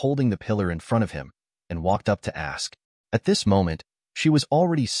Beidou holding the pillar in front of him, and walked up to ask. At this moment, she was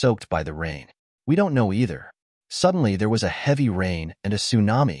already soaked by the rain. "We don't know either." Suddenly there was a heavy rain and a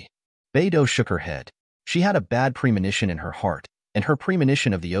tsunami. Beidou shook her head. She had a bad premonition in her heart, and her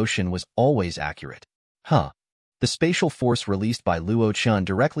premonition of the ocean was always accurate. The spatial force released by Luo Chen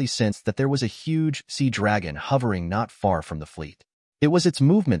directly sensed that there was a huge sea dragon hovering not far from the fleet. It was its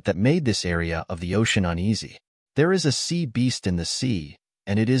movement that made this area of the ocean uneasy. "There is a sea beast in the sea,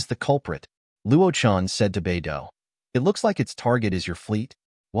 and it is the culprit," Luo Chen said to Beidou. "It looks like its target is your fleet."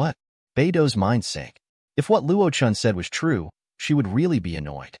 "What?" Beidou's mind sank. If what Luo Chen said was true, she would really be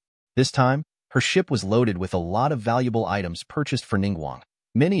annoyed. This time, her ship was loaded with a lot of valuable items purchased for Ningguang,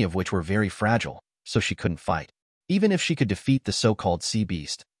 many of which were very fragile, so she couldn't fight. Even if she could defeat the so-called sea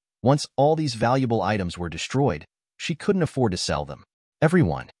beast, once all these valuable items were destroyed, she couldn't afford to sell them.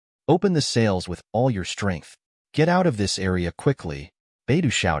 "Everyone, open the sails with all your strength. Get out of this area quickly,"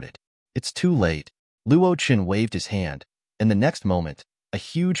 Beidou shouted. "It's too late." Luo Chen waved his hand, and the next moment, a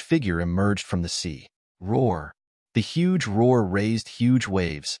huge figure emerged from the sea. Roar! The huge roar raised huge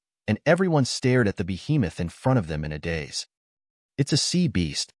waves, and everyone stared at the behemoth in front of them in a daze. "It's a sea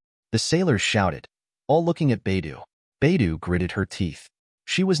beast," the sailors shouted, all looking at Beidou. Beidou gritted her teeth.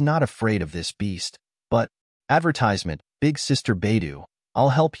 She was not afraid of this beast, but, advertisement, "Big Sister Beidou, I'll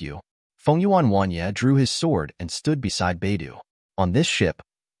help you." Fengyuan Wanye drew his sword and stood beside Beidou. On this ship,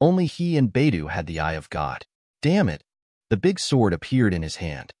 only he and Beidou had the Eye of God. Damn it! The big sword appeared in his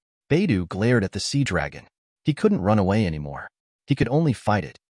hand. Beidou glared at the sea dragon. He couldn't run away anymore. He could only fight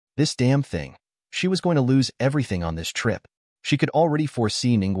it. This damn thing. She was going to lose everything on this trip. She could already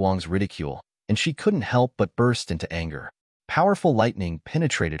foresee Ningguang's ridicule, and she couldn't help but burst into anger. Powerful lightning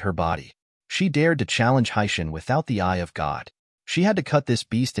penetrated her body. She dared to challenge Haishin without the Eye of God. She had to cut this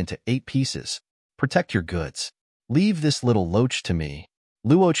beast into 8 pieces. "Protect your goods. Leave this little loach to me."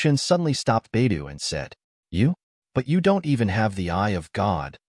 Luo Chen suddenly stopped Beidou and said, "You? But you don't even have the Eye of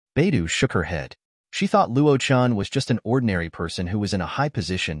God." Beidou shook her head. She thought Luo Chen was just an ordinary person who was in a high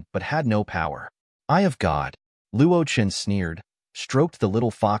position but had no power. "Eye of God." Luo Chen sneered, stroked the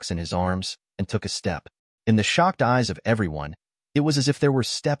little fox in his arms, and took a step. In the shocked eyes of everyone, it was as if there were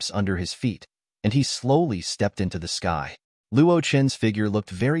steps under his feet, and he slowly stepped into the sky. Luo Chen's figure looked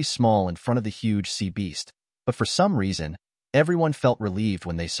very small in front of the huge sea beast, but for some reason, Everyone felt relieved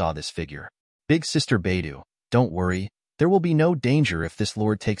when they saw this figure. Big Sister Beidou, don't worry, there will be no danger if this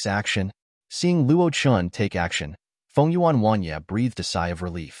lord takes action. Seeing Luo Chen take action, Fengyuan Wanya breathed a sigh of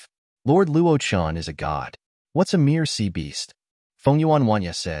relief. Lord Luo Chen is a god. What's a mere sea beast? Fengyuan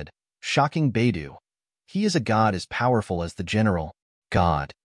Wanya said, shocking Beidou. He is a god as powerful as the general.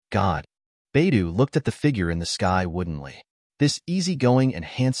 God. God. Beidou looked at the figure in the sky woodenly. This easygoing and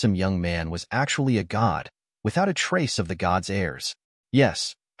handsome young man was actually a god, without a trace of the god's airs.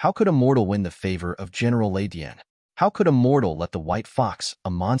 Yes, how could a mortal win the favor of General Raiden? How could a mortal let the white fox,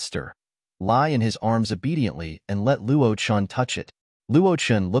 a monster, lie in his arms obediently and let Luo Chen touch it? Luo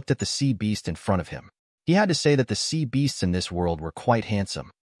Chen looked at the sea beast in front of him. He had to say that the sea beasts in this world were quite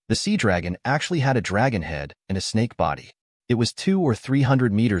handsome. The sea dragon actually had a dragon head and a snake body. It was 200 or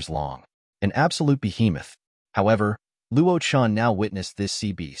 300 meters long, an absolute behemoth. However, Luo Chen now witnessed this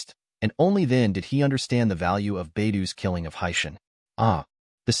sea beast, and only then did he understand the value of Beidou's killing of Achen.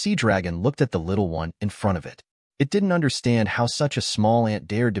 The sea dragon looked at the little one in front of it. It didn't understand how such a small ant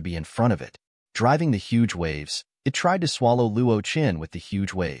dared to be in front of it. Driving the huge waves, it tried to swallow Luo Chen with the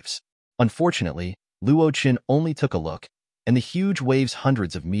huge waves. Unfortunately, Luo Chen only took a look, and the huge waves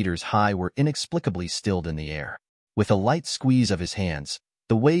hundreds of meters high were inexplicably stilled in the air. With a light squeeze of his hands,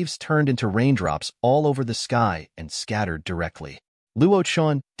 the waves turned into raindrops all over the sky and scattered directly. Luo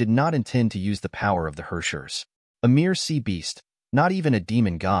Chen did not intend to use the power of the Hershers. A mere sea beast, not even a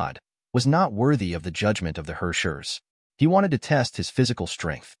demon god, was not worthy of the judgment of the Hershers. He wanted to test his physical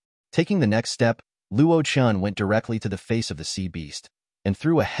strength. Taking the next step, Luo Chen went directly to the face of the sea beast and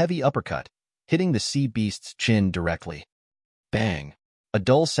threw a heavy uppercut, hitting the sea beast's chin directly. Bang! A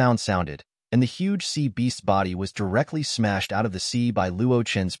dull sound sounded, and the huge sea beast's body was directly smashed out of the sea by Luo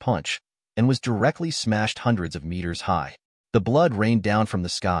Chen's punch and was directly smashed hundreds of meters high. The blood rained down from the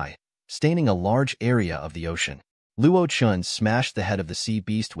sky, staining a large area of the ocean. Luo Chen smashed the head of the sea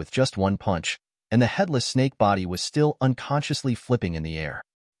beast with just one punch, and the headless snake body was still unconsciously flipping in the air.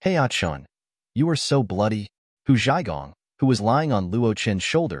 Hey Achen, you are so bloody. Hu Zhaigong, who was lying on Luo Chen's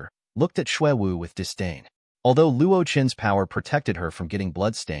shoulder, looked at Shui Wu with disdain. Although Luo Chen's power protected her from getting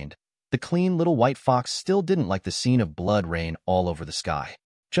bloodstained, the clean little white fox still didn't like the scene of blood rain all over the sky.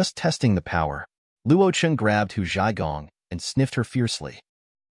 Just testing the power. Luo Chen grabbed Hu Zhaigong and sniffed her fiercely.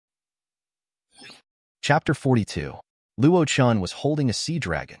 Chapter 42. Luo Chen was holding a sea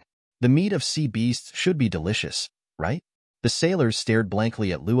dragon. The meat of sea beasts should be delicious, right? The sailors stared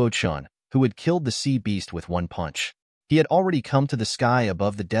blankly at Luo Chen, who had killed the sea beast with one punch. He had already come to the sky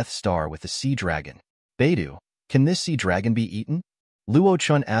above the Death Star with the sea dragon. Beidou, can this sea dragon be eaten? Luo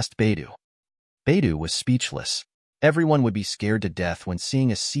Chen asked Beidou. Beidou was speechless. Everyone would be scared to death when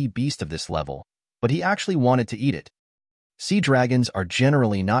seeing a sea beast of this level, but he actually wanted to eat it. Sea dragons are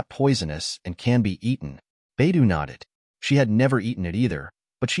generally not poisonous and can be eaten. Beidou nodded. She had never eaten it either,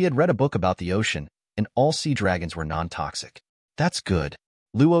 but she had read a book about the ocean, and all sea dragons were non-toxic. That's good.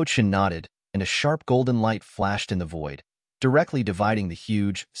 Luo Chen nodded, and a sharp golden light flashed in the void, directly dividing the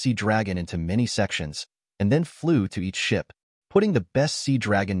huge sea dragon into many sections, and then flew to each ship. Putting the best sea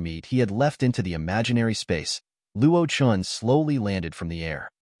dragon meat he had left into the imaginary space, Luo Chen slowly landed from the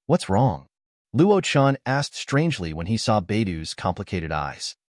air. What's wrong? Luo Chen asked strangely when he saw Beidou's complicated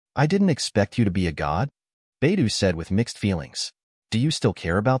eyes. I didn't expect you to be a god, Beidou said with mixed feelings. Do you still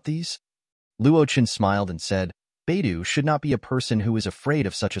care about these? Luo Chen smiled and said, Beidou should not be a person who is afraid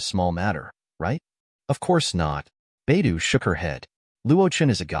of such a small matter, right? Of course not. Beidou shook her head. Luo Chen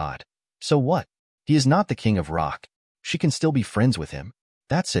is a god. So what? He is not the king of rock. She can still be friends with him.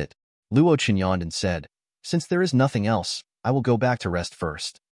 That's it. Luo Chen yawned and said, since there is nothing else, I will go back to rest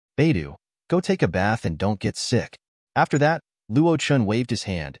first. Beidou, go take a bath and don't get sick. After that, Luo Chen waved his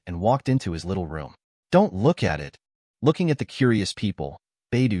hand and walked into his little room. Don't look at it. Looking at the curious people,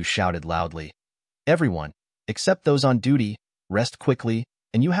 Beidou shouted loudly. Everyone, except those on duty, rest quickly,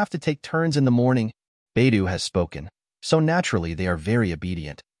 and you have to take turns in the morning. Beidou has spoken, so naturally they are very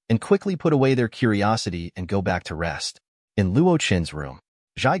obedient, and quickly put away their curiosity and go back to rest. In Luo Chen's room,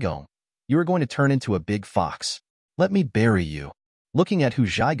 Zhaigong, you are going to turn into a big fox. Let me bury you. Looking at Hu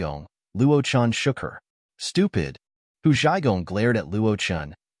Zhaigong, Luo Chen shook her. Stupid. Hu Zhaigong glared at Luo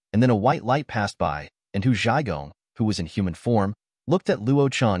Chen, and then a white light passed by, and Hu Zhaigong, who was in human form, looked at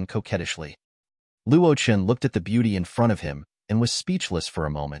Luo Chen coquettishly. Luo Chen looked at the beauty in front of him and was speechless for a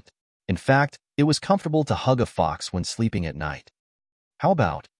moment. In fact, it was comfortable to hug a fox when sleeping at night. How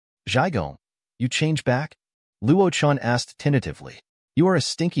about, Zhaigong, you change back? Luo Chen asked tentatively. You are a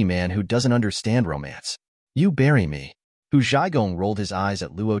stinky man who doesn't understand romance. You bury me. Hu Zhaigong rolled his eyes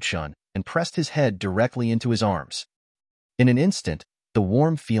at Luo Chen and pressed his head directly into his arms. In an instant, the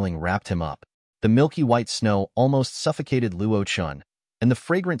warm feeling wrapped him up. The milky white snow almost suffocated Luo Chen, and the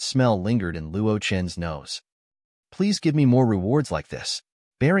fragrant smell lingered in Luo Chen's nose. Please give me more rewards like this.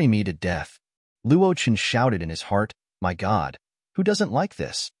 Bury me to death. Luo Chen shouted in his heart, my God, who doesn't like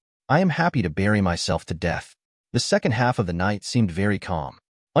this? I am happy to bury myself to death. The second half of the night seemed very calm.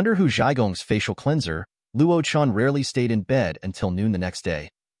 Under Hu Zhaigong's facial cleanser, Luo Chen rarely stayed in bed until noon the next day,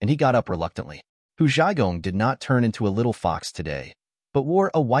 and he got up reluctantly. Hu Zhaigong did not turn into a little fox today, but wore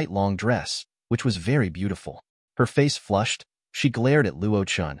a white long dress, which was very beautiful. Her face flushed, she glared at Luo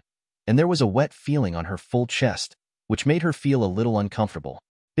Chen, and there was a wet feeling on her full chest, which made her feel a little uncomfortable.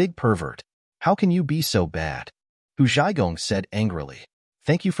 Big pervert. How can you be so bad? Hu Zhaigong said angrily.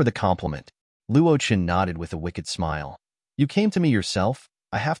 Thank you for the compliment. Luo Chen nodded with a wicked smile. You came to me yourself,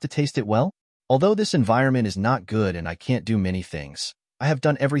 I have to taste it well? Although this environment is not good and I can't do many things, I have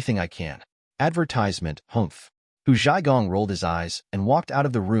done everything I can. Advertisement, humph. Hu Zhaigong rolled his eyes and walked out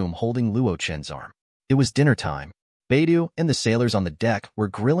of the room holding Luo Chen's arm. It was dinner time. Beidou and the sailors on the deck were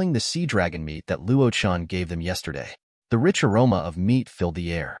grilling the sea dragon meat that Luo Chen gave them yesterday. The rich aroma of meat filled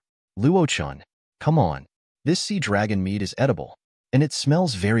the air. Luo Chen, come on. This sea dragon meat is edible, and it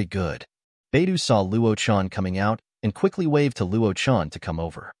smells very good. Beidou saw Luo Chen coming out and quickly waved to Luo Chen to come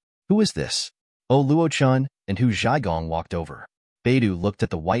over. Who is this? Oh, Luo Chen, and Hu Zhaigong walked over. Beidou looked at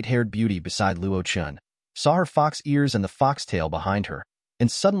the white-haired beauty beside Luo Chen, saw her fox ears and the foxtail behind her,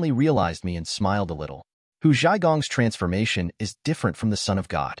 and suddenly realized me and smiled a little. Hu Zhaigong's transformation is different from the Son of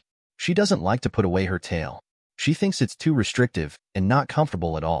God. She doesn't like to put away her tail. She thinks it's too restrictive and not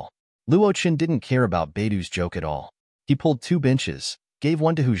comfortable at all. Luo Chen didn't care about Beidou's joke at all. He pulled 2 benches, gave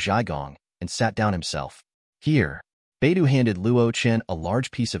one to Hu Zhaigong, and sat down himself. Here. Beidou handed Luo Chen a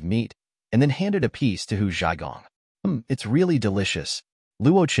large piece of meat, and then handed a piece to Hu Zhaigong. It's really delicious.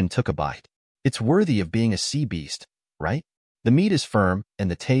 Luo Chen took a bite. It's worthy of being a sea beast, right? The meat is firm, and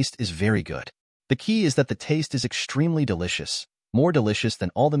the taste is very good. The key is that the taste is extremely delicious, more delicious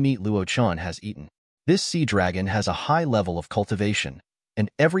than all the meat Luo Chen has eaten. This sea dragon has a high level of cultivation, and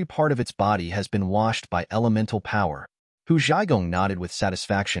every part of its body has been washed by elemental power. Hu Zhaigong nodded with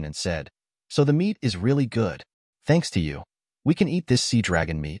satisfaction and said, so the meat is really good. Thanks to you. We can eat this sea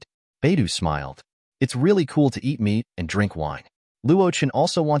dragon meat. Beidou smiled. It's really cool to eat meat and drink wine. Luo Chen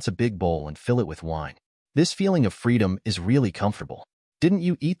also wants a big bowl and fill it with wine. This feeling of freedom is really comfortable. Didn't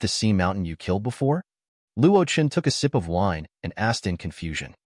you eat the sea mountain you killed before? Luo Chen took a sip of wine and asked in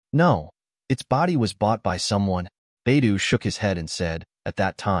confusion. No, its body was bought by someone. Beidou shook his head and said, at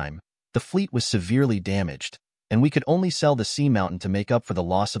that time, the fleet was severely damaged, and we could only sell the sea mountain to make up for the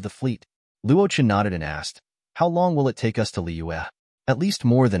loss of the fleet. Luo Chen nodded and asked, how long will it take us to Liyue? At least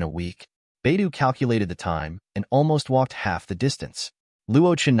more than a week. Beidou calculated the time and almost walked half the distance.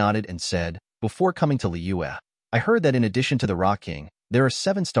 Luo Chen nodded and said, before coming to Liyue, I heard that in addition to the Rock King, there are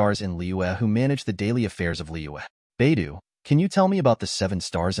 7 stars in Liyue who manage the daily affairs of Liyue. Beidou, can you tell me about the 7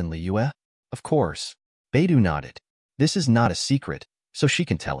 stars in Liyue? Of course. Beidou nodded. This is not a secret, so she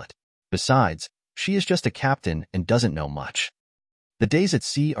can tell it. Besides, she is just a captain and doesn't know much. The days at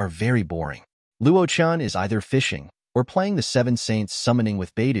sea are very boring. Luo Chen is either fishing or playing the 7 saints summoning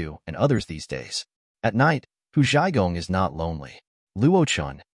with Beidou and others these days. At night, Hu Zhaigong is not lonely. Luo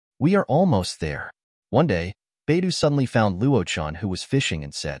Chen, we are almost there. One day, Beidou suddenly found Luo Chen who was fishing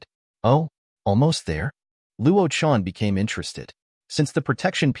and said, oh, almost there? Luo Chen became interested. Since the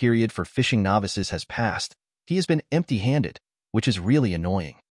protection period for fishing novices has passed, he has been empty-handed, which is really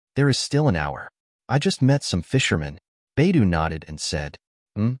annoying. There is still an hour. I just met some fishermen. Beidou nodded and said,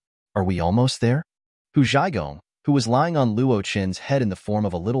 are we almost there? Hu Zhaigong, who was lying on Luo Chen's head in the form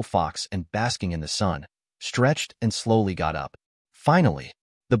of a little fox and basking in the sun, stretched and slowly got up. Finally,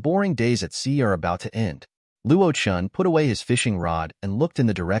 the boring days at sea are about to end. Luo Chen put away his fishing rod and looked in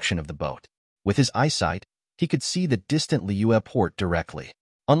the direction of the boat. With his eyesight, he could see the distant Liyue port directly.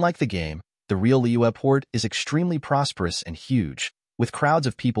 Unlike the game, the real Liyue port is extremely prosperous and huge, with crowds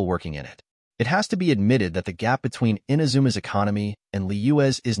of people working in it. It has to be admitted that the gap between Inazuma's economy and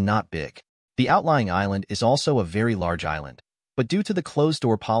Liyue's is not big. The outlying island is also a very large island, but due to the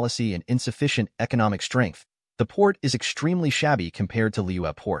closed-door policy and insufficient economic strength, the port is extremely shabby compared to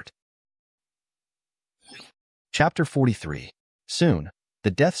Liyue Port. Chapter 43. Soon,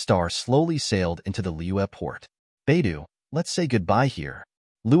 the Death Star slowly sailed into the Liyue Port. Beidou, let's say goodbye here.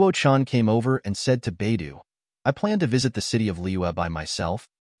 Luo Chen came over and said to Beidou, I plan to visit the city of Liyue by myself.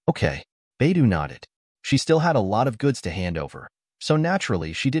 Okay. Beidou nodded. She still had a lot of goods to hand over, so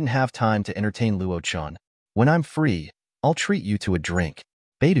naturally she didn't have time to entertain Luo Chen. When I'm free, I'll treat you to a drink.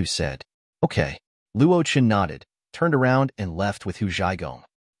 Beidou said. Okay. Luo Chen nodded, turned around and left with Hu Zhaigong.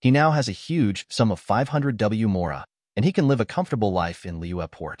 He now has a huge sum of 500 W mora, and he can live a comfortable life in Liyue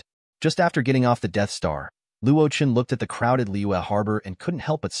Port. Just after getting off the Death Star, Luo Chen looked at the crowded Liyue harbor and couldn't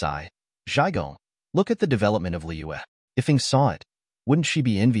help but sigh. Zhaigong, look at the development of Liyue. If Ying saw it, wouldn't she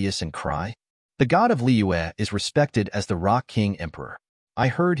be envious and cry? The god of Liyue is respected as the Rock King Emperor. I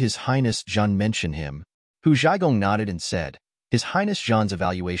heard His Highness Zhen mention him. Hu Zhaigong nodded and said, His Highness Zhen's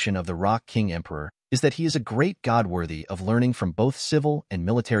evaluation of the Rock King Emperor is that he is a great god worthy of learning from both civil and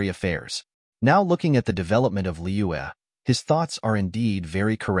military affairs. Now looking at the development of Liyue, his thoughts are indeed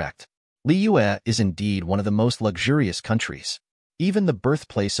very correct. Liyue is indeed one of the most luxurious countries. Even the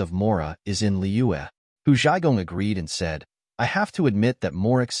birthplace of Mora is in Liyue. Hu Zhaigong agreed and said, I have to admit that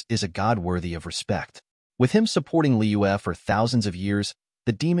Morix is a god worthy of respect. With him supporting Liyue for thousands of years,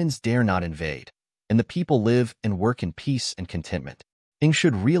 the demons dare not invade, and the people live and work in peace and contentment. Ying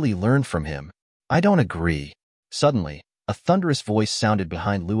should really learn from him. I don't agree. Suddenly, a thunderous voice sounded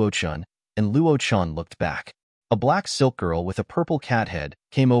behind Luo Chen, and Luo Chen looked back. A black silk girl with a purple cat head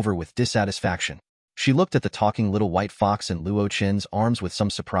came over with dissatisfaction. She looked at the talking little white fox in Luo Chen's arms with some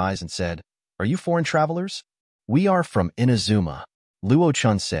surprise and said, Are you foreign travelers? We are from Inazuma. Luo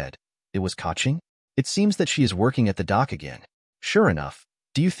Chen said. It was Achen? It seems that she is working at the dock again. Sure enough.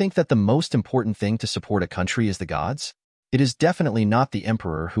 Do you think that the most important thing to support a country is the gods? It is definitely not the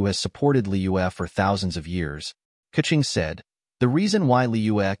emperor who has supported Liyue for thousands of years. Achen said. The reason why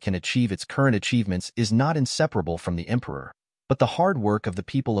Liyue can achieve its current achievements is not inseparable from the emperor, but the hard work of the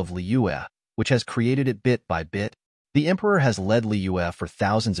people of Liyue, which has created it bit by bit. The emperor has led Liyue for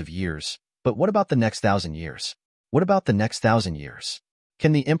thousands of years, but what about the next 1,000 years? What about the next 1,000 years?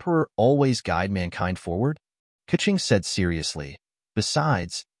 Can the emperor always guide mankind forward? Achen said seriously.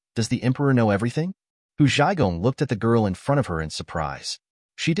 Besides, does the emperor know everything? Hu Zhaigong looked at the girl in front of her in surprise.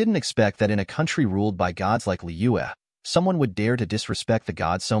 She didn't expect that in a country ruled by gods like Liyue, someone would dare to disrespect the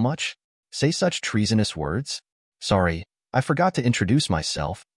gods so much? Say such treasonous words? Sorry, I forgot to introduce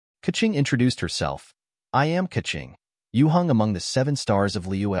myself. Achen introduced herself. I am Achen. You hung among the 7 stars of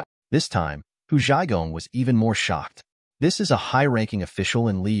Liyue. This time, Hu Zhaigong was even more shocked. This is a high-ranking official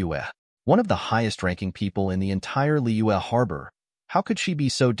in Liyue, one of the highest-ranking people in the entire Liyue harbor. How could she be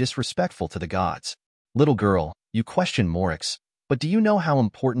so disrespectful to the gods? Little girl, you question Morix, but do you know how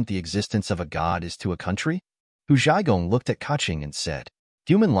important the existence of a god is to a country? Hu Zhaigong looked at Achen and said,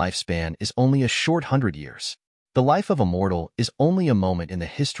 Human lifespan is only a short 100 years. The life of a mortal is only a moment in the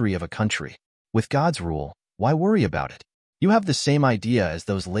history of a country. With God's rule, why worry about it? You have the same idea as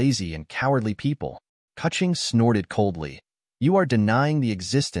those lazy and cowardly people. Achen snorted coldly. You are denying the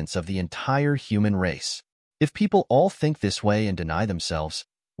existence of the entire human race. If people all think this way and deny themselves,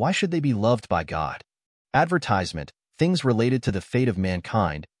 why should they be loved by God? Advertisement, things related to the fate of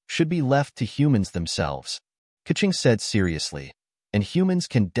mankind, should be left to humans themselves. Achen said seriously, and humans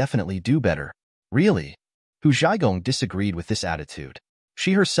can definitely do better. Really? Hu Zhaigong disagreed with this attitude.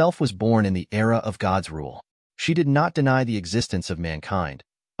 She herself was born in the era of God's rule. She did not deny the existence of mankind,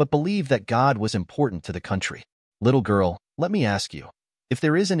 but believed that God was important to the country. Little girl, let me ask you, if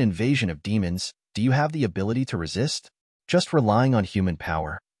there is an invasion of demons, do you have the ability to resist? Just relying on human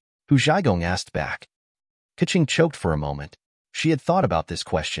power? Hu Zhaigong asked back. Achen choked for a moment. She had thought about this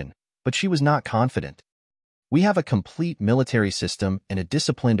question, but she was not confident. We have a complete military system and a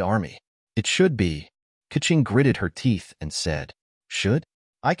disciplined army. It should be. Achen gritted her teeth and said, Should?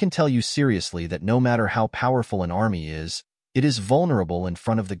 I can tell you seriously that no matter how powerful an army is, it is vulnerable in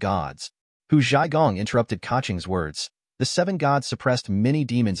front of the gods. Hu Zhaigong interrupted Achen's words. The 7 gods suppressed many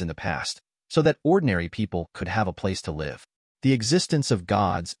demons in the past, so that ordinary people could have a place to live. The existence of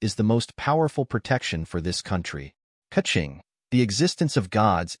gods is the most powerful protection for this country. Achen, the existence of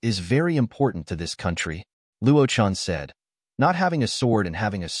gods is very important to this country. Luo Chen said. Not having a sword and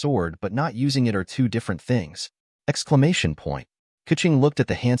having a sword but not using it are two different things. Exclamation point. Achen looked at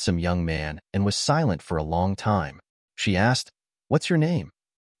the handsome young man and was silent for a long time. She asked, What's your name?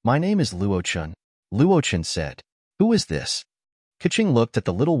 My name is Luo Chen. Luo Chen said. Who is this? Achen looked at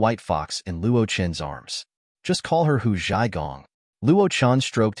the little white fox in Luo Chen's arms. Just call her Hu Zhaigong. Luo Chen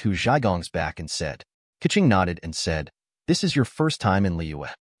stroked Hu Zhaigong's back and said. Achen nodded and said, This is your first time in Liyue.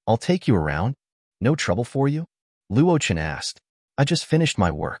 I'll take you around. No trouble for you? Luo Chen asked. I just finished my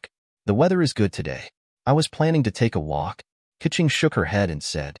work. The weather is good today. I was planning to take a walk. Achen shook her head and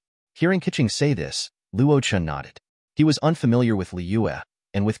said. Hearing Achen say this, Luo Chen nodded. He was unfamiliar with Liyue,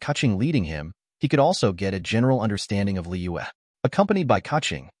 and with Achen leading him, he could also get a general understanding of Liyue. Accompanied by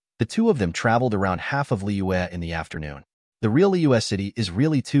Achen, the two of them traveled around half of Liyue in the afternoon. The real Liyue city is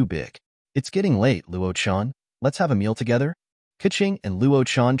really too big. It's getting late, Luo Chen. Let's have a meal together. Achen and Luo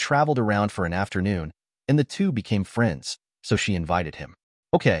Chen traveled around for an afternoon, and the two became friends, so she invited him.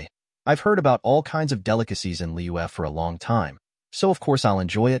 Okay, I've heard about all kinds of delicacies in Liyue for a long time, so of course I'll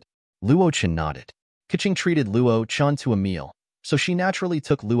enjoy it. Luo Chen nodded. Kaching treated Luo Chen to a meal, so she naturally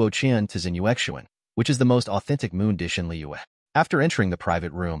took Luo Chen to Xinyuexuan, which is the most authentic moon dish in Liyue. After entering the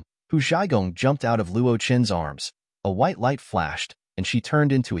private room, Hu Zhaigong jumped out of Luo Chen's arms. A white light flashed, and she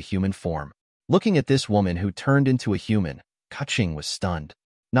turned into a human form. Looking at this woman who turned into a human, Kaching was stunned.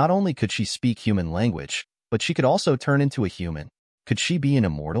 Not only could she speak human language, but she could also turn into a human. Could she be an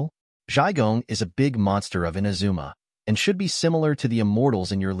immortal? Zhaigong is a big monster of Inazuma, and should be similar to the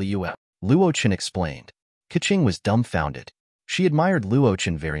immortals in your Liyue. Luo Chen explained. Kaching was dumbfounded. She admired Luo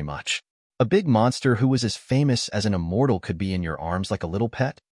Chen very much. A big monster who was as famous as an immortal could be in your arms like a little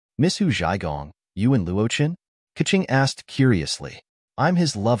pet? Miss Hu Zhaigong, you and Luo Chen? Kaching asked curiously. I'm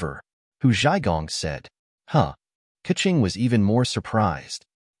his lover, Hu Zhaigong said. Huh. Kaching was even more surprised.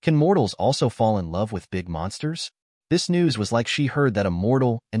 Can mortals also fall in love with big monsters? This news was like she heard that a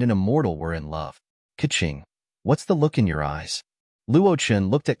mortal and an immortal were in love. Kaching, what's the look in your eyes? Luo Chen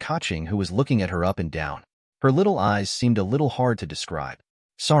looked at Kaching, who was looking at her up and down. Her little eyes seemed a little hard to describe.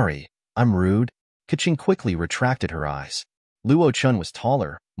 Sorry, I'm rude. Kaching quickly retracted her eyes. Luo Chen was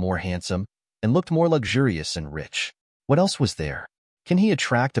taller, more handsome, and looked more luxurious and rich. What else was there? Can he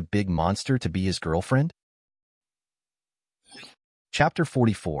attract a big monster to be his girlfriend? Chapter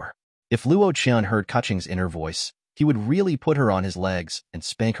 44. If Luo Chen heard Kaching's inner voice, he would really put her on his legs and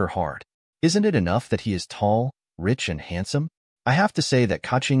spank her hard. Isn't it enough that he is tall, rich, and handsome? I have to say that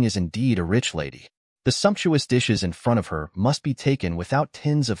Kaching is indeed a rich lady. The sumptuous dishes in front of her must be taken without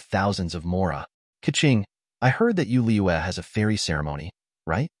tens of thousands of mora. Kaching, I heard that you Liyue has a fairy ceremony,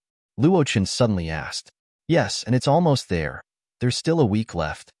 right? Luo Chen suddenly asked. Yes, and it's almost there. There's still a week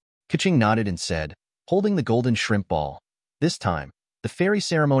left. Kaching nodded and said, holding the golden shrimp ball. This time, the fairy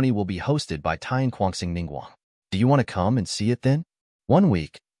ceremony will be hosted by Tian Quangxing Ningguang. Do you want to come and see it then? 1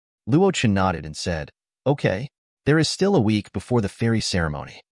 week. Luo Chen nodded and said, okay. There is still a week before the fairy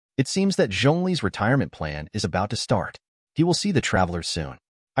ceremony. It seems that Zhongli's retirement plan is about to start. He will see the traveler soon.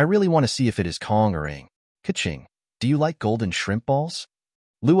 I really want to see if it is Kong or Ing. Kaching, do you like golden shrimp balls?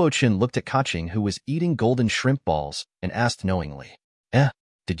 Luo Chen looked at Kaching, who was eating golden shrimp balls, and asked knowingly.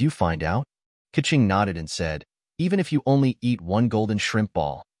 Did you find out? Kaching nodded and said, even if you only eat 1 golden shrimp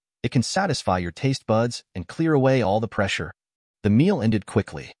ball, it can satisfy your taste buds and clear away all the pressure. The meal ended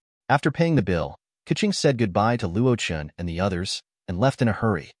quickly. After paying the bill, Kaching said goodbye to Luo Chen and the others, and left in a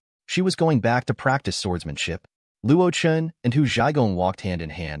hurry. She was going back to practice swordsmanship. Luo Chen and Hu Zhaigong walked hand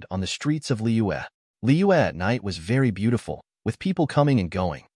in hand on the streets of Liyue. Liyue at night was very beautiful, with people coming and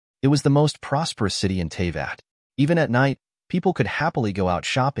going. It was the most prosperous city in Teyvat. Even at night, people could happily go out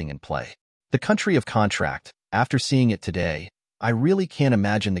shopping and play. The country of contract. After seeing it today, I really can't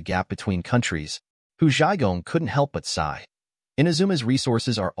imagine the gap between countries. Hu Zhaigong couldn't help but sigh. Inazuma's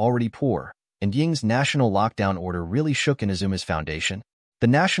resources are already poor, and Ying's national lockdown order really shook Inazuma's foundation. The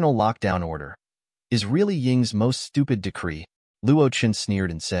national lockdown order is really Ying's most stupid decree. Luo Chen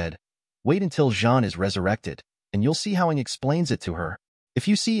sneered and said, wait until Zhen is resurrected, and you'll see how Ying explains it to her. If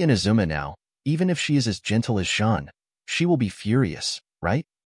you see Inazuma now, even if she is as gentle as Zhen, she will be furious, right?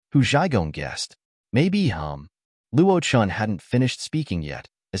 Hu Zhaigong guessed. Maybe, Luo Chen hadn't finished speaking yet,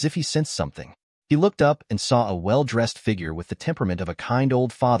 as if he sensed something. He looked up and saw a well-dressed figure with the temperament of a kind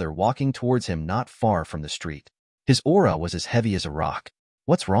old father walking towards him not far from the street. His aura was as heavy as a rock.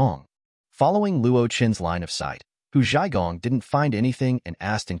 What's wrong? Following Luo Chen's line of sight, Hu Zhaigong didn't find anything and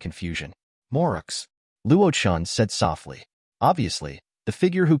asked in confusion. Morux. Luo Chen said softly. Obviously, the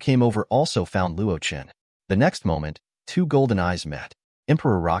figure who came over also found Luo Chen. The next moment, 2 golden eyes met.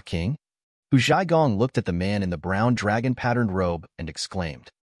 Emperor Rock King? Hu Zhaigong looked at the man in the brown dragon-patterned robe and exclaimed.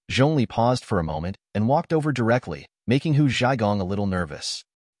 Zhongli paused for a moment and walked over directly, making Hu Zhaigong a little nervous.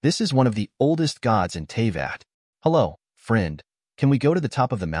 This is one of the oldest gods in Teyvat. Hello, friend. Can we go to the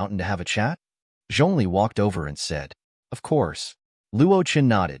top of the mountain to have a chat? Zhongli walked over and said. Of course. Luo Chen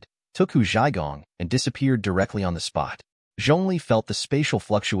nodded, took Hu Zhaigong, and disappeared directly on the spot. Zhongli felt the spatial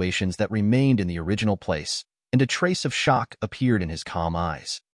fluctuations that remained in the original place, and a trace of shock appeared in his calm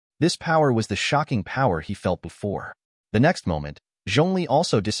eyes. This power was the shocking power he felt before. The next moment, Zhongli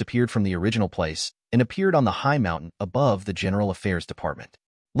also disappeared from the original place and appeared on the high mountain above the General Affairs Department.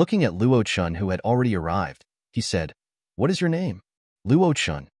 Looking at Luo Chen, who had already arrived, he said, What is your name? Luo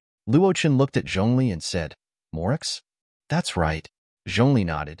Chen. Luo Chen looked at Zhongli and said, Morux? That's right. Zhongli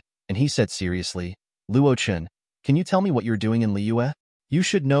nodded, and he said seriously, Luo Chen, can you tell me what you're doing in Liyue? You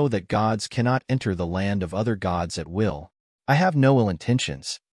should know that gods cannot enter the land of other gods at will. I have no ill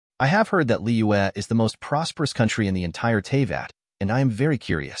intentions. I have heard that Liyue is the most prosperous country in the entire Teyvat, and I am very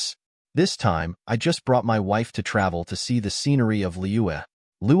curious. This time, I just brought my wife to travel to see the scenery of Liyue.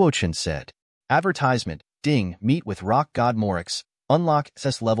 Luo Chen said. Advertisement, Ding, meet with rock god Morux, Unlock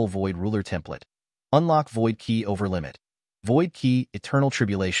SS level Void Ruler template. Unlock Void Key over limit. Void Key Eternal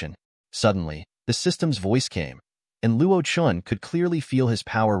Tribulation. Suddenly, the system's voice came, and Luo Chen could clearly feel his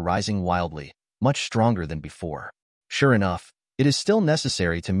power rising wildly, much stronger than before. Sure enough, it is still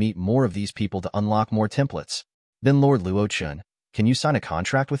necessary to meet more of these people to unlock more templates. Then Lord Luo Chen, can you sign a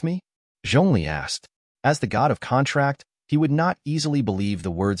contract with me? Zhongli asked. As the god of contract, he would not easily believe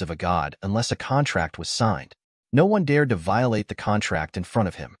the words of a god unless a contract was signed. No one dared to violate the contract in front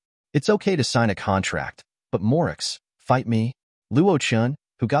of him. It's okay to sign a contract, but Morix, fight me? Luo Chen,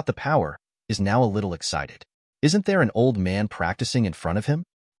 who got the power, is now a little excited. Isn't there an old man practicing in front of him?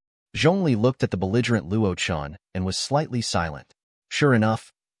 Zhongli looked at the belligerent Luo Chen and was slightly silent. Sure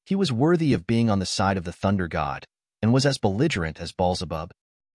enough, he was worthy of being on the side of the Thunder God, and was as belligerent as Beelzebub.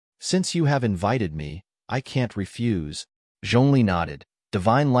 Since you have invited me, I can't refuse. Zhongli nodded.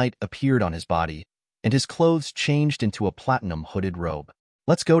 Divine light appeared on his body, and his clothes changed into a platinum hooded robe.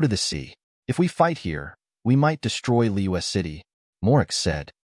 Let's go to the sea. If we fight here, we might destroy Liyue City, Morix said.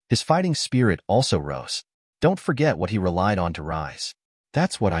 His fighting spirit also rose. Don't forget what he relied on to rise.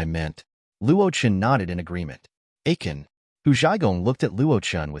 That's what I meant. Luo Chen nodded in agreement. Achen, Hu Zhaigong looked at Luo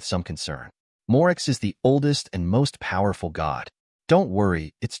Chen with some concern. Morix is the oldest and most powerful god. Don't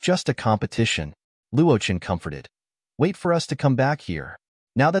worry, it's just a competition. Luo Chen comforted. Wait for us to come back here.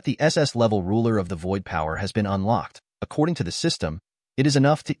 Now that the SS level ruler of the void power has been unlocked, according to the system, it is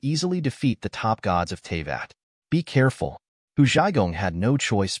enough to easily defeat the top gods of Teyvat. Be careful. Hu Zhaigong had no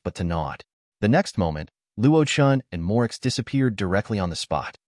choice but to nod. The next moment, Luo Chen and Morix disappeared directly on the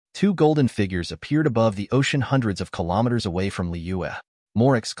spot. Two golden figures appeared above the ocean hundreds of kilometers away from Liyue.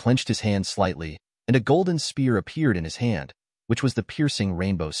 Morix clenched his hand slightly, and a golden spear appeared in his hand, which was the piercing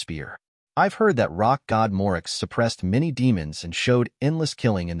rainbow spear. I've heard that rock god Morix suppressed many demons and showed endless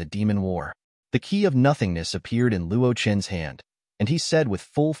killing in the demon war. The key of nothingness appeared in Luo Chen's hand, and he said with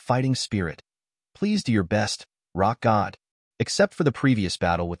full fighting spirit, "Please do your best, rock god." Except for the previous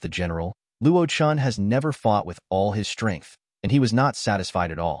battle with the general, Luo Chen has never fought with all his strength, and he was not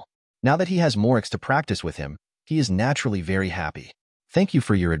satisfied at all. Now that he has Morix to practice with him, he is naturally very happy. Thank you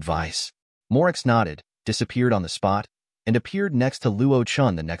for your advice. Morix nodded, disappeared on the spot, and appeared next to Luo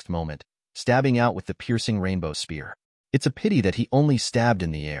Chen the next moment, stabbing out with the piercing rainbow spear. It's a pity that he only stabbed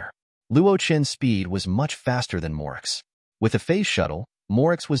in the air. Luo Chen's speed was much faster than Morix. With a phase shuttle,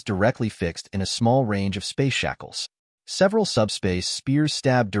 Morix was directly fixed in a small range of space shackles. Several subspace spears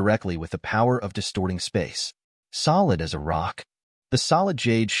stabbed directly with the power of distorting space. Solid as a rock. The solid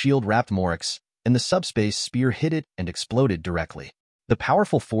jade shield wrapped Morix, and the subspace spear hit it and exploded directly. The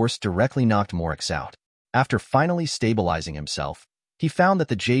powerful force directly knocked Morix out. After finally stabilizing himself, he found that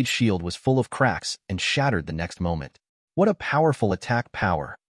the jade shield was full of cracks and shattered the next moment. What a powerful attack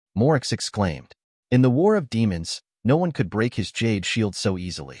power, Morix exclaimed. In the War of Demons, no one could break his jade shield so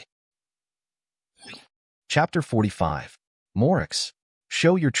easily. Chapter 45. Morix,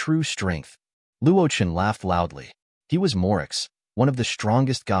 show your true strength. Luo Chen laughed loudly. He was Morix, one of the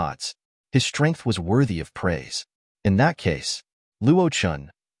strongest gods. His strength was worthy of praise. In that case, Luo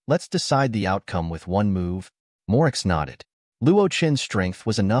Chen, let's decide the outcome with one move. Morix nodded. Luo Chen's strength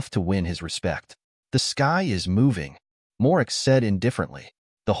was enough to win his respect. The sky is moving, Morix said indifferently.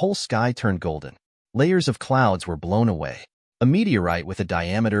 The whole sky turned golden. Layers of clouds were blown away. A meteorite with a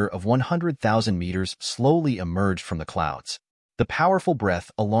diameter of 100,000 meters slowly emerged from the clouds. The powerful breath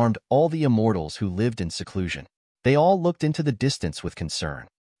alarmed all the immortals who lived in seclusion. They all looked into the distance with concern.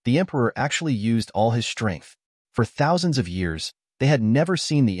 The Emperor actually used all his strength. For thousands of years, they had never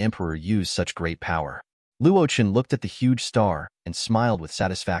seen the Emperor use such great power. Luo Chen looked at the huge star and smiled with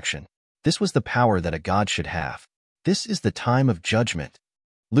satisfaction. This was the power that a god should have. This is the time of judgment.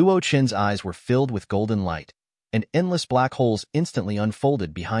 Luo Chen's eyes were filled with golden light, and endless black holes instantly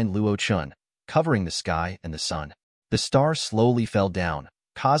unfolded behind Luo Chen, covering the sky and the sun. The star slowly fell down,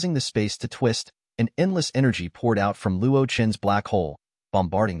 causing the space to twist, and endless energy poured out from Luo Chen's black hole,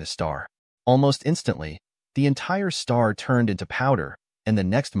 bombarding the star. Almost instantly, the entire star turned into powder, and the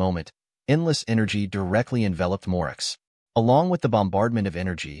next moment, endless energy directly enveloped Morix. Along with the bombardment of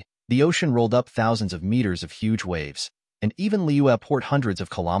energy, the ocean rolled up thousands of meters of huge waves, and even Liyue port hundreds of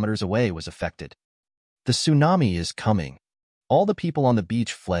kilometers away was affected. The tsunami is coming. All the people on the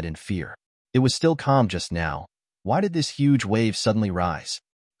beach fled in fear. It was still calm just now. Why did this huge wave suddenly rise?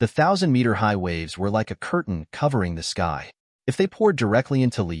 The 1,000-meter-high waves were like a curtain covering the sky. If they poured directly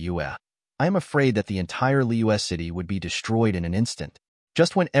into Liyue, I am afraid that the entire Liyue city would be destroyed in an instant.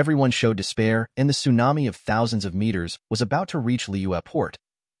 Just when everyone showed despair and the tsunami of thousands of meters was about to reach Liyue port,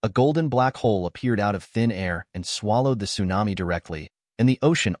 a golden black hole appeared out of thin air and swallowed the tsunami directly, and the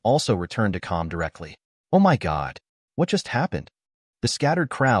ocean also returned to calm directly. Oh my God! What just happened? The scattered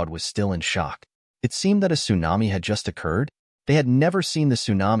crowd was still in shock. It seemed that a tsunami had just occurred. They had never seen the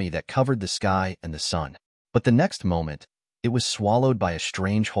tsunami that covered the sky and the sun. But the next moment, it was swallowed by a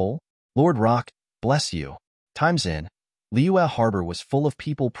strange hole. Lord Rock, bless you. Time's in. Liyue Harbor was full of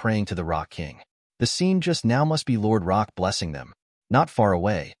people praying to the Rock King. The scene just now must be Lord Rock blessing them. Not far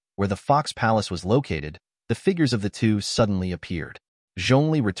away, where the Fox Palace was located, the figures of the two suddenly appeared.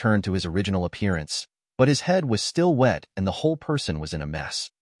 Zhongli returned to his original appearance, but his head was still wet and the whole person was in a mess.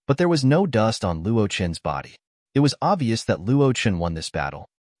 But there was no dust on Luo Chen's body. It was obvious that Luo Chen won this battle.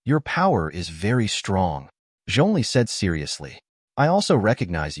 Your power is very strong, Zhongli said seriously. I also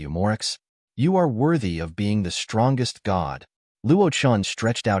recognize you, Morix. You are worthy of being the strongest god. Luo Chen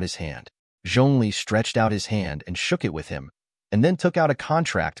stretched out his hand. Zhongli stretched out his hand and shook it with him, and then took out a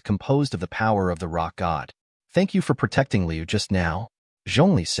contract composed of the power of the rock god. Thank you for protecting Liu just now,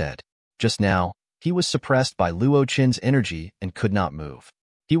 Zhongli said. Just now, he was suppressed by Luo Chen's energy and could not move.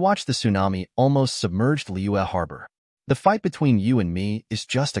 He watched the tsunami almost submerged Liyue Harbor. The fight between you and me is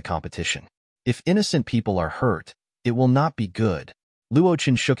just a competition. If innocent people are hurt, it will not be good. Luo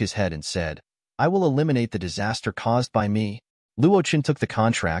Chen shook his head and said, I will eliminate the disaster caused by me. Luo Chen took the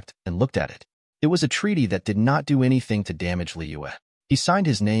contract and looked at it. It was a treaty that did not do anything to damage Liyue. He signed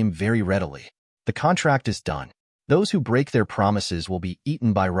his name very readily. The contract is done. Those who break their promises will be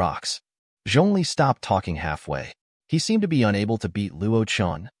eaten by rocks. Zhongli stopped talking halfway. He seemed to be unable to beat Luo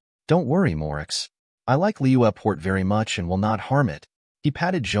Chen. Don't worry, Morix. I like Liyue Port very much and will not harm it. He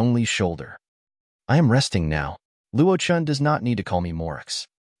patted Zhongli's shoulder. I am resting now. Luo Chen does not need to call me Morix.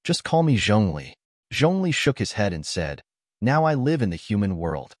 Just call me Zhongli. Zhongli shook his head and said, Now I live in the human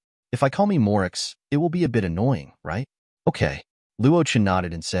world. If I call me Morix, it will be a bit annoying, right? Okay. Luo Chen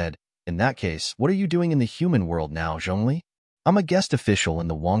nodded and said, In that case, what are you doing in the human world now, Zhongli? I'm a guest official in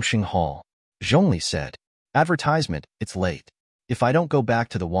the Wangxing Hall. Zhongli said. Advertisement, it's late. If I don't go back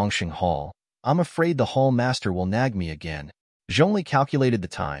to the Wangxing Hall, I'm afraid the hall master will nag me again. Zhongli calculated the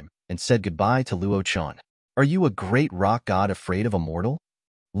time and said goodbye to Luo Chen. Are you a great rock god afraid of a mortal?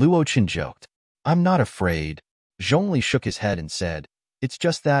 Luo Chen joked. I'm not afraid. Zhongli shook his head and said, It's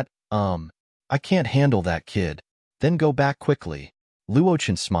just that, I can't handle that kid. Then go back quickly. Luo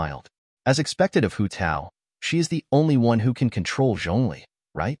Chen smiled. As expected of Hu Tao, she is the only one who can control Zhongli,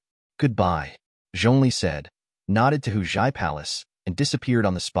 right? Goodbye. Zhongli said, nodded to Kitsuzai Palace, and disappeared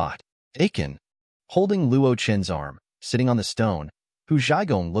on the spot. Achen, holding Luo Chen's arm, sitting on the stone, Hu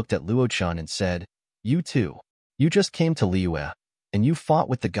Zhaigong looked at Luo Chen and said, You too. You just came to Liyue, and you fought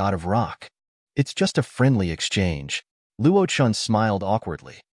with the god of rock. It's just a friendly exchange. Luo Chen smiled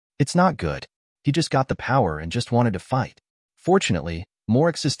awkwardly. It's not good. He just got the power and just wanted to fight. Fortunately,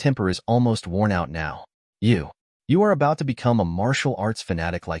 Morix's temper is almost worn out now. You are about to become a martial arts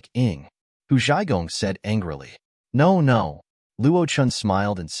fanatic like Ing, Hu Zhaigong said angrily. No. Luo Chen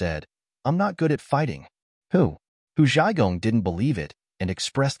smiled and said, I'm not good at fighting. Hu Zhaigong didn't believe it and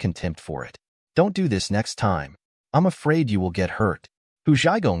expressed contempt for it. Don't do this next time. I'm afraid you will get hurt. Hu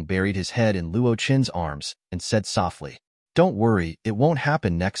Zhaigong buried his head in Luo Chen's arms and said softly, Don't worry, it won't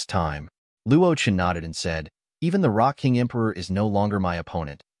happen next time. Luo Chen nodded and said, Even the Rock King Emperor is no longer my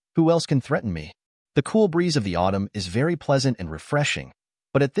opponent. Who else can threaten me? The cool breeze of the autumn is very pleasant and refreshing,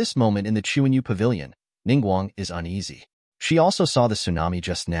 but at this moment in the Chuanyu Pavilion, Ningguang is uneasy. She also saw the tsunami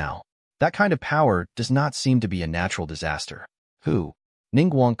just now. That kind of power does not seem to be a natural disaster.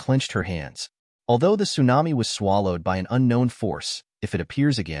 Ningguang clenched her hands. Although the tsunami was swallowed by an unknown force, if it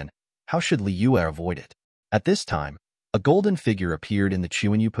appears again, how should Liyue avoid it? At this time, a golden figure appeared in the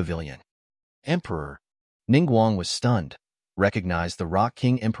Chuanyu Pavilion. Emperor. Ningguang was stunned, recognized the Rock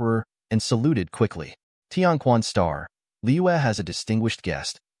King Emperor, and saluted quickly. Tianquan Star, Liyue has a distinguished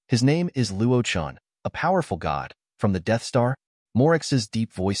guest. His name is Luo Chen, a powerful god. From the Death Star, Morix's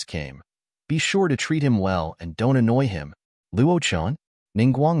deep voice came. Be sure to treat him well and don't annoy him. Luo Chen?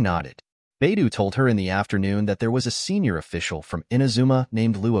 Ningguang nodded. Beidou told her in the afternoon that there was a senior official from Inazuma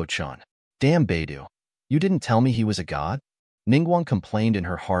named Luo Chen. Damn Beidou. You didn't tell me he was a god? Ningguang complained in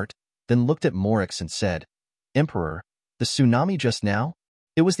her heart, then looked at Morix and said, Emperor, the tsunami just now?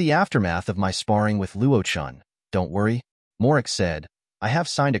 It was the aftermath of my sparring with Luo Chen. Don't worry. Morix said, I have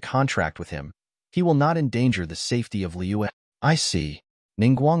signed a contract with him. He will not endanger the safety of Liyue. I see.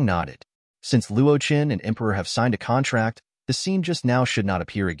 Ningguang nodded. Since Luo Chen and Emperor have signed a contract, the scene just now should not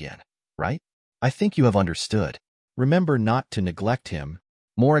appear again, right? I think you have understood. Remember not to neglect him,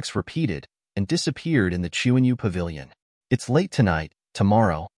 Morix repeated, and disappeared in the Chuanyu Pavilion. It's late tonight,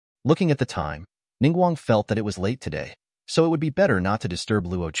 tomorrow. Looking at the time, Ningguang felt that it was late today, so it would be better not to disturb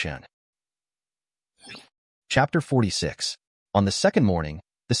Luo Chen. Chapter 46. On the second morning,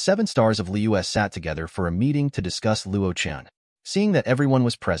 the 7 stars of Liyue sat together for a meeting to discuss Luo Chen. Seeing that everyone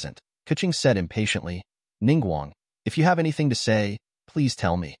was present, Keqing said impatiently, Ningguang, if you have anything to say, please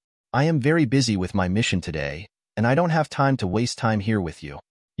tell me. I am very busy with my mission today, and I don't have time to waste time here with you.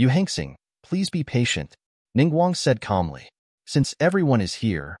 Yu Hengxing, please be patient, Ningguang said calmly. Since everyone is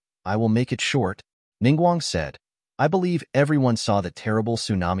here, I will make it short, Ningguang said. I believe everyone saw the terrible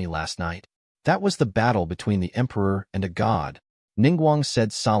tsunami last night. That was the battle between the emperor and a god, Ningguang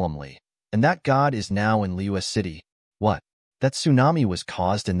said solemnly, and that god is now in Liyue City. What? That tsunami was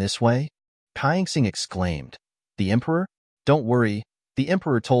caused in this way? Kaingsing exclaimed. The emperor? Don't worry, the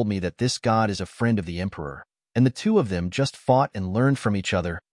emperor told me that this god is a friend of the emperor, and the two of them just fought and learned from each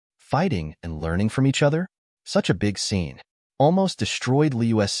other. Fighting and learning from each other? Such a big scene. Almost destroyed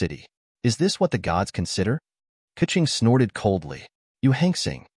Liyue City. Is this what the gods consider? Keqing snorted coldly. Yu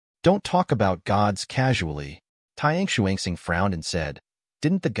Hengxing, don't talk about gods casually. Taiyang Shuangxing frowned and said,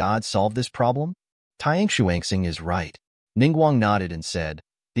 didn't the gods solve this problem? Taiyang Shuangxing is right. Ningguang nodded and said,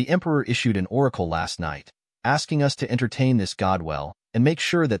 the emperor issued an oracle last night, asking us to entertain this god well and make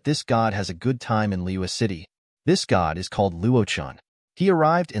sure that this god has a good time in Liyue City. This god is called Luo Chen. He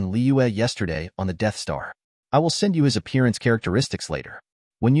arrived in Liyue yesterday on the Death Star. I will send you his appearance characteristics later.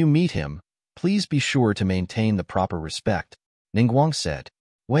 When you meet him, please be sure to maintain the proper respect, Ningguang said.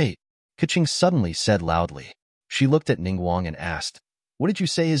 Wait, Keqing suddenly said loudly. She looked at Ningguang and asked, what did you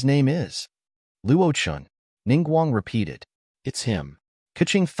say his name is? Luo Chen, Ningguang repeated. It's him.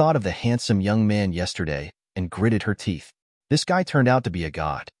 Keqing thought of the handsome young man yesterday and gritted her teeth. This guy turned out to be a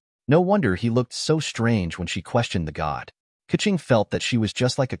god. No wonder he looked so strange when she questioned the god. Keqing felt that she was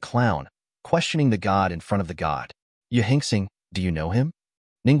just like a clown, questioning the god in front of the god. Yu Hengxing, do you know him?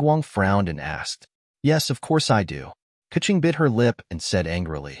 Ningguang frowned and asked. Yes, of course I do. Keqing bit her lip and said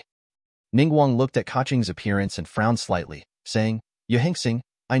angrily. Ningguang looked at Keqing's appearance and frowned slightly, saying, Yu Hengxing,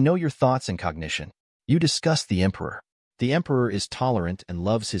 I know your thoughts and cognition. You discussed the emperor. The emperor is tolerant and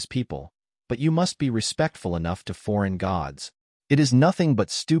loves his people, but you must be respectful enough to foreign gods. It is nothing but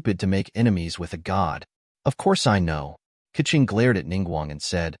stupid to make enemies with a god. Of course I know. Keqing glared at Ningguang and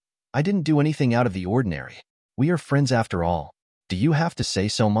said, I didn't do anything out of the ordinary. We are friends after all. Do you have to say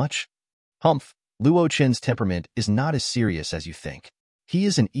so much? Humph, Luo Chen's temperament is not as serious as you think. He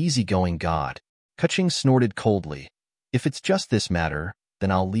is an easygoing god. Keqing snorted coldly. If it's just this matter,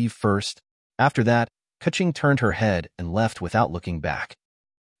 then I'll leave first. After that, Keqing turned her head and left without looking back.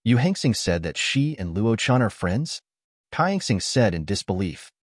 Yu Hengxing said that she and Luo Chen are friends? Kaingsing said in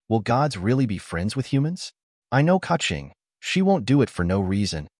disbelief. Will gods really be friends with humans? I know Keqing. She won't do it for no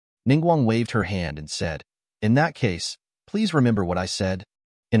reason. Ningguang waved her hand and said, in that case, please remember what I said.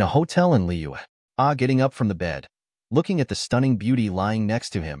 In a hotel in Liyue, getting up from the bed, looking at the stunning beauty lying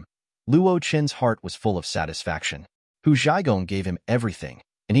next to him, Luo Chen's heart was full of satisfaction. Hu Zhaigong gave him everything,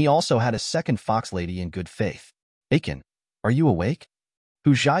 and he also had a second fox lady in good faith. Achen, are you awake?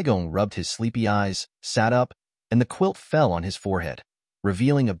 Hu Zhaigong rubbed his sleepy eyes, sat up, and the quilt fell on his forehead,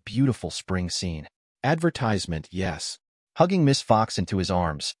 revealing a beautiful spring scene. Advertisement, yes. Hugging Miss Fox into his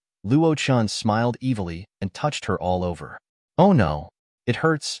arms, Luo Chen smiled evilly and touched her all over. Oh no, it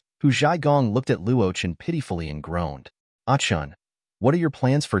hurts. Hu Zhaigong looked at Luo Chen pitifully and groaned. Achen, what are your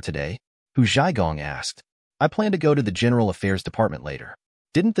plans for today? Hu Zhaigong asked. I plan to go to the General Affairs Department later.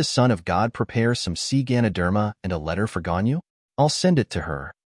 Didn't the Son of God prepare some sea Ganoderma and a letter for Ganyu? I'll send it to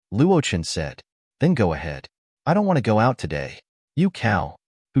her, Luo Chen said. Then go ahead. I don't want to go out today. You cow.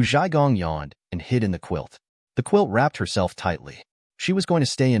 Hu Zhaigong yawned and hid in the quilt. The quilt wrapped herself tightly. She was going to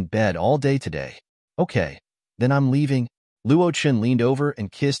stay in bed all day today. Okay, then I'm leaving. Luo Chen leaned over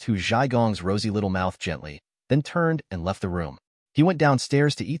and kissed Hu Zhaigong's rosy little mouth gently, then turned and left the room. He went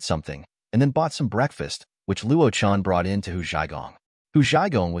downstairs to eat something, and then bought some breakfast, which Luo Chen brought in to Hu Zhaigong. Hu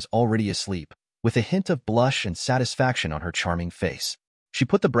Zhaigong was already asleep, with a hint of blush and satisfaction on her charming face. She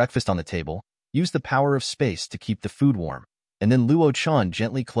put the breakfast on the table, used the power of space to keep the food warm, and then Luo Chen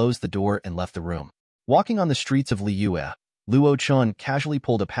gently closed the door and left the room. Walking on the streets of Liyue, Luo Chen casually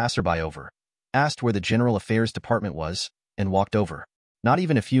pulled a passerby over, asked where the General Affairs Department was, and walked over. Not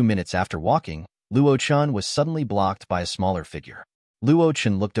even a few minutes after walking, Luo Chen was suddenly blocked by a smaller figure. Luo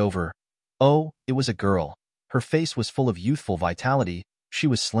Chen looked over. Oh, it was a girl. Her face was full of youthful vitality, she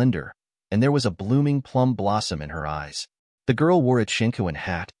was slender, and there was a blooming plum blossom in her eyes. The girl wore a chinkuan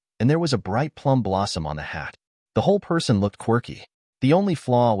hat, and there was a bright plum blossom on the hat. The whole person looked quirky. The only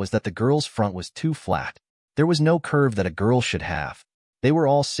flaw was that the girl's front was too flat. There was no curve that a girl should have. They were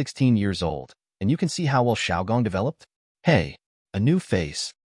all 16 years old, and you can see how well Xiaogong developed. Hey, a new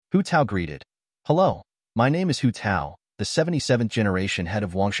face. Hu Tao greeted. Hello, my name is Hu Tao, the 77th generation head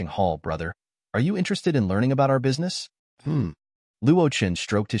of Wangsheng Hall, brother. Are you interested in learning about our business? Luo Chen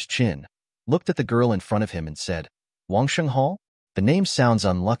stroked his chin, looked at the girl in front of him and said, Wangsheng Hall? The name sounds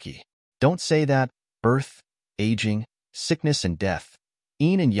unlucky. Don't say that. Birth, aging, sickness, and death.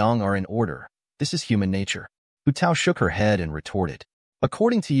 Yin and yang are in order. This is human nature. Hu Tao shook her head and retorted.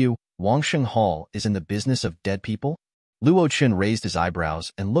 According to you, Wangsheng Hall is in the business of dead people? Luo Chen raised his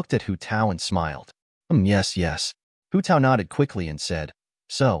eyebrows and looked at Hu Tao and smiled. Yes, yes. Hu Tao nodded quickly and said,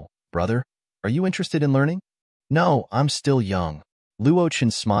 So, brother, are you interested in learning? No, I'm still young. Luo Chen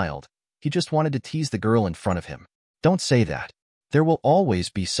smiled. He just wanted to tease the girl in front of him. Don't say that. There will always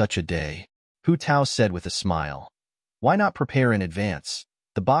be such a day, Hu Tao said with a smile. Why not prepare in advance?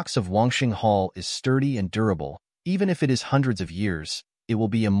 The box of Wangsheng Hall is sturdy and durable. Even if it is hundreds of years, it will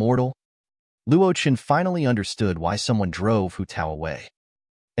be immortal. Luo Chen finally understood why someone drove Hu Tao away.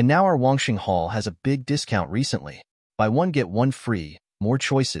 And now our Wangsheng Hall has a big discount recently. Buy one get one free, more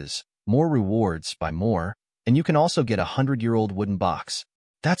choices, more rewards, buy more, and you can also get a 100-year-old wooden box.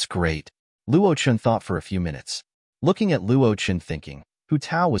 That's great. Luo Chen thought for a few minutes. Looking at Luo Chen thinking, Hu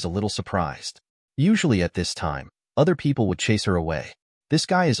Tao was a little surprised. Usually at this time, other people would chase her away. This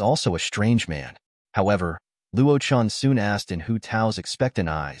guy is also a strange man. However, Luo Chen soon asked in Hu Tao's expectant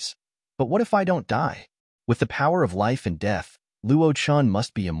eyes, But what if I don't die? With the power of life and death, Luo Chen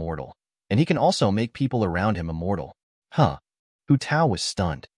must be immortal, and he can also make people around him immortal. Huh. Hu Tao was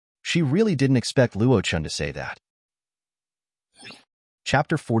stunned. She really didn't expect Luo Chen to say that.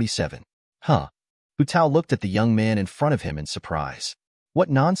 Chapter 47. Huh. Hu Tao looked at the young man in front of him in surprise. What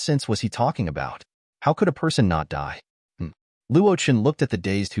nonsense was he talking about? How could a person not die? Luo Chen looked at the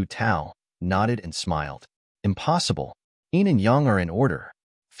dazed Hu Tao, nodded and smiled. Impossible. Yin and yang are in order.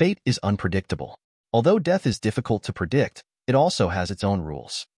 Fate is unpredictable. Although death is difficult to predict, it also has its own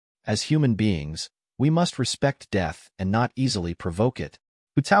rules. As human beings, we must respect death and not easily provoke it.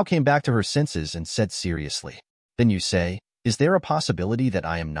 Hu Tao came back to her senses and said seriously, Then you say, is there a possibility that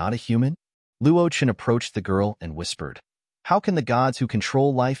I am not a human? Luo Chen approached the girl and whispered, How can the gods who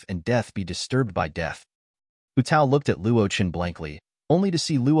control life and death be disturbed by death? Hu Tao looked at Luo Chen blankly, only to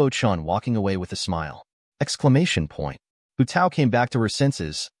see Luo Chen walking away with a smile. Exclamation point. Hu Tao came back to her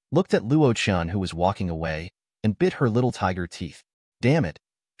senses, looked at Luo Chen who was walking away, and bit her little tiger teeth. Damn it.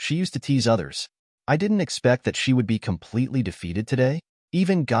 She used to tease others. I didn't expect that she would be completely defeated today.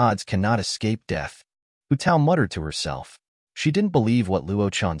 Even gods cannot escape death. Hu Tao muttered to herself. She didn't believe what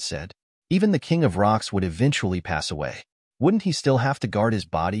Luo Chen said. Even the King of Rocks would eventually pass away. Wouldn't he still have to guard his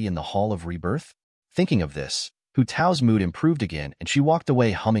body in the Hall of Rebirth? Thinking of this, Hu Tao's mood improved again and she walked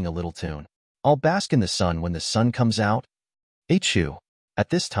away humming a little tune. I'll bask in the sun when the sun comes out. Chu. At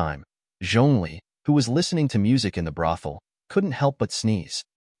this time, Zhongli, who was listening to music in the brothel, couldn't help but sneeze.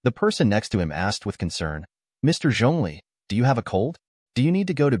 The person next to him asked with concern, Mr. Zhongli, do you have a cold? Do you need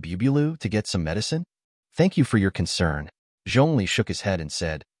to go to Bubulu to get some medicine? Thank you for your concern. Zhongli shook his head and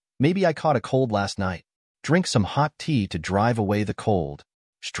said, Maybe I caught a cold last night. Drink some hot tea to drive away the cold.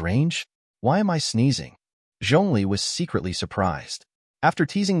 Strange? Why am I sneezing? Zhongli was secretly surprised. After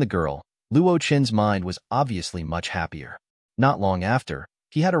teasing the girl, Luo Chen's mind was obviously much happier. Not long after,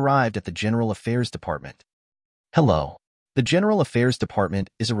 he had arrived at the General Affairs Department. Hello. The General Affairs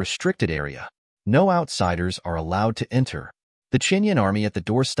Department is a restricted area. No outsiders are allowed to enter. The Qinyan army at the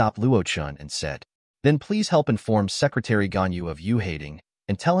door stopped Luo Chen and said, Then please help inform Secretary Ganyu of you hating,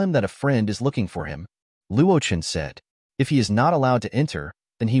 and tell him that a friend is looking for him. Luo Chen said, If he is not allowed to enter,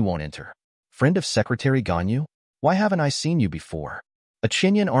 then he won't enter. Friend of Secretary Ganyu? Why haven't I seen you before? A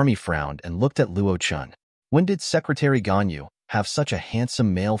Qinyan army frowned and looked at Luo Chen. When did Secretary Ganyu have such a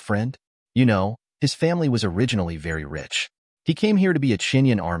handsome male friend? You know, his family was originally very rich. He came here to be a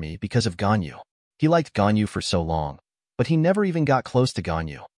Qinyan army because of Ganyu. He liked Ganyu for so long, but he never even got close to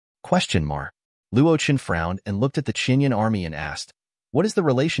Ganyu. Question mark. Luo Chen frowned and looked at the Qinyan army and asked, What is the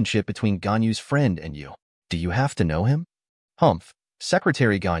relationship between Ganyu's friend and you? Do you have to know him? Humph.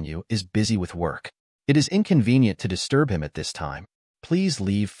 Secretary Ganyu is busy with work. It is inconvenient to disturb him at this time. Please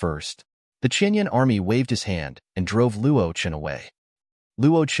leave first. The Qinyan army waved his hand and drove Luo Chen away.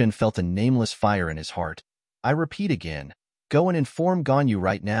 Luo Chen felt a nameless fire in his heart. I repeat again, go and inform Ganyu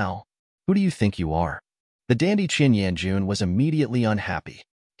right now. Who do you think you are? The dandy Qin Yanjun was immediately unhappy.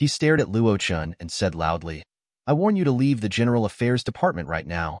 He stared at Luo Chen and said loudly, I warn you to leave the General Affairs Department right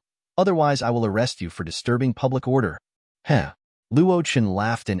now. Otherwise I will arrest you for disturbing public order. Heh. Luo Chen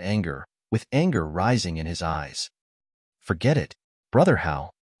laughed in anger, with anger rising in his eyes. Forget it. Brother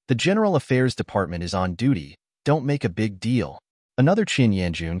Hao. The General Affairs Department is on duty. Don't make a big deal. Another Qin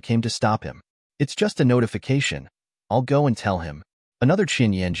Yanjun came to stop him. It's just a notification. I'll go and tell him. Another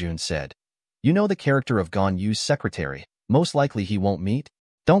Qin Yanjun said. You know the character of Ganyu's secretary. Most likely he won't meet.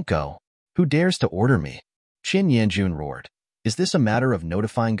 Don't go. Who dares to order me? Qin Yanjun roared. Is this a matter of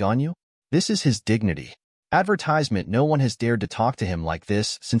notifying Ganyu? This is his dignity. Advertisement. No one has dared to talk to him like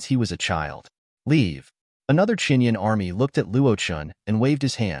this since he was a child. Leave. Another Qinyan army looked at Luo Chen and waved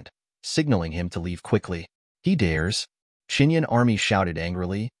his hand, signaling him to leave quickly. He dares. Qinyan army shouted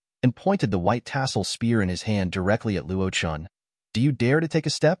angrily and pointed the white tassel spear in his hand directly at Luo Chen. Do you dare to take a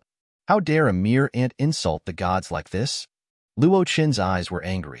step? How dare a mere ant insult the gods like this? Luo Chen's eyes were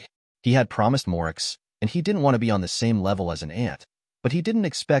angry. He had promised Morix, and he didn't want to be on the same level as an ant, but he didn't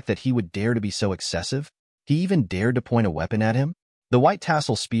expect that he would dare to be so excessive. He even dared to point a weapon at him. The white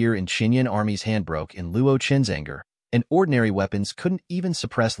tassel spear in Qinyan army's hand broke in Luo Chen's anger, and ordinary weapons couldn't even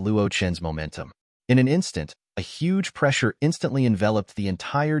suppress Luo Chen's momentum. In an instant, a huge pressure instantly enveloped the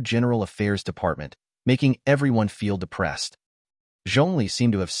entire General Affairs Department, making everyone feel depressed. Zhongli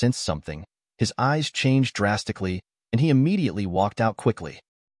seemed to have sensed something. His eyes changed drastically, and he immediately walked out quickly.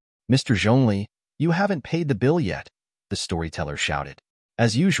 Mr. Zhongli, you haven't paid the bill yet, the storyteller shouted.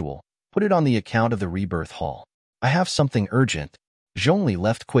 As usual, put it on the account of the rebirth hall. I have something urgent. Zhongli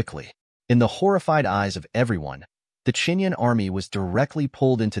left quickly. In the horrified eyes of everyone, the Qinyan army was directly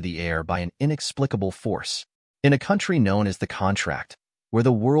pulled into the air by an inexplicable force. In a country known as the Contract, where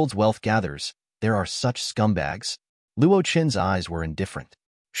the world's wealth gathers, there are such scumbags. Luo Chen's eyes were indifferent.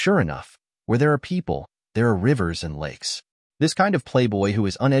 Sure enough, where there are people, there are rivers and lakes. This kind of playboy who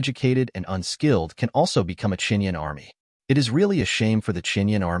is uneducated and unskilled can also become a Qinyan army. It is really a shame for the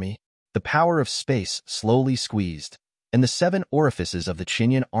Qinyan army. The power of space slowly squeezed, and the 7 orifices of the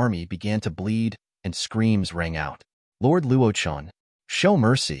Qinyan army began to bleed, and screams rang out. Lord Luo Chen, show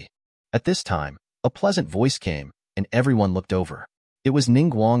mercy. At this time, a pleasant voice came, and everyone looked over. It was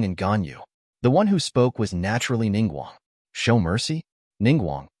Ningguang and Ganyu. The one who spoke was naturally Ningguang. Show mercy?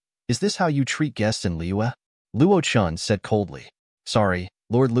 Ningguang, is this how you treat guests in Liyue? Luo Chen said coldly. Sorry,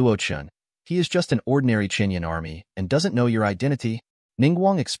 Lord Luo Chen. He is just an ordinary Qinyan army and doesn't know your identity.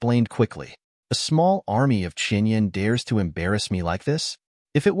 Ningguang explained quickly. A small army of Qinyan dares to embarrass me like this?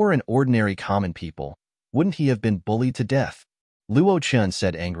 If it were an ordinary common people, wouldn't he have been bullied to death? Luo Chen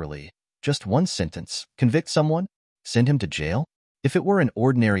said angrily. Just one sentence. Convict someone? Send him to jail? If it were an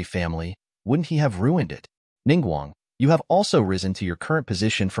ordinary family, wouldn't he have ruined it? Ningguang, you have also risen to your current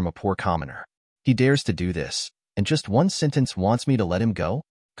position from a poor commoner. He dares to do this, and just one sentence wants me to let him go?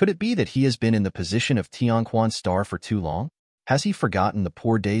 Could it be that he has been in the position of Tianquan Star for too long? Has he forgotten the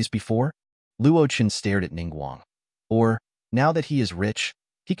poor days before? Luo Chen stared at Ningguang. Or, now that he is rich,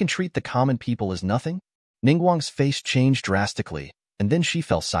 he can treat the common people as nothing? Ningguang's face changed drastically, and then she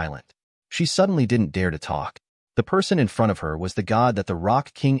fell silent. She suddenly didn't dare to talk. The person in front of her was the god that the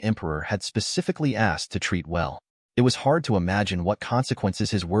Rock King Emperor had specifically asked to treat well. It was hard to imagine what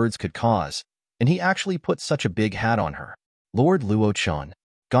consequences his words could cause, and he actually put such a big hat on her. Lord Luo Chen.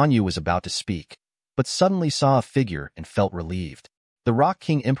 Ganyu was about to speak, but suddenly saw a figure and felt relieved. The Rock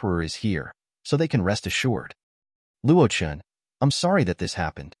King Emperor is here, so they can rest assured. Luo Chen, I'm sorry that this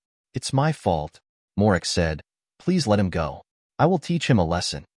happened. It's my fault, Morix said. Please let him go. I will teach him a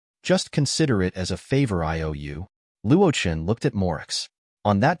lesson. Just consider it as a favor I owe you. Luo Chen looked at Morix.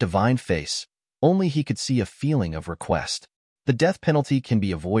 On that divine face, only he could see a feeling of request. The death penalty can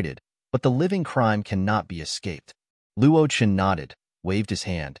be avoided, but the living crime cannot be escaped. Luo Chen nodded, waved his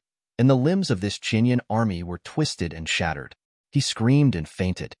hand, and the limbs of this Qinyan army were twisted and shattered. He screamed and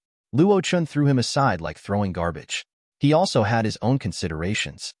fainted. Luo Chen threw him aside like throwing garbage. He also had his own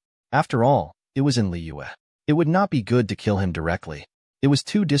considerations. After all, it was in Liyue. It would not be good to kill him directly. It was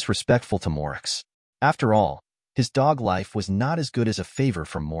too disrespectful to Morix. After all, his dog life was not as good as a favor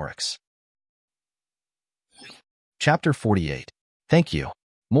from Morix. Chapter 48. Thank you.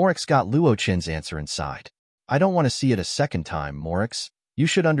 Morix got Luo Chen's answer and sighed. I don't want to see it a second time, Morix. You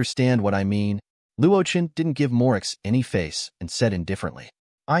should understand what I mean. Luo Chen didn't give Morix any face and said indifferently.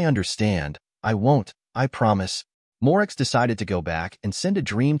 I understand. I won't. I promise. Morix decided to go back and send a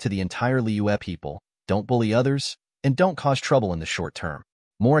dream to the entire Liyue people. Don't bully others, and don't cause trouble in the short term.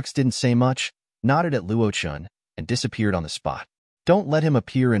 Morix didn't say much, nodded at Luo Chen, and disappeared on the spot. Don't let him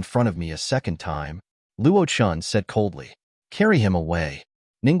appear in front of me a second time, Luo Chen said coldly. Carry him away.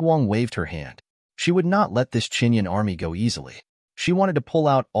 Ningguang waved her hand. She would not let this Qinyan army go easily. She wanted to pull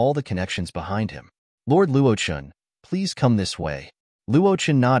out all the connections behind him. Lord Luo Chen, please come this way. Luo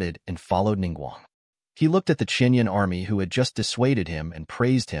Chen nodded and followed Ningguang. He looked at the Qinyan army who had just dissuaded him and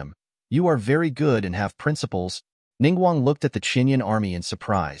praised him. You are very good and have principles. Ningguang looked at the Qinyan army in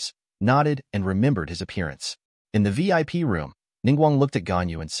surprise, nodded, and remembered his appearance. In the VIP room, Ningguang looked at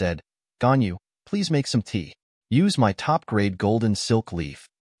Ganyu and said, Ganyu, please make some tea. Use my top-grade golden silk leaf.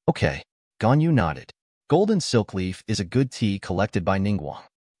 Okay. Ganyu nodded. Golden silk leaf is a good tea collected by Ningguang.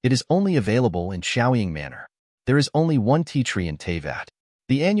 It is only available in Shaoying Manor. There is only one tea tree in Teyvat.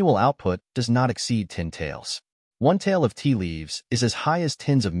 The annual output does not exceed 10 taels. One tael of tea leaves is as high as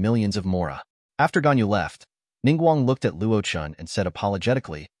tens of millions of mora. After Ganyu left, Ningguang looked at Luo Chen and said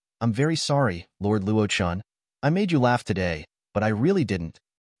apologetically, "I'm very sorry, Lord Luo Chen. I made you laugh today, but I really didn't.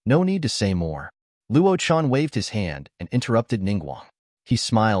 No need to say more." Luo Chen waved his hand and interrupted Ningguang. He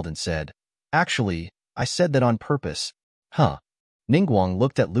smiled and said, "Actually, I said that on purpose." Huh. Ningguang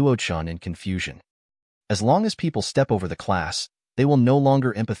looked at Luo Chen in confusion. As long as people step over the class, they will no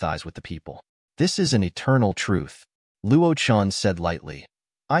longer empathize with the people. This is an eternal truth. Luo Chen said lightly,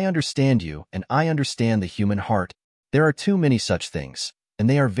 "I understand you, and I understand the human heart. There are too many such things, and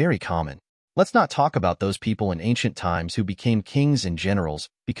they are very common. Let's not talk about those people in ancient times who became kings and generals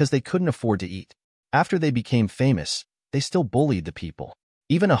because they couldn't afford to eat. After they became famous, they still bullied the people.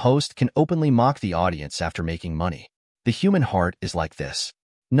 Even a host can openly mock the audience after making money. The human heart is like this.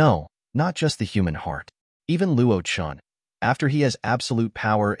 No, not just the human heart. Even Luo Chen, after he has absolute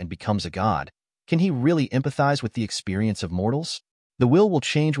power and becomes a god, can he really empathize with the experience of mortals? The will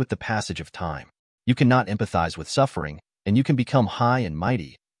change with the passage of time. You cannot empathize with suffering, and you can become high and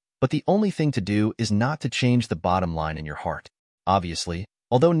mighty, but the only thing to do is not to change the bottom line in your heart. Obviously,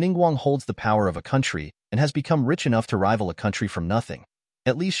 although Ningguang holds the power of a country and has become rich enough to rival a country from nothing,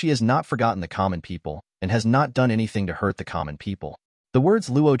 at least she has not forgotten the common people and has not done anything to hurt the common people. The words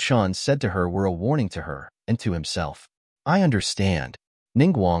Luo Chen said to her were a warning to her and to himself. I understand.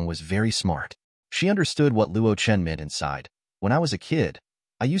 Ningguang was very smart. She understood what Luo Chen meant inside. When I was a kid,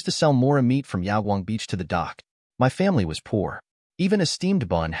 I used to sell mora meat from Yaoguang Beach to the dock. My family was poor. Even a steamed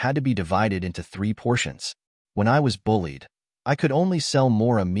bun had to be divided into 3 portions. When I was bullied, I could only sell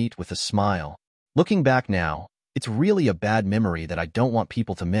mora meat with a smile. Looking back now, it's really a bad memory that I don't want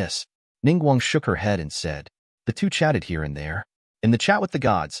people to miss. Ningguang shook her head and said. The two chatted here and there. In the chat with the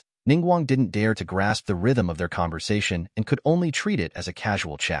gods, Ningguang didn't dare to grasp the rhythm of their conversation and could only treat it as a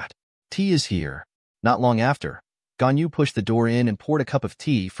casual chat. Tea is here. Not long after, Ganyu pushed the door in and poured a cup of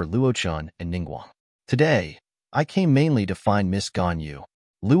tea for Luo Chen and Ningguang. Today, I came mainly to find Miss Ganyu.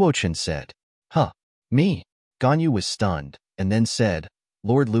 Luo Chen said. Huh, me? Ganyu was stunned, and then said,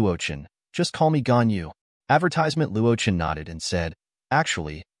 Lord Luo Chen, just call me Ganyu. Advertisement. Luo Chen nodded and said,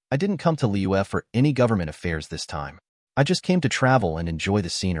 Actually, I didn't come to Liyue for any government affairs this time. I just came to travel and enjoy the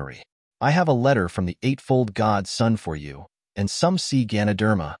scenery. I have a letter from the Eightfold God's son for you, and some see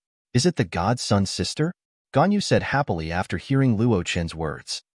Ganoderma. Is it the God's son's sister? Ganyu said happily after hearing Luo Chen's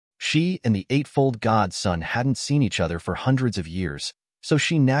words. She and the Eightfold God's son hadn't seen each other for hundreds of years, so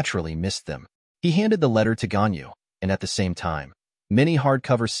she naturally missed them. He handed the letter to Ganyu, and at the same time, many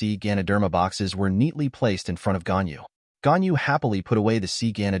hardcover C. Ganoderma boxes were neatly placed in front of Ganyu. Ganyu happily put away the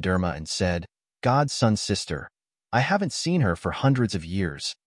C. Ganoderma and said, God's son's sister. I haven't seen her for hundreds of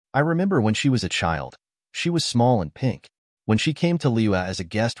years. I remember when she was a child. She was small and pink. When she came to Liyue as a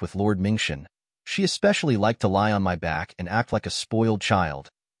guest with Lord Mingshan, she especially liked to lie on my back and act like a spoiled child,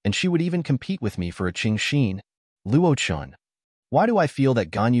 and she would even compete with me for a Qingxin. Luo Chen. Why do I feel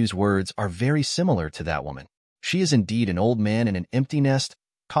that Ganyu's words are very similar to that woman? She is indeed an old man in an empty nest,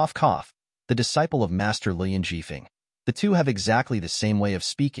 cough cough, the disciple of Master Lian Jifeng. The two have exactly the same way of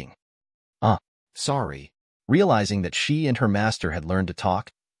speaking. Sorry. Realizing that she and her master had learned to talk,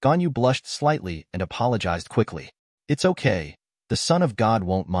 Ganyu blushed slightly and apologized quickly. It's okay. The son of God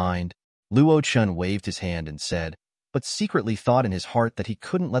won't mind. Luo Chen waved his hand and said, but secretly thought in his heart that he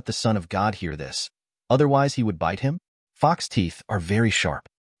couldn't let the son of God hear this. Otherwise he would bite him. Fox teeth are very sharp.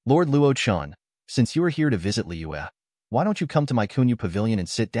 Lord Luo Chen, since you are here to visit Liyue, why don't you come to my Kunyu pavilion and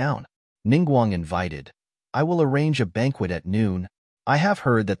sit down? Ningguang invited. I will arrange a banquet at noon. I have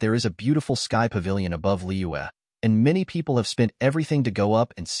heard that there is a beautiful sky pavilion above Liyue, and many people have spent everything to go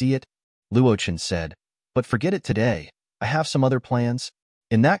up and see it. Luo Chen said, but forget it today. I have some other plans.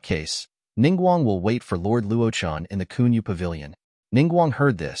 In that case, Ningguang will wait for Lord Luo Chen in the Kunyu pavilion. Ningguang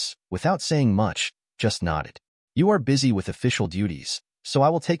heard this, without saying much, just nodded. You are busy with official duties, so I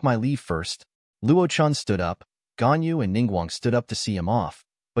will take my leave first. Luo Chen stood up. Ganyu and Ningguang stood up to see him off,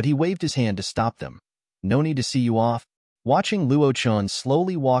 but he waved his hand to stop them. No need to see you off. Watching Luo Chen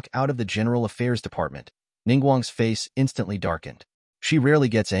slowly walk out of the General Affairs Department, Ningguang's face instantly darkened. She rarely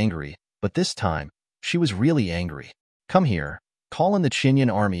gets angry, but this time, she was really angry. Come here. Call in the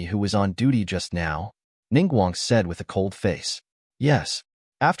Qinyan army who was on duty just now, Ningguang said with a cold face. Yes.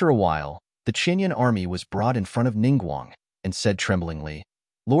 After a while, the Qinyan army was brought in front of Ningguang and said tremblingly,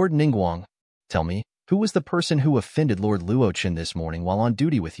 Lord Ningguang, tell me, who was the person who offended Lord Luo Chen this morning while on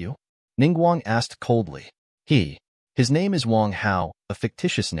duty with you? Ningguang asked coldly. His name is Wang Hao, a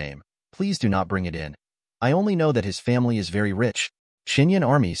fictitious name. Please do not bring it in. I only know that his family is very rich, Qinyan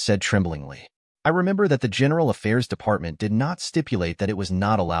army said tremblingly. I remember that the General Affairs Department did not stipulate that it was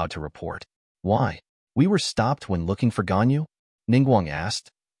not allowed to report. Why? We were stopped when looking for Ganyu? Ningguang asked.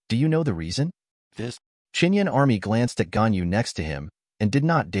 Do you know the reason? This Qinyan army glanced at Ganyu next to him and did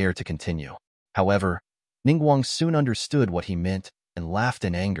not dare to continue. However, Ningguang soon understood what he meant and laughed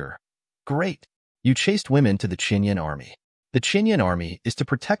in anger. Great! You chased women to the Qinyan army. The Qinyan army is to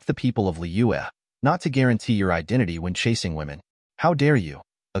protect the people of Liyue, not to guarantee your identity when chasing women. How dare you,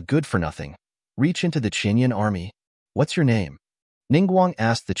 a good-for-nothing, reach into the Qinyan army? What's your name? Ningguang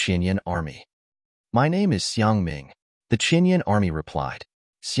asked the Qinyan army. My name is Xiang Ming, the Qinyan army replied.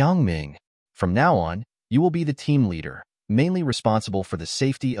 Xiang Ming, from now on, you will be the team leader, mainly responsible for the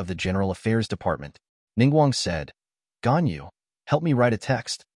safety of the General Affairs Department. Ningguang said, Ganyu, help me write a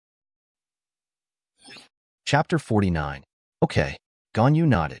text. Chapter 49. Okay, Ganyu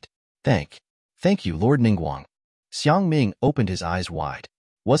nodded. Thank you, Lord Ningguang. Xiang Ming opened his eyes wide.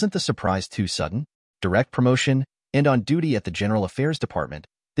 Wasn't the surprise too sudden? Direct promotion, and on duty at the General Affairs Department,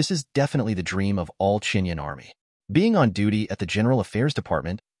 this is definitely the dream of all Qinyan army. Being on duty at the General Affairs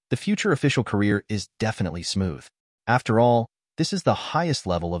Department, the future official career is definitely smooth. After all, this is the highest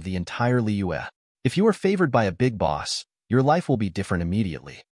level of the entire Liyue. If you are favored by a big boss, your life will be different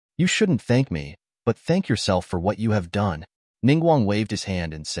immediately. You shouldn't thank me, but thank yourself for what you have done. Ningguang waved his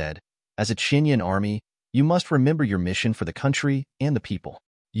hand and said, as a Qinyan army, you must remember your mission for the country and the people.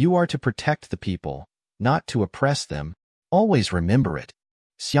 You are to protect the people, not to oppress them. Always remember it.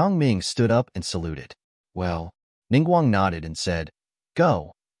 Xiang Ming stood up and saluted. Well, Ningguang nodded and said,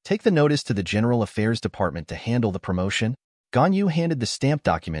 Go, take the notice to the General Affairs Department to handle the promotion. Ganyu handed the stamped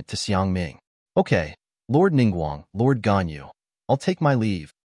document to Xiang Ming. Okay, Lord Ningguang, Lord Ganyu, I'll take my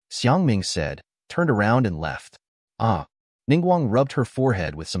leave, Xiang Ming said, turned around and left. Ah, Ningguang rubbed her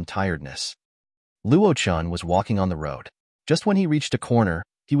forehead with some tiredness. Luo Chen was walking on the road. Just when he reached a corner,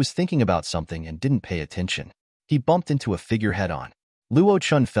 he was thinking about something and didn't pay attention. He bumped into a figure head-on. Luo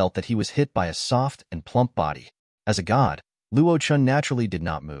Chen felt that he was hit by a soft and plump body. As a god, Luo Chen naturally did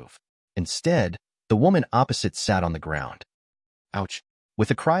not move. Instead, the woman opposite sat on the ground. Ouch!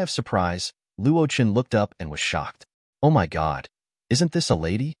 With a cry of surprise, Luo Chen looked up and was shocked. Oh my god, isn't this a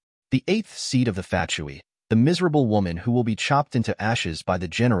lady? The 8th seed of the Fatui, the miserable woman who will be chopped into ashes by the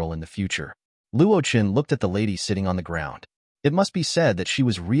general in the future. Luo Chen looked at the lady sitting on the ground. It must be said that she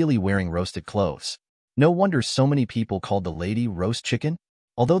was really wearing roasted clothes. No wonder so many people called the lady roast chicken.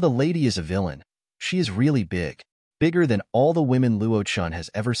 Although the lady is a villain, she is really big. Bigger than all the women Luo Chen has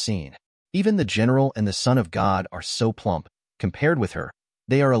ever seen. Even the general and the son of God are so plump. Compared with her,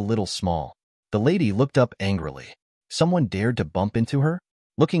 they are a little small. The lady looked up angrily. Someone dared to bump into her?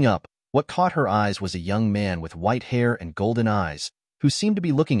 Looking up, what caught her eyes was a young man with white hair and golden eyes, who seemed to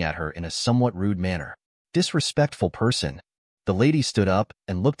be looking at her in a somewhat rude manner. Disrespectful person. The lady stood up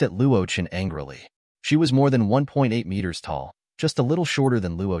and looked at Luo Chen angrily. She was more than 1.8 meters tall, just a little shorter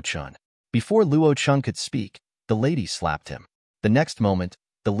than Luo Chen. Before Luo Chen could speak, the lady slapped him. The next moment,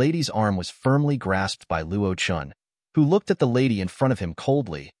 the lady's arm was firmly grasped by Luo Chen, who looked at the lady in front of him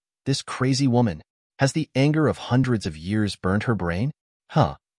coldly. This crazy woman. Has the anger of hundreds of years burned her brain?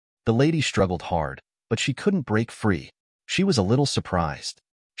 Huh. The lady struggled hard, but she couldn't break free. She was a little surprised.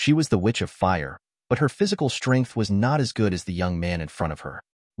 She was the Witch of Fire, but her physical strength was not as good as the young man in front of her.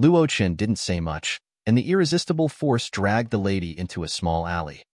 Luo Chen didn't say much, and the irresistible force dragged the lady into a small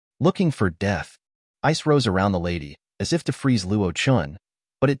alley. Looking for death. Ice rose around the lady, as if to freeze Luo Chen,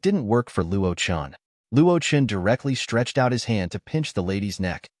 but it didn't work for Luo Chen. Luo Chen directly stretched out his hand to pinch the lady's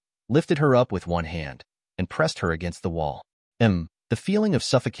neck, lifted her up with one hand, and pressed her against the wall. The feeling of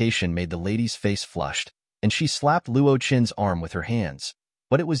suffocation made the lady's face flushed, and she slapped Luo Chen's arm with her hands,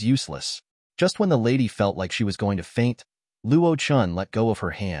 but it was useless. Just when the lady felt like she was going to faint, Luo Chen let go of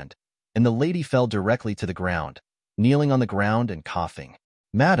her hand, and the lady fell directly to the ground, kneeling on the ground and coughing.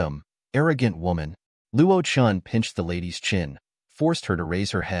 Madam, arrogant woman. Luo Chen pinched the lady's chin, forced her to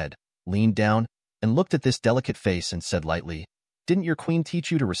raise her head, leaned down, and looked at this delicate face and said lightly, Didn't your queen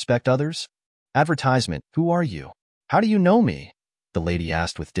teach you to respect others? Advertisement, who are you? How do you know me? The lady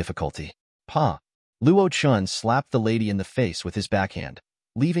asked with difficulty. Pa. Luo Chen slapped the lady in the face with his backhand,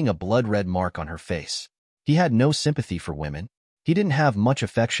 leaving a blood-red mark on her face. He had no sympathy for women. He didn't have much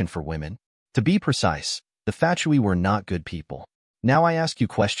affection for women. To be precise, the Fatui were not good people. Now I ask you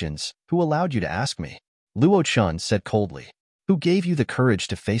questions. Who allowed you to ask me? Luo Chen said coldly. Who gave you the courage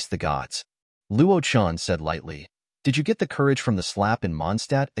to face the gods? Luo Chen said lightly. Did you get the courage from the slap in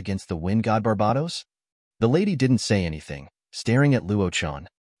Mondstadt against the wind god Barbados? The lady didn't say anything, staring at Luo Chen.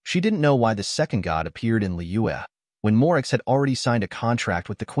 She didn't know why the second god appeared in Liyue, when Morix had already signed a contract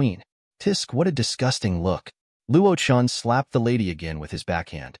with the queen. Tisk, what a disgusting look. Luo Chen slapped the lady again with his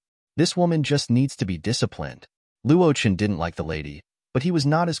backhand. This woman just needs to be disciplined. Luo Chen didn't like the lady, but he was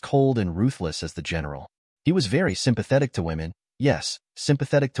not as cold and ruthless as the general. He was very sympathetic to women. Yes,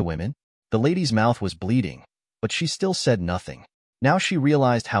 sympathetic to women. The lady's mouth was bleeding, but she still said nothing. Now she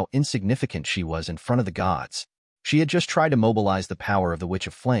realized how insignificant she was in front of the gods. She had just tried to mobilize the power of the Witch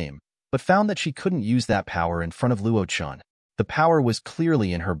of Flame, but found that she couldn't use that power in front of Luo Chen. The power was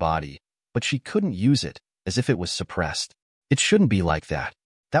clearly in her body, but she couldn't use it, as if it was suppressed. It shouldn't be like that.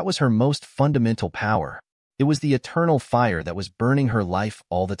 That was her most fundamental power. It was the eternal fire that was burning her life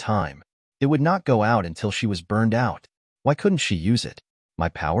all the time. It would not go out until she was burned out. Why couldn't she use it? My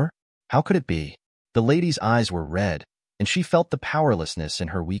power? How could it be? The lady's eyes were red, and she felt the powerlessness in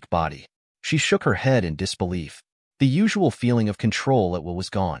her weak body. She shook her head in disbelief. The usual feeling of control at will was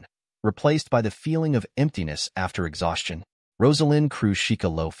gone, replaced by the feeling of emptiness after exhaustion. Rosalind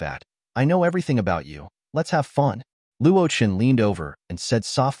Krushika Lofat. I know everything about you. Let's have fun. Luo Chen leaned over and said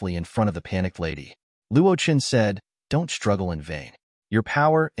softly in front of the panicked lady. Luo Chen said, don't struggle in vain. Your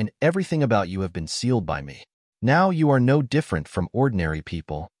power and everything about you have been sealed by me. Now you are no different from ordinary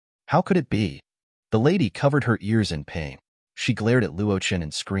people. How could it be? The lady covered her ears in pain. She glared at Luo Chen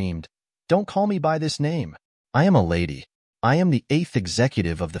and screamed, don't call me by this name. I am a lady. I am the 8th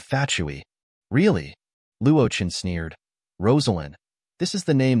executive of the Fatui. Really? Luo Chen sneered. Rosalind, this is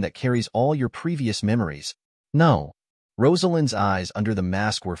the name that carries all your previous memories. No. Rosalind's eyes under the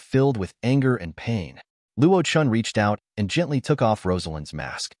mask were filled with anger and pain. Luo Chen reached out and gently took off Rosalind's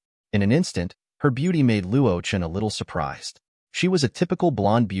mask. In an instant, her beauty made Luo Chen a little surprised. She was a typical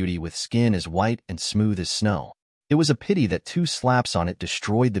blonde beauty with skin as white and smooth as snow. It was a pity that 2 slaps on it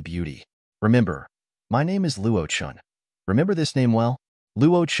destroyed the beauty. Remember, my name is Luo Chen. Remember this name well?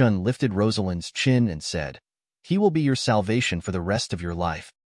 Luo Chen lifted Rosalind's chin and said, he will be your salvation for the rest of your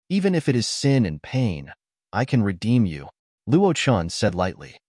life. Even if it is sin and pain, I can redeem you. Luo Chen said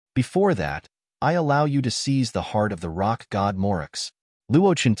lightly. Before that, I allow you to seize the heart of the rock god Morix.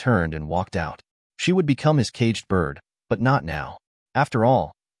 Luo Chen turned and walked out. She would become his caged bird, but not now. After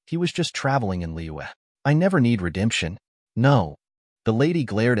all, he was just traveling in Liyue. I never need redemption. No. The lady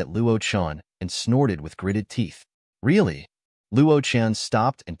glared at Luo Chen and snorted with gritted teeth. Really? Luo Chen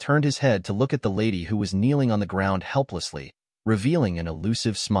stopped and turned his head to look at the lady who was kneeling on the ground helplessly, revealing an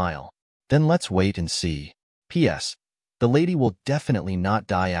elusive smile. Then let's wait and see. P.S. The lady will definitely not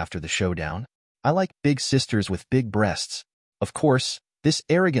die after the showdown. I like big sisters with big breasts. Of course, this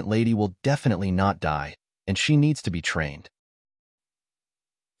arrogant lady will definitely not die, and she needs to be trained.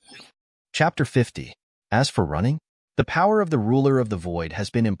 Chapter 50. As for running, the power of the ruler of the void has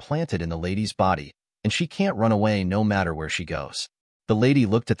been implanted in the lady's body, and she can't run away no matter where she goes. The lady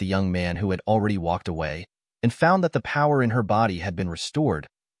looked at the young man who had already walked away, and found that the power in her body had been restored,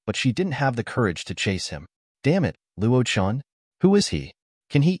 but she didn't have the courage to chase him. Damn it, Luo Chen? Who is he?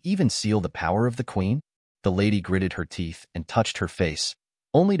 Can he even seal the power of the queen? The lady gritted her teeth and touched her face,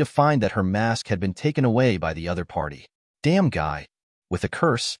 only to find that her mask had been taken away by the other party. Damn guy. With a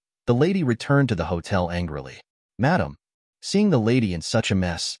curse, the lady returned to the hotel angrily. Madam. Seeing the lady in such a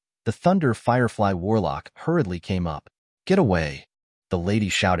mess, the Thunder Firefly Warlock hurriedly came up. Get away. The lady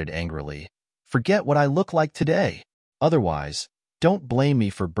shouted angrily. Forget what I look like today. Otherwise, don't blame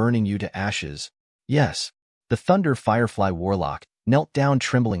me for burning you to ashes. Yes. The Thunder Firefly Warlock knelt down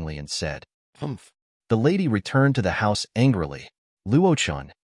tremblingly and said, Humph. The lady returned to the house angrily. Luo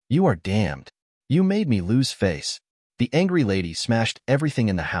Chen, you are damned. You made me lose face. The angry lady smashed everything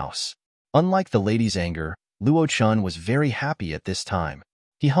in the house. Unlike the lady's anger, Luo Chen was very happy at this time.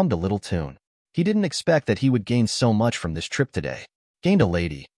 He hummed a little tune. He didn't expect that he would gain so much from this trip today. Gained a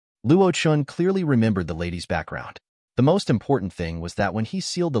lady. Luo Chen clearly remembered the lady's background. The most important thing was that when he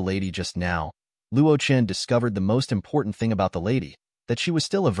sealed the lady just now, Luo Chen discovered the most important thing about the lady, that she was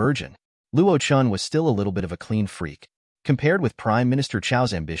still a virgin. Luo Chen was still a little bit of a clean freak. Compared with Prime Minister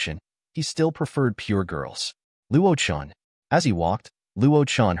Chao's ambition, he still preferred pure girls. Luo Chen. As he walked, Luo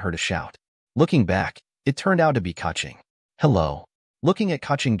Chen heard a shout. Looking back, it turned out to be Kaching. Hello. Looking at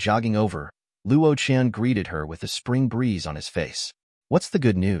Kaching jogging over, Luo Chen greeted her with a spring breeze on his face. What's the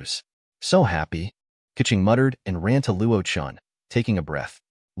good news? So happy. Kaching muttered and ran to Luo Chen, taking a breath.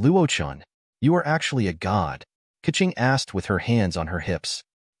 Luo Chen, you are actually a god. Kaching asked with her hands on her hips.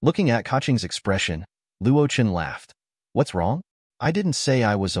 Looking at Kaching's expression, Luo Chen laughed. What's wrong? I didn't say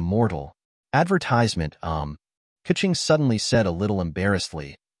I was immortal. Advertisement, Kaching suddenly said a little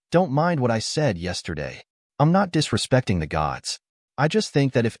embarrassedly. Don't mind what I said yesterday. I'm not disrespecting the gods. I just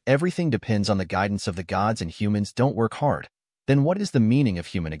think that if everything depends on the guidance of the gods and humans don't work hard, then what is the meaning of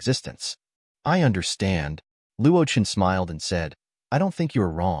human existence? I understand. Luo Chen smiled and said, I don't think you're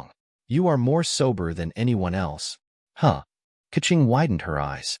wrong. You are more sober than anyone else. Huh. Kaching widened her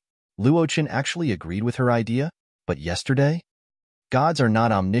eyes. Luo Chen actually agreed with her idea, but yesterday? Gods are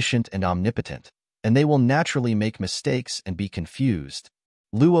not omniscient and omnipotent, and they will naturally make mistakes and be confused.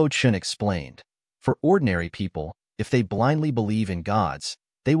 Luo Chen explained. For ordinary people, if they blindly believe in gods,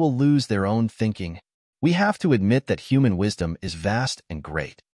 they will lose their own thinking. We have to admit that human wisdom is vast and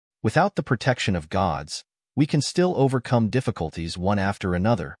great. Without the protection of gods, we can still overcome difficulties one after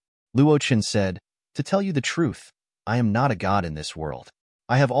another. Luo Chen said, to tell you the truth, I am not a god in this world.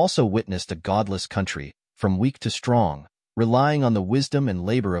 I have also witnessed a godless country, from weak to strong, relying on the wisdom and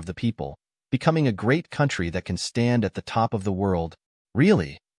labor of the people, becoming a great country that can stand at the top of the world.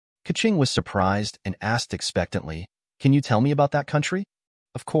 Really? Kaching was surprised and asked expectantly, can you tell me about that country?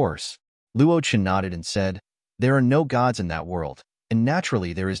 Of course. Luo Chen nodded and said, there are no gods in that world, and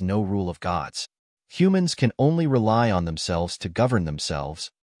naturally there is no rule of gods. Humans can only rely on themselves to govern themselves.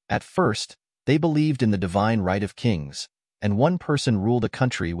 At first, they believed in the divine right of kings, and one person ruled a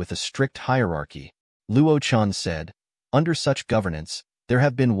country with a strict hierarchy. Luo Chen said, under such governance, there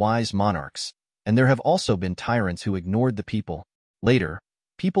have been wise monarchs, and there have also been tyrants who ignored the people. Later,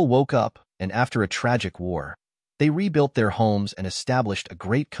 people woke up, and after a tragic war, they rebuilt their homes and established a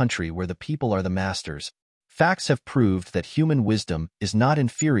great country where the people are the masters. Facts have proved that human wisdom is not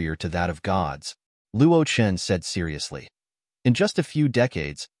inferior to that of gods. Luo Chen said seriously. In just a few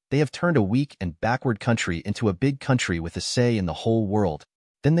decades, they have turned a weak and backward country into a big country with a say in the whole world.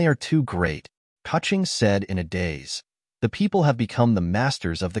 Then they are too great. Kaching said in a daze. The people have become the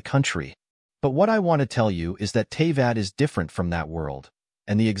masters of the country. But what I want to tell you is that Teyvat is different from that world,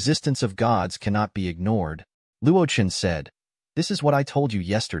 and the existence of gods cannot be ignored. Luo Chen said, this is what I told you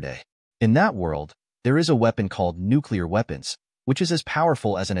yesterday. In that world, there is a weapon called nuclear weapons, which is as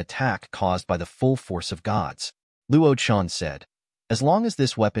powerful as an attack caused by the full force of gods. Luo Chen said, as long as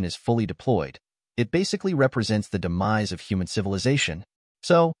this weapon is fully deployed, it basically represents the demise of human civilization.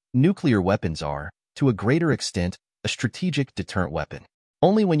 So, nuclear weapons are, to a greater extent, a strategic deterrent weapon.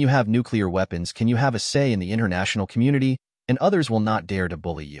 Only when you have nuclear weapons can you have a say in the international community, and others will not dare to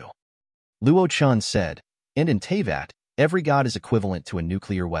bully you. Luo Chen said, and in Teyvat, every god is equivalent to a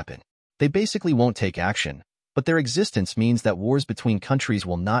nuclear weapon. They basically won't take action, but their existence means that wars between countries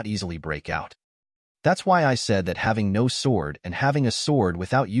will not easily break out. That's why I said that having no sword and having a sword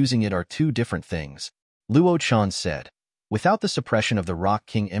without using it are two different things. Luo Chen said, without the suppression of the Rock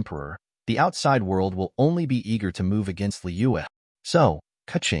King Emperor, the outside world will only be eager to move against Liyue. So,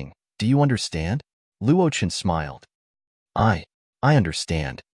 Kaching, do you understand? Luo Chen smiled. I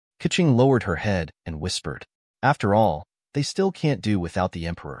understand. Kaching lowered her head and whispered. After all, they still can't do without the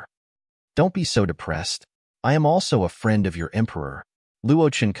Emperor. Don't be so depressed. I am also a friend of your Emperor.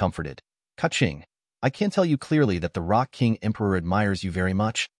 Luo Chen comforted. Kaching, I can tell you clearly that the Rock King Emperor admires you very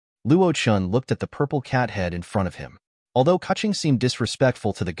much. Luo Chen looked at the purple cat head in front of him. Although Kaching seemed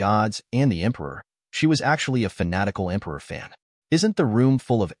disrespectful to the gods and the Emperor, she was actually a fanatical Emperor fan. Isn't the room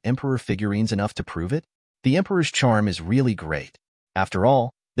full of Emperor figurines enough to prove it? The Emperor's charm is really great. After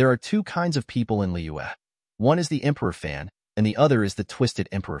all, there are two kinds of people in Liyue. One is the Emperor fan, and the other is the twisted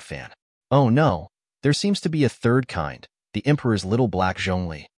Emperor fan. Oh no, there seems to be a third kind, the Emperor's little black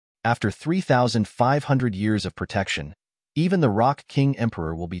Zhongli. After 3,500 years of protection, even the Rock King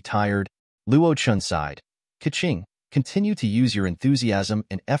Emperor will be tired. Luo Chen sighed. Kaching, continue to use your enthusiasm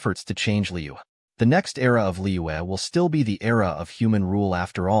and efforts to change Liyue. The next era of Liyue will still be the era of human rule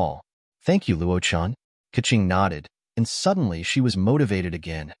after all. Thank you, Luo Chen. Kaching nodded, and suddenly she was motivated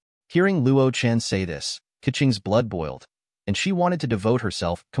again. Hearing Luo Chen say this, Kaching's blood boiled, and she wanted to devote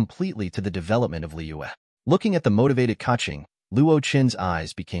herself completely to the development of Liyue. Looking at the motivated Kaching, Luo Chen's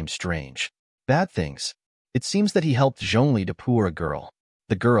eyes became strange. Bad things. It seems that he helped Zhongli to poor a girl.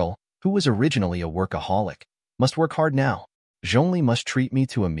 The girl, who was originally a workaholic, must work hard now. Zhongli must treat me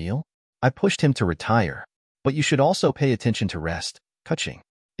to a meal? I pushed him to retire. But you should also pay attention to rest, Kaching.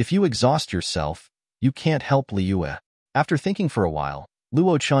 If you exhaust yourself, you can't help Liyue. After thinking for a while,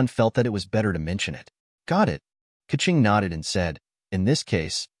 Luo Chen felt that it was better to mention it. Got it. Kaching nodded and said, in this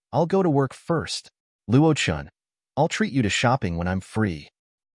case, I'll go to work first. Luo Chen, I'll treat you to shopping when I'm free.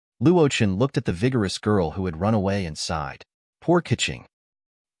 Luo Chen looked at the vigorous girl who had run away and sighed. Poor Kaching.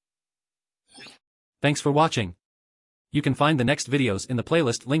 Thanks for watching. You can find the next videos in the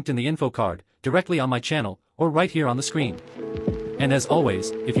playlist linked in the info card, directly on my channel, or right here on the screen. And as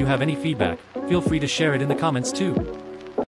always, if you have any feedback, feel free to share it in the comments too.